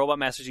the Robot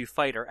Masters you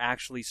fight are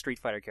actually Street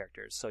Fighter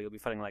characters. So you'll be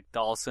fighting like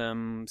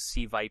Dalsum,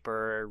 Sea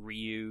Viper,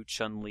 Ryu,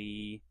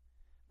 Chun-Li,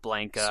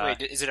 Blanka. So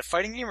wait, is it a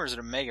fighting game or is it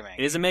a Mega Man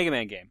It is a Mega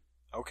Man game.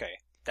 Okay,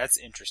 that's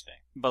interesting.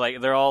 But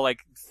like they're all like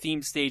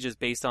themed stages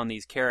based on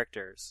these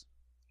characters.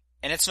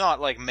 And it's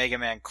not like Mega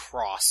Man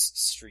Cross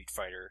Street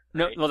Fighter,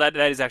 right? No, well that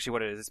is actually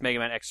what it is. It's Mega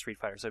Man X Street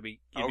Fighter, so it'd be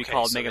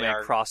called so Mega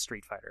Man Cross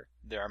Street Fighter.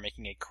 They are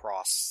making a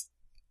cross.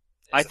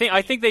 I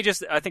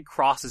think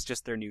Cross is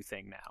just their new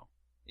thing now.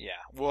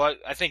 Yeah. Well,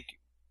 I think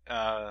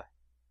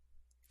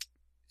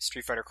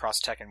Street Fighter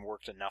Cross Tekken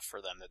worked enough for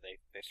them that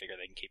they figure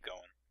they can keep going.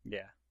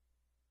 Yeah.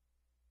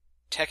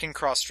 Tekken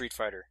Cross Street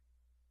Fighter.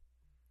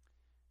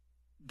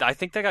 I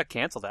think that got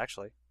canceled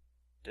actually.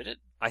 Did it?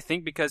 I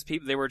think because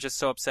they were just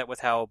so upset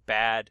with how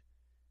bad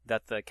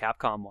that the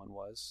Capcom one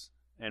was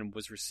and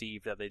was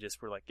received that they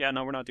just were like, yeah,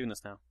 no, we're not doing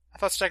this now. I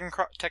thought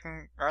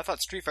I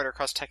thought Street Fighter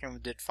Cross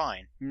Tekken did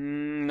fine.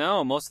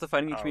 No, most of the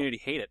fighting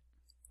community hate it.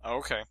 Oh,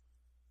 okay.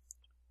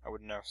 I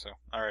wouldn't know, so.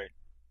 Alright.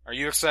 Are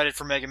you excited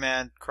for Mega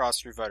Man Cross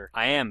Street Fighter?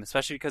 I am,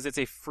 especially because it's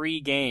a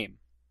free game.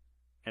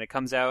 And it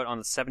comes out on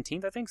the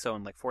 17th, I think, so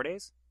in like 4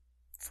 days.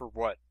 For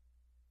what?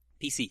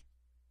 PC.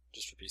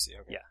 Just for PC,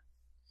 okay. Yeah.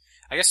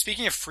 I guess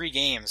speaking of free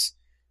games,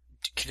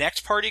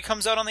 Connect Party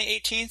comes out on the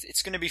 18th.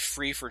 It's going to be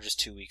free for just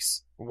 2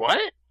 weeks. What?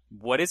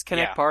 What is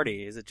Connect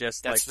Party? Is it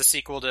just That's the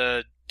sequel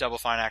to Double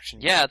Fine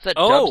Action. Yeah, it's a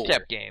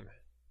dubstep game.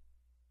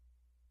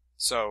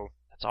 So,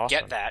 that's awesome.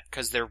 Get that,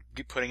 because they're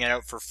putting it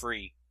out for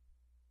free.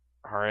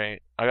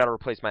 Alright, I gotta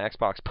replace my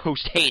Xbox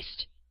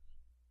post-haste.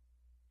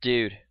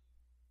 Dude,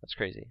 that's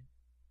crazy.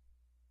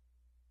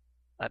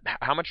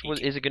 How much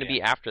is it going to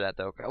be after that,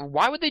 though?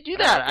 Why would they do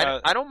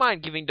that? I don't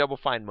mind giving Double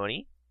Fine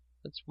money.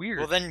 That's weird.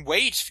 Well, then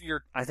wait.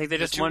 I think they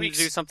just wanted to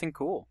do something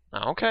cool.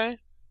 Oh, okay.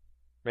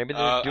 Maybe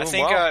they're doing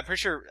well. I'm pretty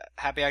sure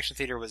Happy Action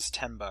Theater was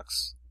 $10.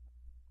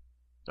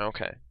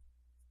 Okay.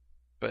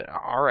 But,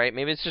 alright,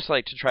 maybe it's just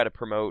like to try to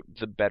promote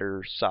the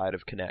better side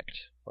of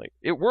Kinect. Like,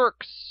 it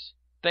works!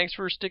 Thanks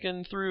for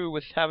sticking through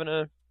with having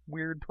a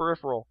weird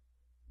peripheral.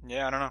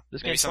 Yeah, I don't know.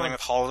 Maybe something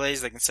with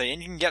holidays, they can say,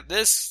 and you can get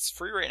this, it's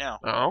free right now.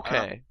 Oh,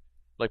 okay.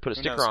 Like, put a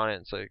Who sticker knows? on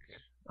it, it's like,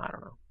 I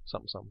don't know,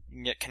 something. You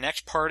can get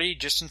Connect Party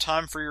just in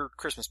time for your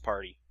Christmas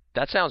party.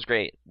 That sounds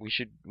great.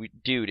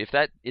 Dude, is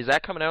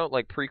that coming out,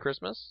 like,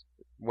 pre-Christmas?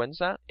 When's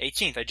that?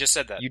 18th, I just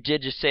said that. You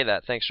did just say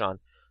that, thanks, Sean.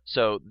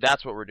 So,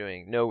 that's what we're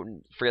doing. No,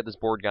 forget this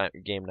board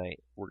game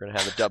night. We're gonna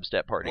have a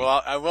dubstep party.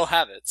 Well, I will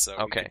have it, so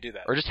okay. we can do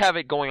that. Or just have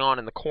it going on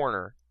in the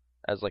corner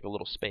as, like, a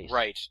little space.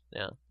 Right.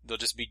 Yeah. There'll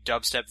just be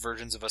dubstep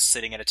versions of us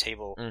sitting at a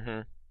table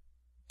Mm-hmm.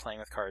 playing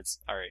with cards.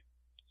 Alright.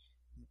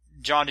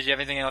 John, did you have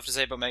anything else to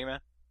say about Mega Man?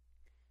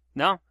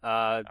 No.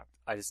 I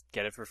just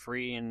get it for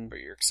free and... But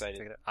you're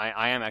excited.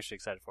 I am actually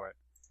excited for it.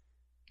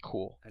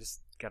 Cool. I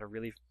just got a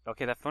really...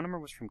 Okay, that phone number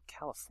was from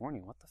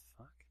California. What the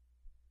fuck?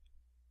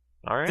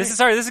 Alright. This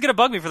is gonna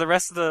bug me for the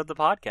rest of the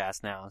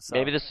podcast now. So.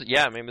 Maybe this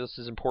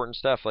is important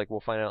stuff. Like, we'll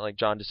find out, like,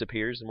 John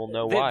disappears and we'll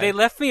know why. They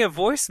left me a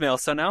voicemail,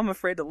 so now I'm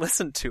afraid to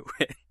listen to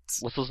it.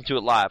 Let's listen to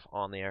it live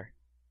on the air.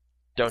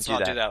 Let's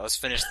not do that. Let's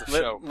finish the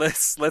show.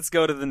 Let's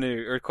go to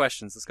the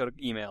questions. Let's go to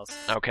emails.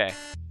 Okay.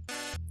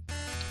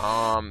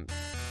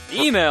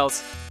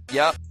 Emails.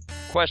 Yep.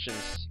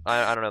 Questions.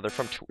 I don't know. They're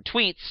from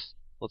tweets.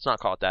 Let's not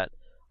call it that.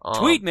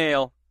 Tweet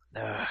mail.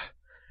 I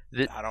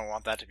don't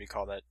want that to be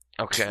called that.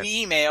 Okay.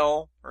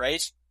 Email,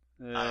 right?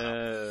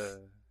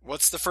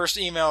 What's the first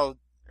email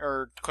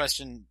or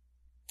question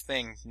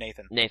thing,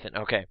 Nathan? Nathan.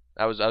 Okay.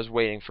 I was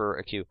waiting for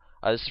a cue.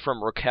 This is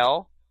from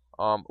Raquel.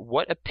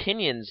 What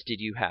opinions did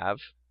you have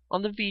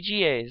on the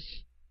VGAs?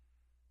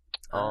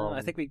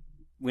 I think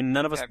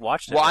none of us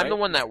watched it. Well, right? I'm the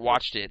one that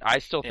watched it. I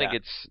still think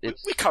it's.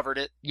 We covered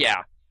it.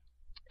 Yeah,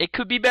 it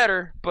could be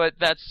better, but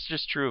that's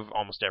just true of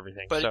almost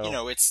everything. But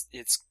so, it's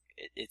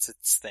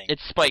its thing.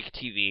 It's Spike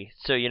TV,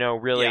 so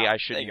really, Yeah, I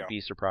shouldn't be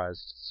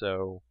surprised.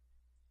 So,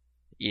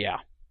 yeah,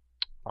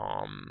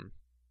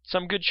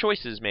 some good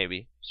choices,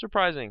 maybe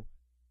surprising.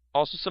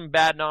 Also, some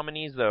bad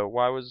nominees though.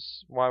 Why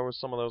was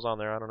some of those on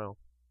there? I don't know.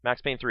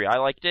 Max Payne 3, I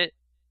liked it.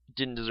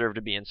 Didn't deserve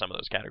to be in some of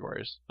those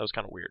categories. That was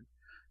kind of weird.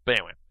 But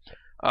anyway,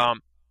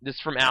 this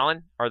is from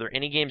Alan. Are there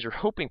any games you're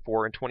hoping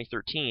for in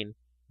 2013?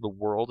 The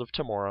World of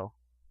Tomorrow.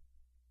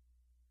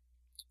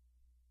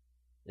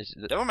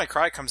 Devil May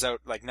Cry comes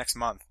out like next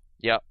month.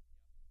 Yep.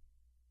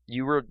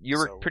 You were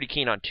pretty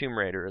keen on Tomb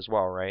Raider as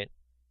well, right?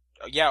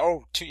 Yeah.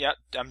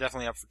 I'm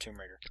definitely up for Tomb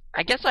Raider.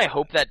 I guess I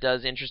hope that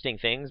does interesting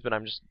things, but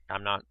I'm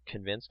not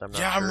convinced. I'm not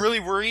sure. I'm really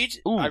worried.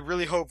 Ooh. I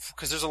really hope,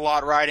 because there's a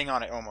lot riding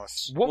on it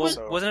almost.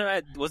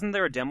 Wasn't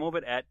there a demo of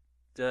it at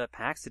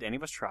PAX? Did any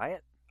of us try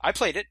it? I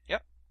played it.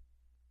 Yep.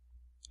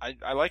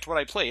 I liked what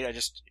I played. I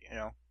just,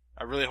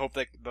 I really hope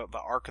that the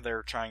arc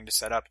they're trying to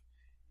set up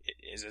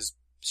is as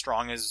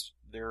strong as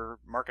their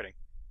marketing.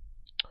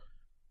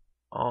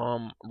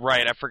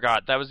 Right, I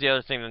forgot. That was the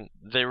other thing.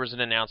 There was an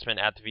announcement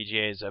at the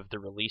VGAs of the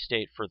release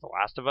date for The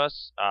Last of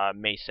Us,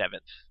 May 7th.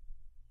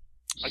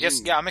 I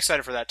guess, yeah, I'm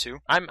excited for that too.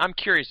 I'm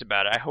curious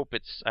about it. I hope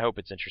it's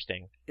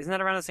interesting. Isn't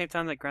that around the same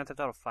time that Grand Theft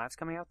Auto 5's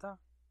coming out, though?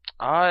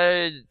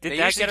 Did They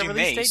that usually get a do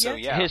release May, date so yet?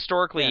 yeah.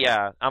 Historically,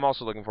 yeah. I'm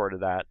also looking forward to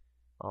that.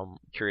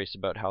 Curious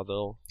about how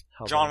they'll.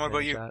 John, what about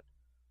you?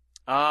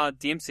 That.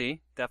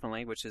 DMC,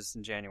 definitely, which is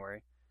in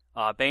January.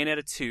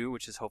 Bayonetta 2,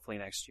 which is hopefully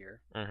next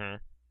year.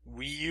 Mm-hmm.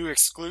 Wii U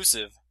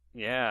exclusive.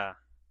 Yeah.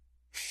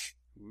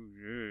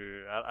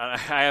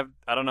 I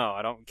don't know.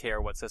 I don't care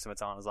what system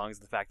it's on as long as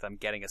the fact that I'm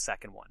getting a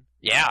second one.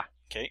 Yeah.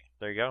 Okay.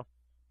 There you go.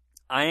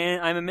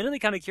 I'm admittedly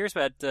kind of curious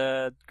about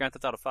Grand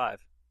Theft Auto 5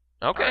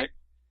 Okay. Alright.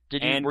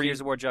 and Gears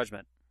of War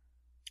Judgment.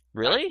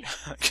 Really?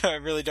 I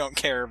really don't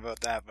care about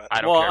that, but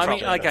I don't Well, care I about mean,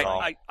 that like at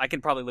all. I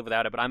can probably live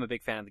without it, but I'm a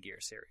big fan of the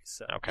Gears series.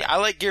 So Okay. yeah, I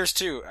like Gears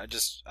too. I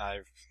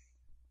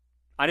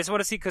I just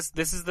want to see because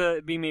this is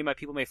being made by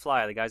People May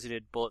Fly, the guys who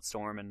did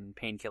Bulletstorm and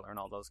Painkiller and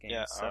all those games.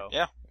 yeah, so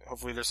yeah.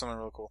 Hopefully there's something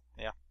really cool.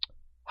 Yeah.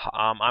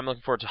 I'm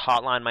looking forward to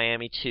Hotline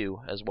Miami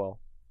 2 as well.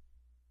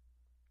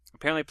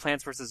 apparently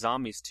Plants vs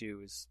Zombies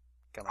 2 is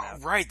coming Oh,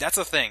 out. right, that's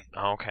a thing.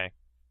 Oh, okay.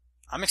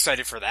 I'm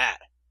excited for that.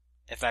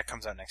 If that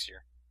comes out next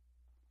year.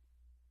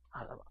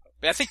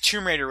 But I think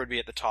Tomb Raider would be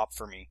at the top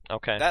for me.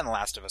 Okay. That and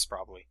Last of Us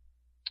probably.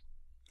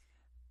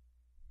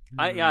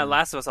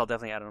 Last of Us I'll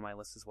definitely add on my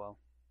list as well.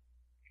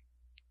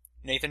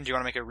 Nathan, do you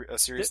want to make a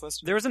serious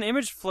list? There was an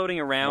image floating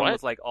around What?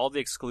 with like all the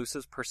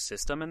exclusives per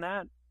system in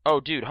that. Oh,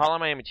 dude, Hotline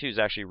Miami 2 is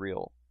actually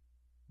real.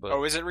 But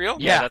Oh, is it real?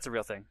 Yeah. That's a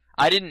real thing.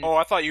 I didn't. Oh,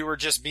 I thought you were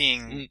just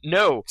being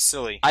No.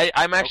 silly.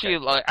 I'm actually,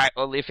 Okay.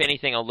 if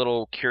anything, a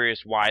little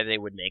curious why they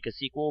would make a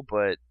sequel,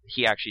 but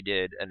he actually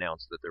did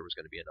announce that there was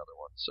going to be another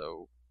one,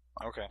 so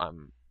Okay.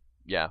 I'm,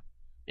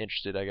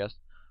 interested, I guess.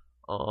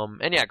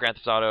 And yeah, Grand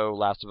Theft Auto,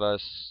 Last of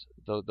Us,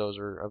 those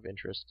are of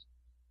interest.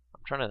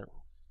 I'm trying to,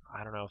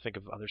 I don't know, think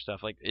of other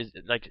stuff.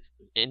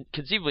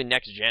 Conceivably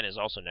next gen is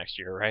also next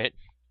year, right?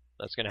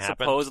 That's going to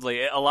happen.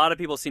 Supposedly, a lot of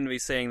people seem to be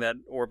saying that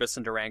Orbis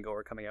and Durango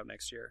are coming out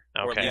next year,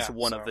 or at Okay. least Yeah,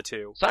 one so- of the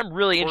two. So I'm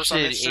really Of course, I'm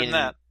interested interested in in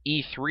that.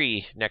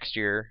 E3 next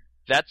year.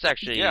 That's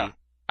actually, Yeah.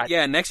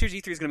 Yeah, next year's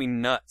E3 is going to be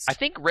nuts. I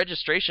think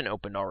registration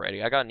opened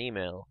already. I got an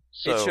email.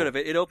 So it should have.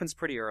 It opens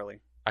pretty early.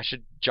 I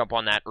should jump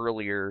on that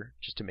earlier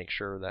just to make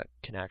sure that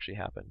can actually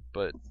happen.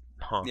 But,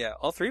 Yeah,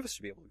 all three of us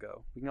should be able to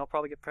go. We can all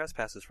probably get press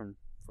passes from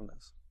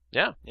this.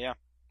 Yeah. Yeah.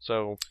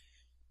 So,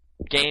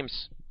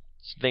 games.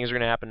 Things are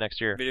going to happen next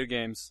year. Video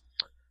games.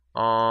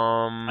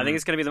 I I think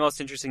it's going to be the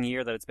most interesting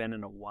year that it's been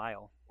in a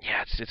while.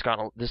 yeah, it's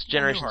gone. This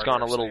generation's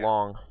gone a hardware, little so yeah.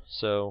 long.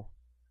 So,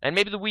 and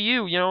maybe the Wii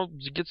U,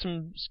 get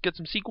some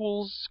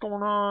sequels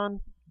going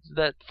on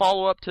that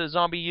follow up to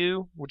Zombie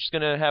U, which is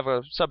going to have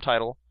a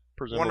subtitle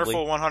presumably.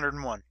 Wonderful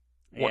 101.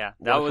 Yeah, that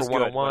Wonderful was good.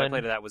 When I 101.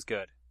 played it, that was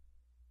good.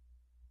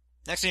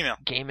 Next email.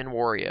 Game and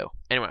Wario.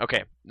 Anyway,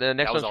 okay. The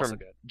next That was one's also from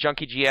good.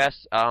 Junkie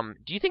GS.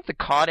 Do you think the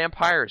COD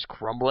Empire is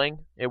crumbling?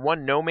 It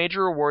won no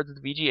major awards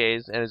at the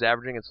VGAs and is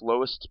averaging its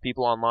lowest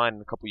people online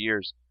in a couple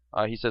years.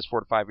 He says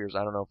 4 to 5 years.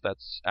 I don't know if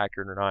that's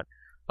accurate or not.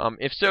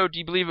 If so, do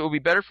you believe it will be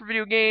better for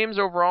video games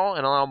overall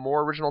and allow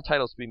more original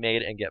titles to be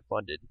made and get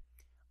funded?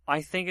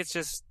 I think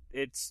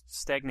it's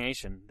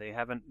stagnation.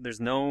 There's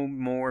no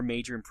more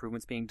major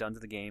improvements being done to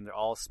the game. They're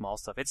all small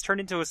stuff. It's turned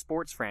into a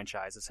sports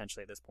franchise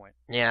essentially at this point.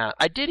 Yeah,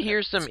 I did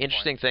hear some That's the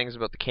interesting things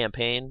about the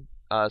campaign,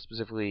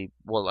 specifically,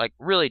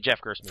 really Jeff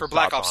Gerstmann's For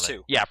Black thoughts Ops on it.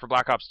 2. Yeah, for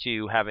Black Ops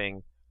 2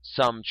 having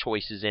some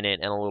choices in it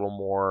and a little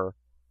more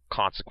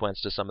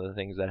consequence to some of the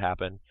things that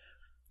happen.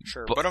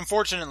 Sure. But- But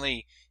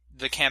unfortunately,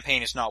 the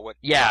campaign is not what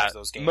Yeah, drives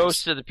those games.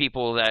 most of the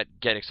people that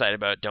get excited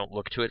about it don't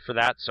look to it for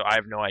that, so I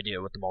have no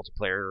idea what the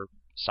multiplayer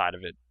side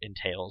of it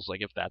entails,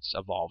 like if that's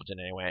evolved in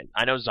any way.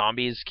 I know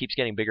Zombies keeps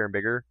getting bigger and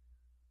bigger,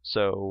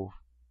 so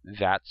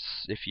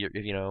that's, if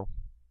you know,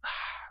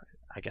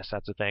 I guess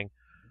that's a thing.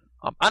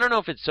 I don't know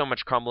if it's so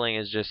much crumbling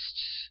as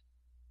just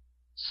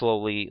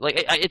slowly,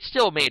 it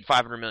still made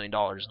 $500 million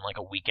in like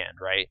a weekend,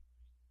 right?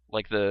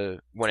 Like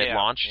when it Yeah,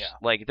 launched, yeah.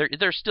 like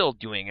they're still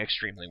doing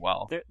extremely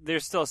well. They're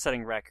still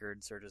setting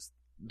records or just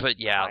But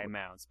yeah, high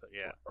amounts. But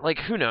yeah, like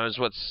who knows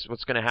what's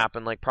going to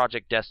happen? Like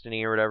Project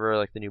Destiny or whatever,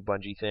 like the new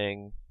Bungie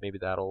thing. Maybe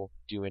that'll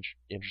do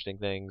interesting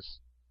things.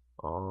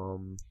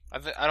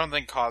 I don't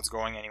think COD's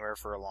going anywhere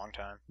for a long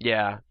time.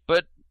 Yeah,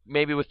 but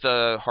maybe with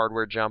the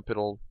hardware jump,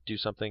 it'll do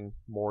something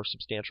more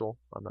substantial.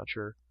 I'm not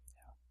sure.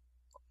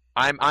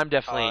 I'm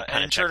definitely And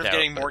kind in terms of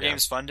getting more yeah.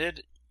 games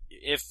funded,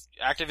 if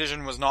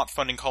Activision was not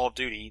funding Call of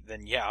Duty,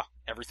 then yeah,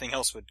 everything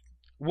else would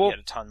Well, get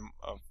a ton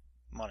of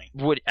money.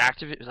 would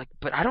Activision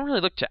but I don't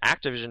really look to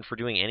Activision for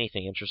doing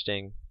anything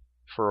interesting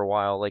for a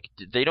while. Like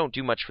they don't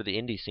do much for the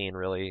indie scene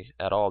really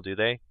at all, do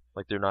they?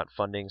 Like they're not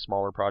funding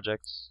smaller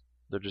projects.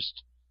 They're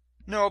just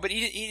No, but he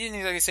didn't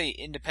exactly say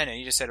independent.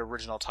 He just said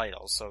original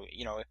titles. So,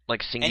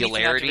 Like anything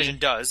Singularity. Activision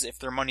does, if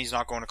their money's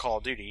not going to Call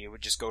of Duty, it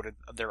would just go to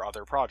their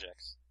other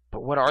projects.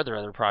 But what are their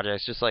other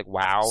projects? Just like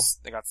WoW.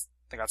 They got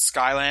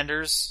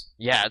Skylanders.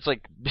 Yeah, it's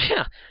like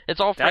it's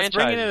all That's franchises.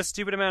 bringing in a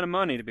stupid amount of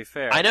money, to be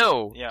fair. I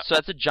know. Yeah. So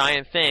that's a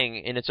giant thing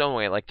in its own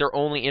way. Like they're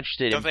only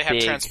interested Don't in they have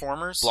big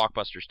Transformers?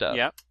 blockbuster stuff.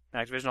 Yep.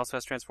 Activision also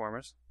has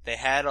Transformers. They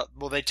had.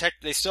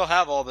 They still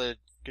have all the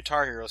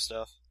Guitar Hero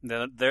stuff.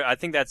 I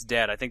think that's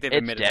dead. I think they've It's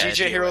admitted dead. that.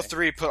 DJ Hero anyway.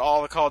 3 put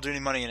all the Call of Duty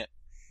money in it.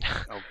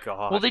 Oh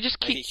god. Well, they just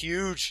Make keep it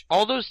huge.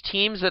 all those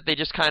teams that they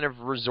just kind of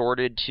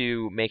resorted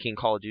to making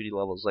Call of Duty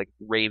levels, like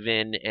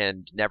Raven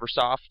and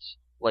Neversoft.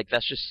 Like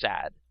that's just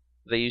sad.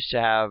 They used to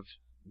have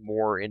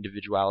more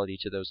individuality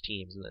to those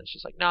teams, and then it's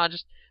just like, nah,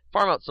 just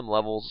farm out some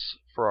levels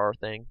for our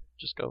thing.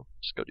 Just go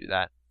do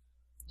that.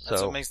 That's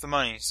So what makes the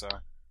money. So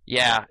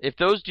yeah, if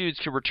those dudes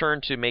could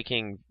return to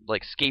making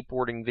like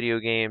skateboarding video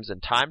games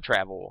and time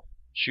travel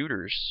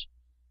shooters,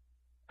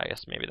 I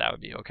guess maybe that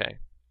would be okay.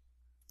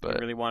 But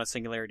you really want a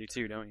Singularity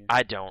too, don't you?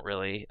 I don't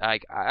really. I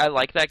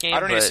like that game. I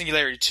don't but need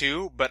Singularity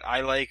 2, but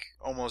I like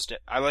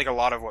a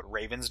lot of what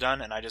Raven's done,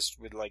 and I just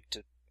would like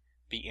to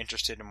be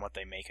interested in what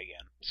they make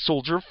again.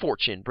 Soldier of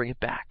Fortune, bring it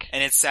back.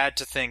 And it's sad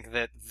to think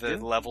that the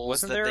levels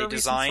Wasn't that there a they recent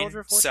design Soldier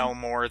of Fortune? sell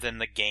more than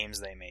the games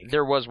they make.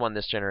 There was one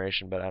this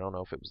generation, but I don't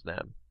know if it was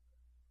them.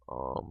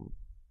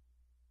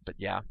 But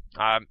yeah,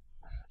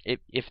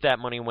 if that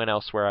money went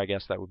elsewhere, I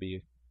guess that would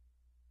be.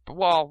 But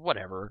well,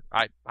 whatever.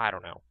 I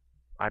don't know.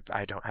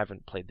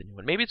 Haven't played the new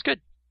one. Maybe it's good.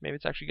 Maybe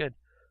it's actually good.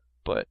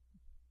 But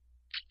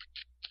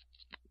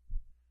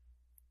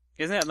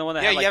Isn't that the one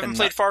that yeah, had, like, you haven't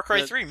played Far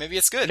Cry the- 3. Maybe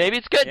it's good. maybe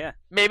it's good. Yeah.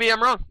 Maybe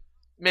I'm wrong.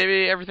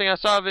 Maybe everything I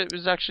saw of it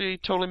was actually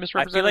totally I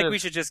misrepresented. feel like we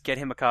should just get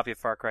him a copy of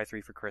Far Cry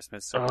 3 for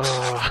Christmas so he can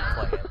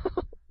actually play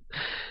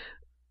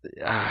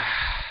it.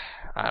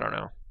 I don't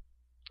know.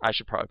 I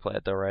should probably play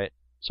it though, right?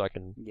 So I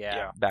can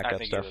Yeah. back I up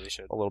think stuff you really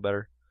should. a little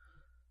better.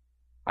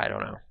 I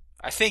don't know.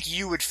 I think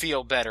you would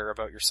feel better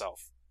about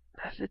yourself.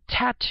 The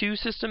tattoo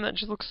system that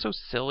just looks so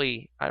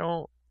silly. I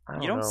don't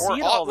You don't know. see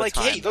it all the like,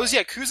 time, hey, those though.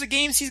 Yakuza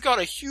games, he's got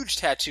a huge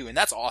tattoo, and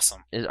that's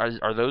awesome.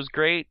 Are those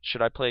great?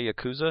 Should I play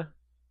Yakuza?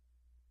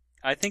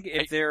 I think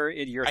if they're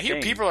your I hear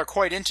thing- people are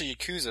quite into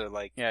Yakuza,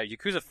 like, Yeah,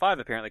 Yakuza 5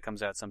 apparently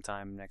comes out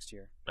sometime next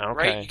year. Okay.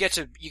 right? You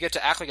get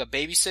to act like a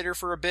babysitter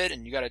for a bit,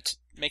 and you got to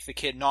make the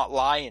kid not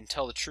lie and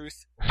tell the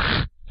truth.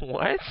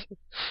 What?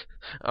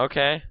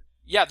 Okay.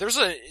 Yeah, there's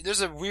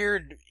a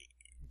weird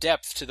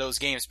depth to those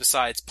games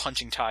besides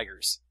punching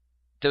tigers.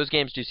 Those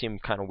games do seem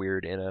kind of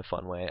weird in a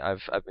fun way.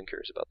 I've been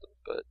curious about them,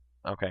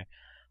 but okay.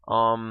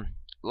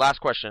 Last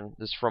question.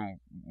 This is from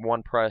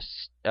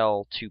OnePress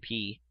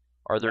L2P.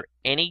 Are there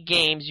any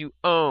games you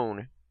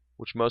own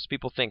which most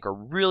people think are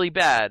really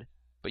bad,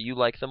 but you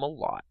like them a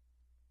lot?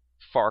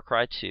 Far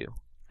Cry 2.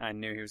 I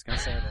knew he was going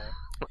to say that.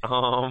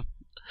 I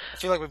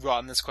feel like we've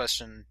gotten this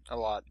question a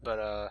lot, but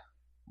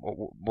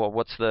Well,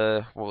 what's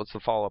the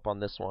follow up on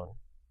this one?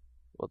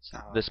 What's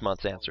this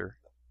month's answer?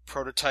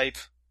 Prototype.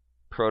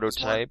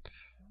 Prototype.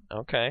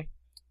 Okay.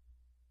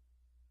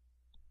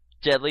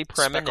 Deadly Spec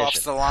Ops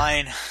Premonition. the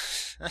Line.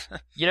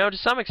 You know, to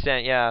some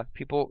extent, yeah.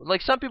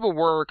 Some people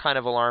were kind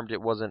of alarmed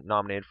it wasn't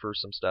nominated for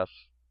some stuff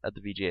at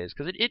the VGAs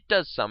because it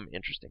does some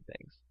interesting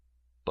things,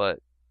 but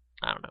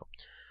I don't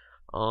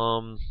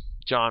know.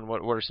 John,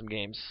 what are some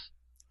games?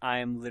 I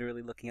am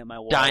literally looking at my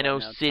wall Dino right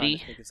now, City? trying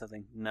to think of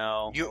something.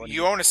 No.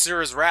 You own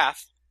Asura's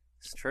Wrath.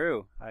 It's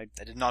true.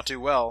 That did not do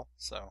well,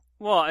 so.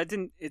 Well, it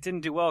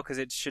didn't do well because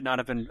it should not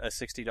have been a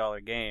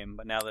 $60 game,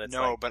 but now that it's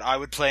No, but I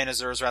would play an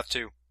Asura's Wrath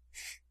too.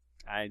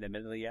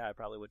 admittedly, yeah, I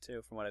probably would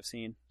too, from what I've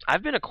seen.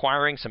 I've been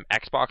acquiring some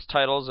Xbox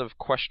titles of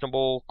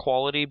questionable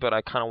quality, but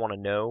I kind of want to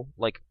know,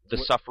 like The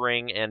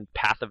Suffering and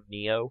Path of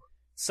Neo.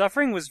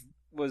 Suffering was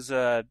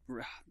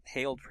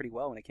hailed pretty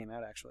well when it came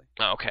out, actually.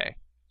 Oh, okay,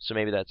 so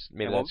maybe that's And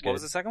good. what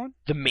was the second one?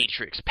 The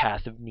Matrix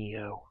Path of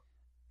Neo.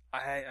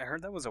 I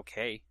heard that was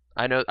okay.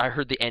 I know. I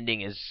heard the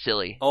ending is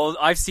silly. Oh,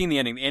 I've seen the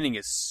ending. The ending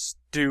is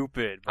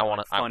stupid.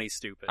 But funny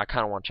stupid. I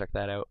kind of want to check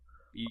that out.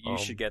 You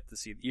should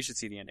you should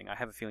see the ending. I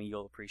have a feeling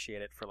you'll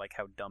appreciate it for like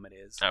how dumb it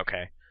is.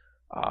 Okay.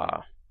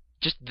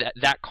 Just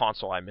that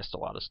console, I missed a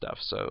lot of stuff,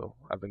 so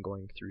I've been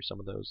going through some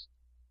of those.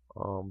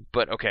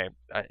 But okay,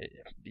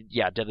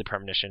 yeah, Deadly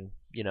Premonition,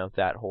 you know,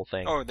 that whole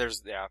thing. Oh, there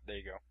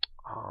you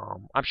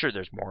go. I'm sure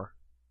there's more,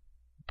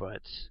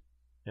 but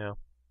yeah.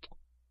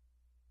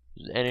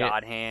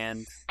 God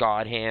Hand.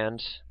 God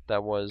Hand.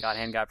 That was. God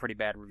Hand got pretty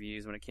bad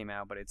reviews when it came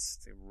out, but it's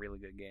a really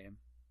good game.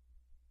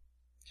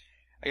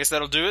 I guess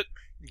that'll do it.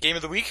 Game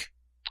of the week?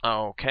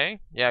 Okay.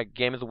 Yeah,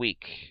 Game of the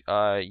Week.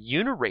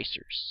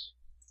 Uniracers.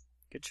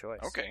 Good choice.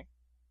 Okay.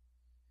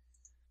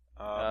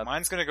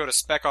 Mine's gonna go to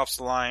Spec Ops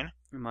The Line.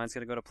 Mine's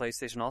gonna go to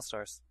PlayStation All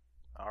Stars.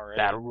 Alright.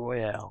 Battle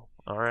Royale.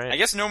 Alright. I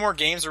guess no more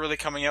games are really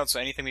coming out, so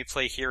anything we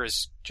play here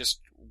is just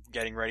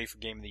getting ready for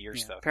Game of the Year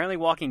stuff. Apparently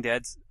Walking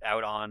Dead's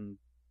out on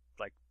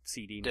like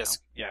CD now.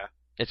 Disc, yeah.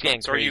 It's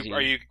getting So crazy.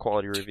 are you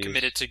quality reviews?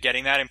 committed to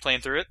getting that and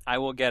playing through it? I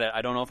will get it.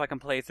 I don't know if I can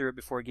play through it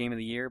before Game of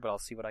the Year, but I'll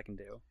see what I can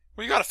do.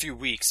 We got a few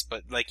weeks,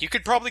 but like you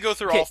could probably go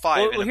through Okay, all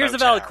 5. Well, in here's about a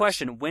valid 10 hours.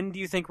 question. When do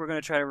you think we're going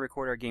to try to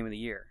record our game of the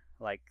year?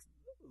 Like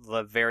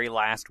the very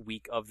last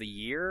week of the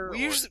year? We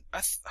or- usually,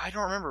 I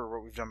don't remember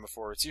what we've done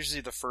before. It's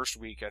usually the first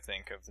week, I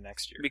think, of the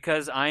next year.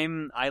 Because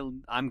I'm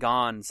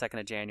gone 2nd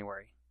of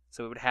January,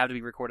 so it would have to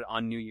be recorded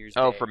on New Year's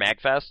Oh, Day. for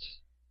MagFest?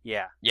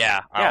 Yeah.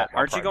 Yeah. Yeah,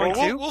 aren't you probably-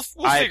 going Well, to?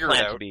 we'll I figure it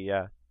plan out. to be,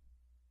 yeah.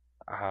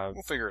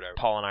 We'll figure it out.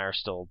 Paul and I are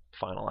still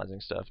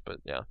finalizing stuff, but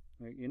yeah.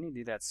 You need to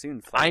do that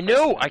soon. I Flight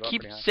know. prices are I gonna go up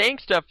keep pretty high. saying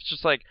stuff. It's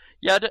just like,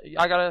 yeah,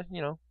 I gotta,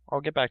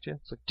 I'll get back to you.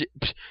 It's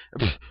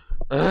like,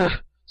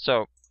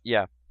 so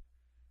yeah,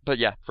 but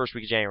yeah, first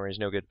week of January is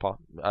no good, Paul,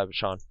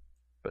 Sean.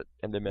 But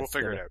and then We'll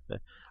figure it out.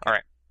 All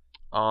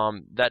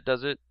right. That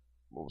does it.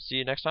 We'll see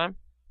you next time.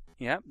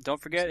 Yeah.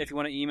 Don't forget if you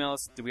want to email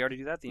us. Did we already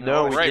do that? The email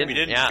No, address? right, we we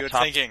didn't. didn't. Yeah, Good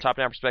top, thinking.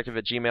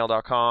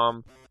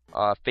 topdownperspective@gmail.com.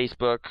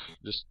 Facebook,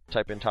 just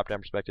type in Top Down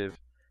Perspective,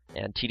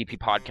 and TDP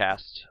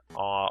Podcast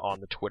on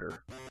the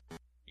Twitter.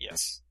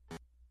 Yes. All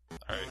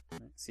right.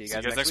 See you See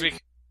guys you guys next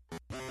week.